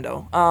out the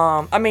window.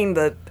 I mean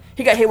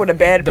he got hit with a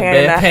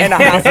bedpan in a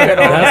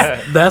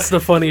hospital. That's the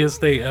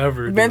funniest thing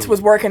ever. Vince dude. was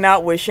working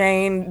out with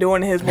Shane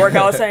doing his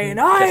workout saying,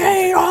 "I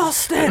hate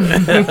Austin."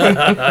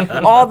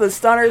 All the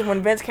stunners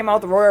when Vince came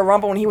out the Royal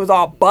Rumble when he was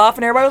all buff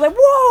and everybody was like,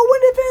 "Whoa,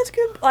 when did Vince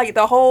get..." Like,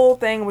 the whole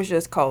thing was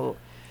just cold.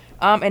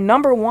 And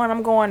number 1,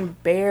 I'm going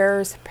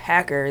Bears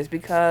Packers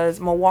because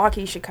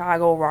Milwaukee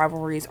Chicago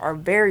rivalries are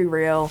very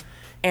real.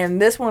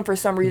 And this one, for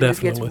some reason, just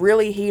gets Definitely.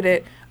 really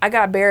heated. I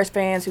got Bears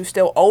fans who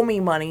still owe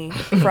me money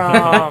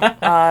from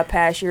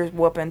past year's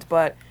whoopings.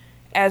 But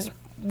as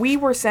we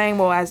were saying,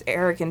 well, as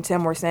Eric and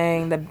Tim were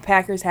saying, the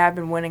Packers have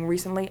been winning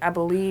recently. I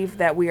believe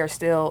that we are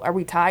still... Are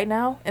we tied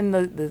now in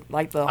the I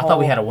whole... thought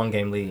we had a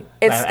 1-game lead.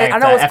 I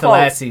know it's after close.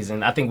 last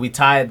season. I think we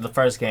tied the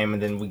first game,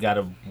 and then we got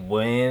to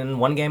win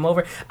 1 game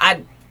over.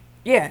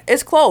 Yeah,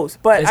 it's close.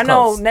 But It's I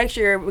know close. next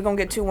year we're going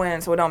to get 2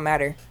 wins, so it don't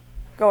matter.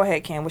 Go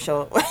ahead, Cam. What's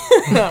your...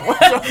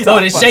 So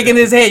he's shaking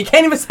his head. You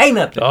can't even say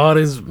nothing. All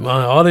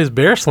this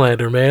Bear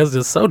slander, man, is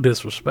just so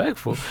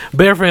disrespectful.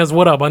 Bear fans,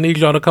 what up? I need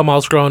y'all to come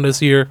out strong this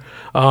year.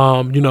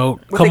 Come they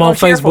on gonna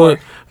cheer Facebook,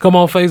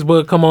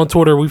 for? come on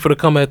Twitter. We finna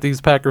come at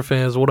these Packer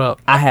fans. What up?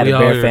 I had We a out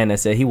Bear here. fan that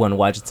said he wouldn't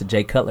watch it till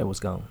Jay Cutler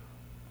was gone.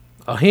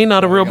 He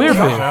not a real Bear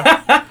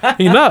fan.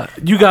 He not.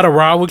 You got to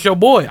ride with your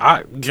boy.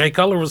 Jay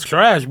Cutler was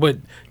trash, but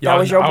That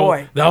was your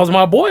boy. That was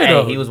my boy,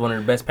 though. Hey, he was one of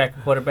the best Packer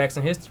quarterbacks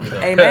in history. Though.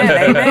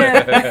 Amen,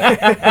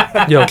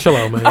 amen. Yo, chill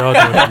out, man. Y'all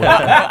doing too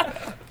much.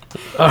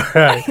 All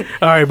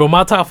right. But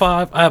my top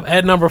 5, I have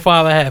at number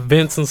 5, I have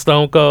Vince and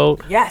Stone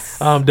Cold. Yes.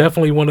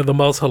 Definitely one of the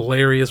most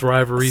hilarious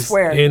rivalries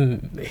Swear.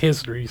 in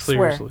history.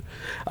 Seriously.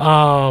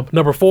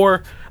 Number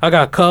 4, I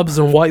got Cubs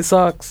and White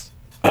Sox.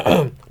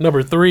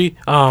 Number 3,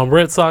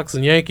 Red Sox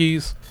and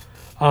Yankees.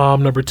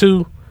 Number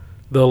 2,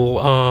 the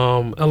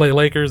L.A.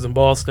 Lakers and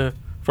Boston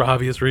for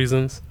obvious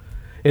reasons.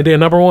 And then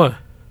number 1,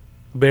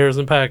 Bears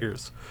and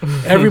Packers.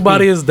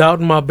 Everybody is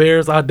doubting my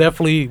Bears.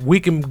 We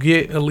can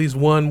get at least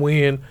 1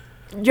 win.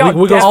 Y'all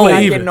we gonna definitely split not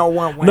even. getting no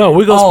 1 win. No,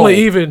 we're going to split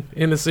Oh. even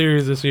in the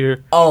series this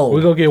year. Oh.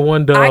 We're going to get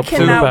 1 dub I to the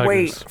cannot Packers.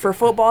 wait for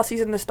football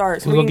season to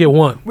start. So We're going to get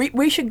 1.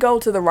 We should go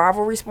to the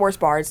Rivalry Sports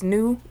Bar. It's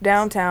new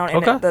downtown,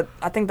 and Okay.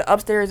 I think the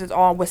upstairs is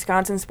all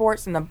Wisconsin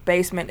sports, and the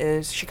basement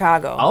is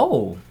Chicago.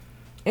 Oh,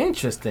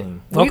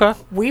 interesting. Okay.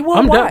 We will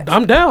I'm watch.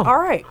 I'm down. All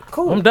right,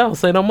 cool. I'm down.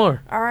 Say no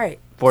more. All right.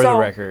 For the So,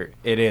 record,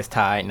 it is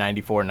tied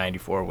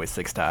 94-94 with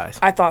 6 ties.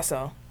 I thought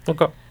so.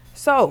 Okay.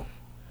 So,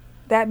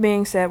 that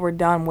being said, we're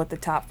done with the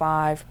top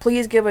 5.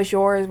 Please give us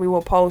yours. We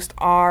will post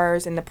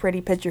ours in the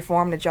pretty picture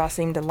form that y'all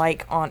seem to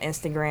like on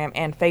Instagram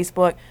and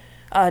Facebook.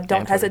 Don't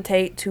Twitter.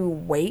 hesitate to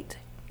wait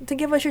to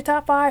give us your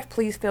top 5.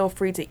 Please feel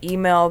free to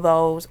email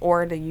those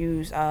or to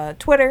use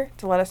Twitter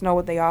to let us know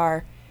what they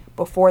are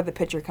before the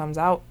picture comes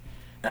out.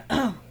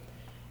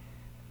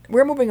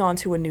 We're moving on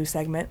to a new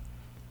segment.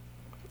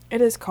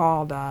 It is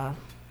called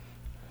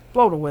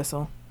Blow the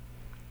Whistle.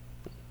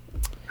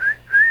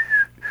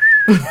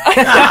 No,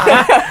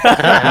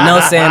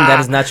 Sam, that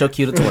is not your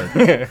cue to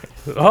twerk.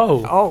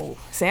 Oh. Oh,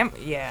 Sam,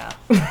 yeah.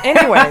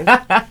 Anyway,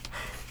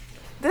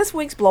 this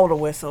week's Blow the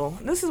Whistle.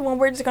 This is when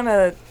we're just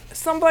gonna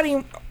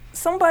somebody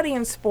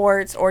in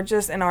sports or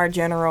just in our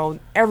general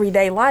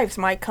everyday lives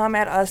might come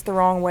at us the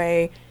wrong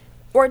way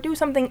or do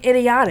something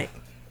idiotic.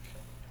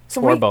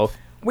 So Or both.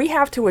 We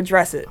have to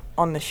address it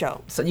on the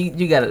show. So we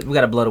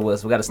gotta blow the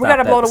whistle. We gotta stop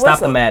gotta that. blow the Stop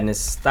whistle. the madness.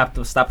 Stop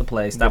the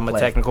play. Stop Give the them a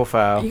play. technical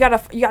foul. You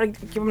gotta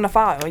give them the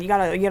file. You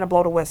gotta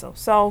blow the whistle.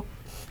 So,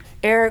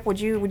 Eric, would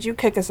you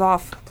kick us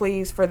off,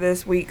 please, for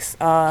this week's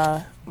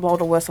Blow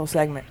the Whistle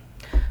segment?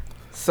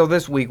 So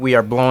this week we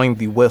are blowing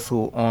the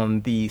whistle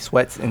on the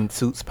Sweats and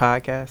Suits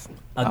podcast.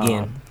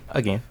 Again.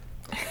 Again.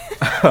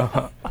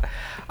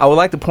 I would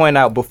like to point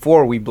out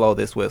before we blow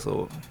this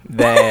whistle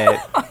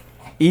that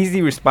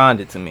Easy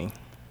responded to me.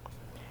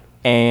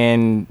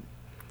 And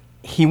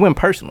he went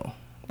personal.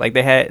 Like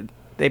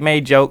they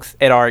made jokes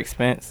at our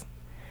expense.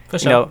 For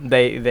sure. You know,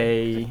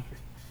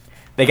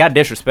 they got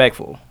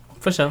disrespectful.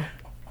 For sure.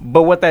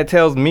 But what that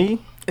tells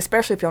me,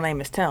 Especially if your name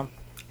is Tim.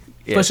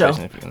 yeah, For sure.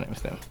 especially if your name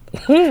is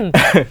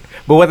them.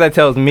 But what that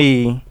tells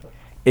me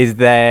is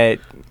that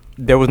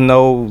there was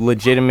no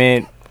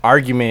legitimate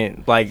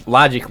argument, like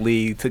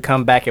logically, to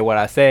come back at what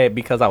I said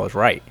because I was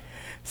right.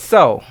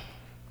 So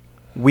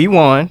we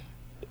won.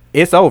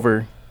 It's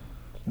over.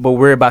 But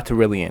we're about to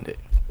really end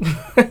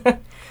it.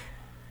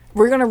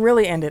 we're gonna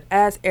really end it.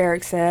 As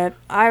Eric said,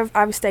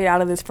 I've stayed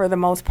out of this for the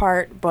most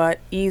part, but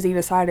Easy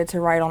decided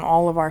to write on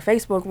all of our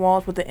Facebook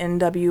walls with the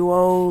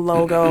NWO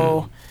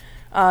logo.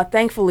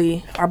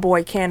 Thankfully, our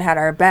boy Ken had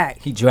our back.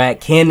 He dragged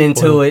Ken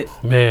into it.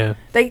 Man,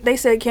 They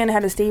said Ken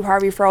had a Steve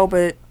Harvey fro,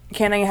 but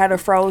Ken ain't had a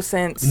fro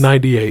since.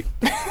 98.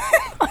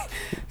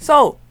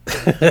 So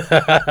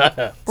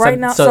right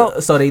now,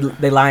 So they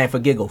lying for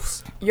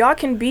giggles. y'all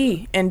can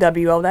be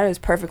NWO. That is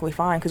perfectly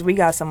fine because we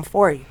got something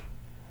for you.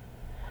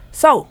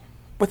 So,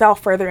 without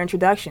further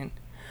introduction,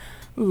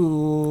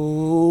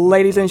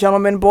 ladies and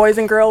gentlemen, boys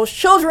and girls,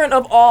 children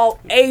of all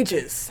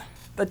ages,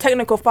 the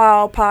Technical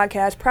File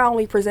podcast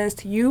proudly presents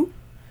to you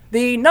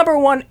the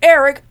 #1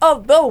 Eric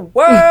of the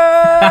world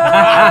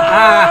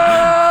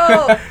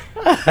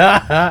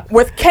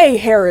with K.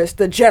 Harris,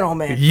 the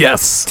gentleman.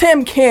 Yes.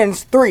 Tim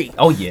Kins 3.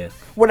 Oh yeah.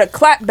 With a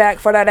clap back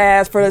for that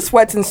ass for the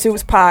Sweats and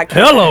Suits podcast.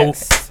 Hello.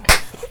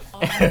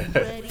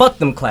 Fuck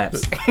them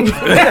claps.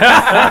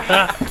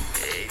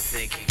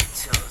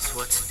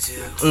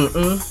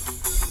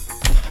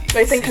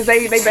 They think because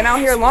they've been out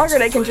here longer,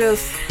 they can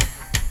just.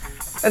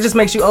 That just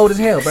makes you old as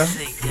hell, bro.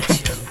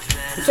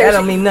 That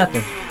don't mean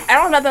nothing. I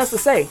don't have nothing else to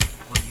say.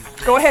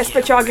 Go ahead,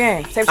 spit y'all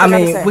game. Say what I you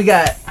gotta mean, say. we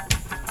got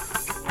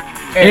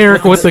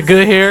Eric with the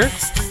good hair.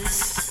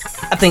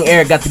 I think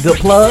Eric got the good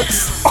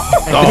plugs,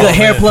 the good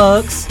hair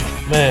plugs.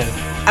 Man.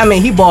 I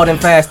mean, he balding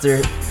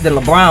faster than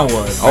LeBron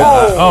was.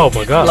 Oh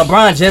my God.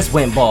 LeBron just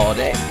went bald.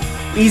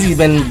 Easy's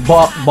been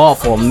bald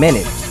for a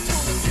minute.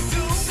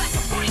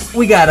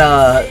 We got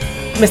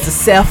Mr.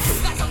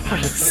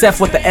 Seth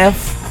with the F.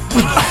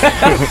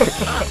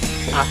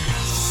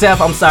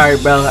 Seth, I'm sorry,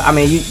 bro. I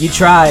mean, you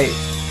tried.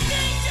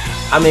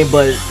 I mean,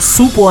 but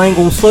super ain't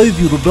gonna save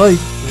you today.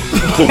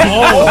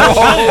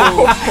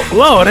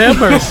 Lord have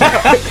mercy.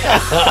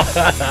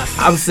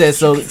 I'm saying,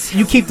 so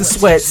you keep the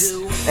sweats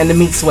and the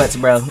meat sweats,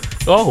 bro.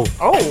 Oh.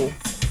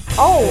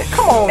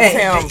 Come on,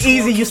 And Tim.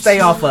 Easy, you stay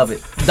off of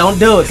it. Don't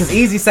do it, because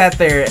Easy sat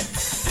there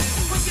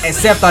and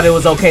Seth thought it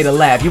was okay to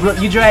laugh.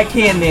 You dragged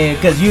Ken in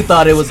because you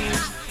thought it was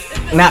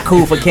not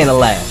cool for Ken to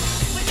laugh.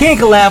 Ken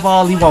can laugh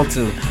all he wants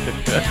to.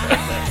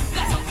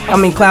 I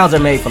mean, clowns are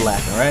made for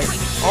laughing, right?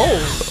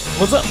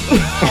 What's up?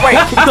 Wait,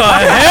 What the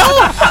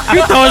hell?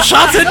 You throwing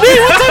shots at me?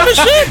 What type of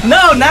shit?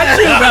 No, not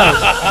you, bro.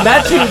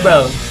 Not you,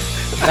 bro.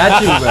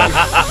 Not you, bro.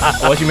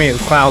 What you mean?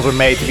 Clowns were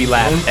made to be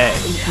laughed at.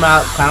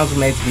 Clowns are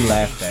made to be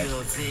laughed at.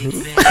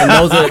 And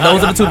those are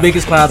the two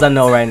biggest clowns I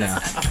know right now.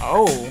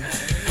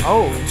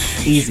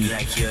 Easy.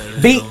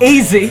 Be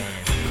easy.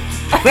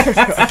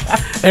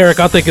 Eric,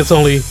 I think it's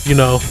only,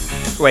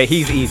 Wait,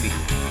 he's easy.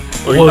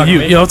 well, I'm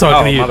talking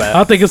Oh, to you. my bad.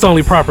 I think it's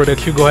only proper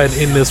that you go ahead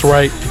and end this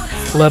right.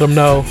 Let them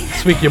know.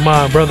 Speak your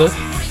mind, brother.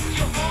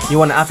 You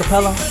want an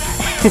acapella?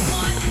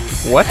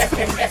 What?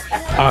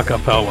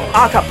 Acapella.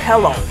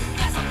 acapella.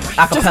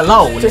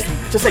 Acapella.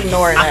 Just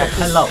ignore that.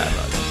 Acapella.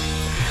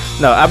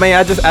 No, I mean,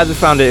 I just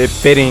found it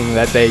fitting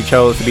that they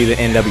chose to be the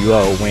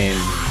NWO when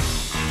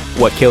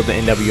what killed the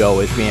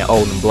NWO is being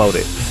old and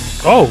bloated.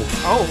 Oh.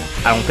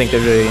 I don't think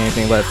there's really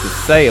anything left to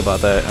say about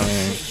that. I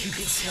mean,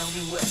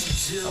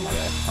 my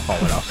phone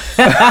went off.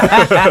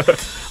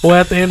 Well,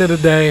 at the end of the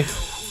day,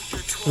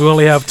 we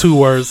only have 2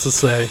 words to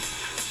say.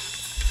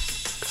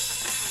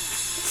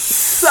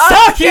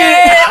 Suck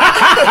it!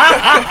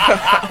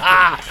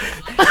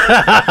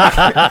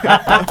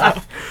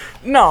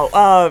 No,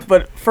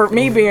 but for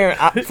me being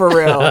for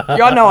real,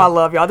 y'all know I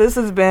love y'all. This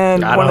has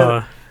been one of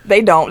the,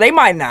 they don't. They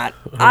might not.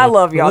 I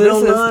love y'all. We This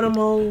don't is love them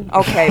all.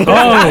 okay.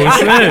 Oh,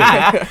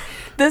 shit.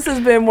 This has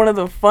been one of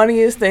the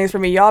funniest things for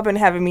me. Y'all been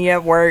having me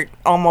at work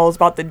almost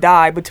about to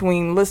die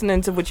between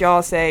listening to what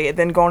y'all say and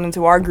then going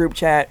into our group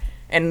chat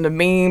and the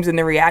memes and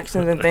the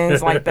reactions and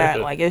things like that.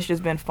 Like, it's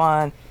just been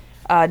fun.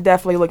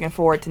 Definitely looking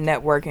forward to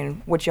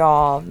networking with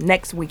y'all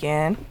next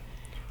weekend.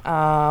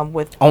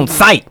 With On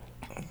site.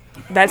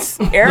 that's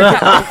Erica.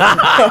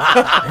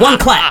 One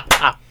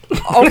clap.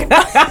 Okay.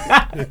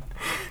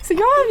 So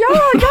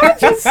y'all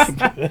just.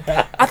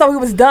 I thought we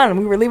was done.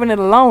 We were leaving it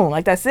alone.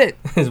 Like, that's it.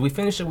 Is we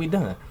finished or we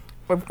done?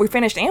 We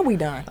finished and we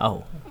done.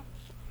 Oh.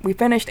 We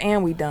finished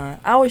and we done.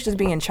 I was just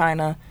being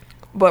China,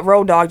 but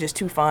Road Dogg just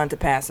too fun to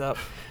pass up.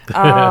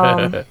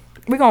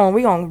 We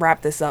gonna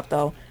wrap this up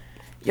though.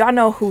 Y'all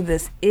know who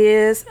this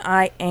is.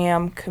 I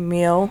am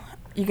Camille.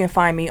 You can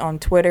find me on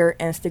Twitter,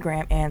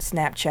 Instagram, and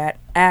Snapchat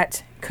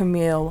at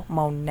Camille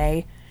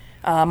Monet.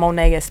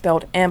 Monet is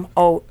spelled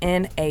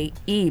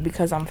Monae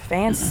because I'm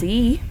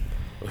fancy.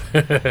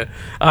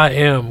 I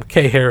am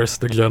K Harris,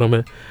 the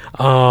gentleman.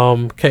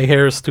 K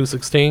Harris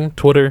 216,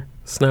 Twitter,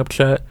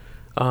 Snapchat.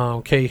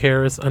 K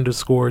Harris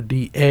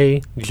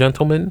 _DA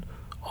gentleman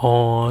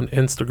on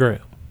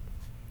Instagram.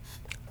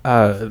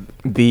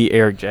 The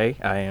Eric J.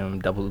 I am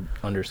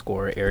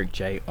 _ Eric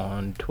J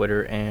on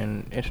Twitter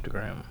and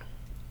Instagram.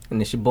 And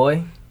it's your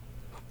boy,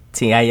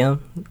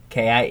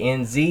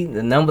 TIMKINZ,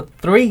 the number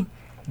 3.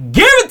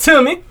 Give it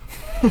to me!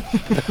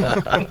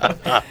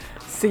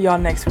 See y'all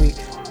next week.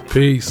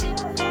 Peace.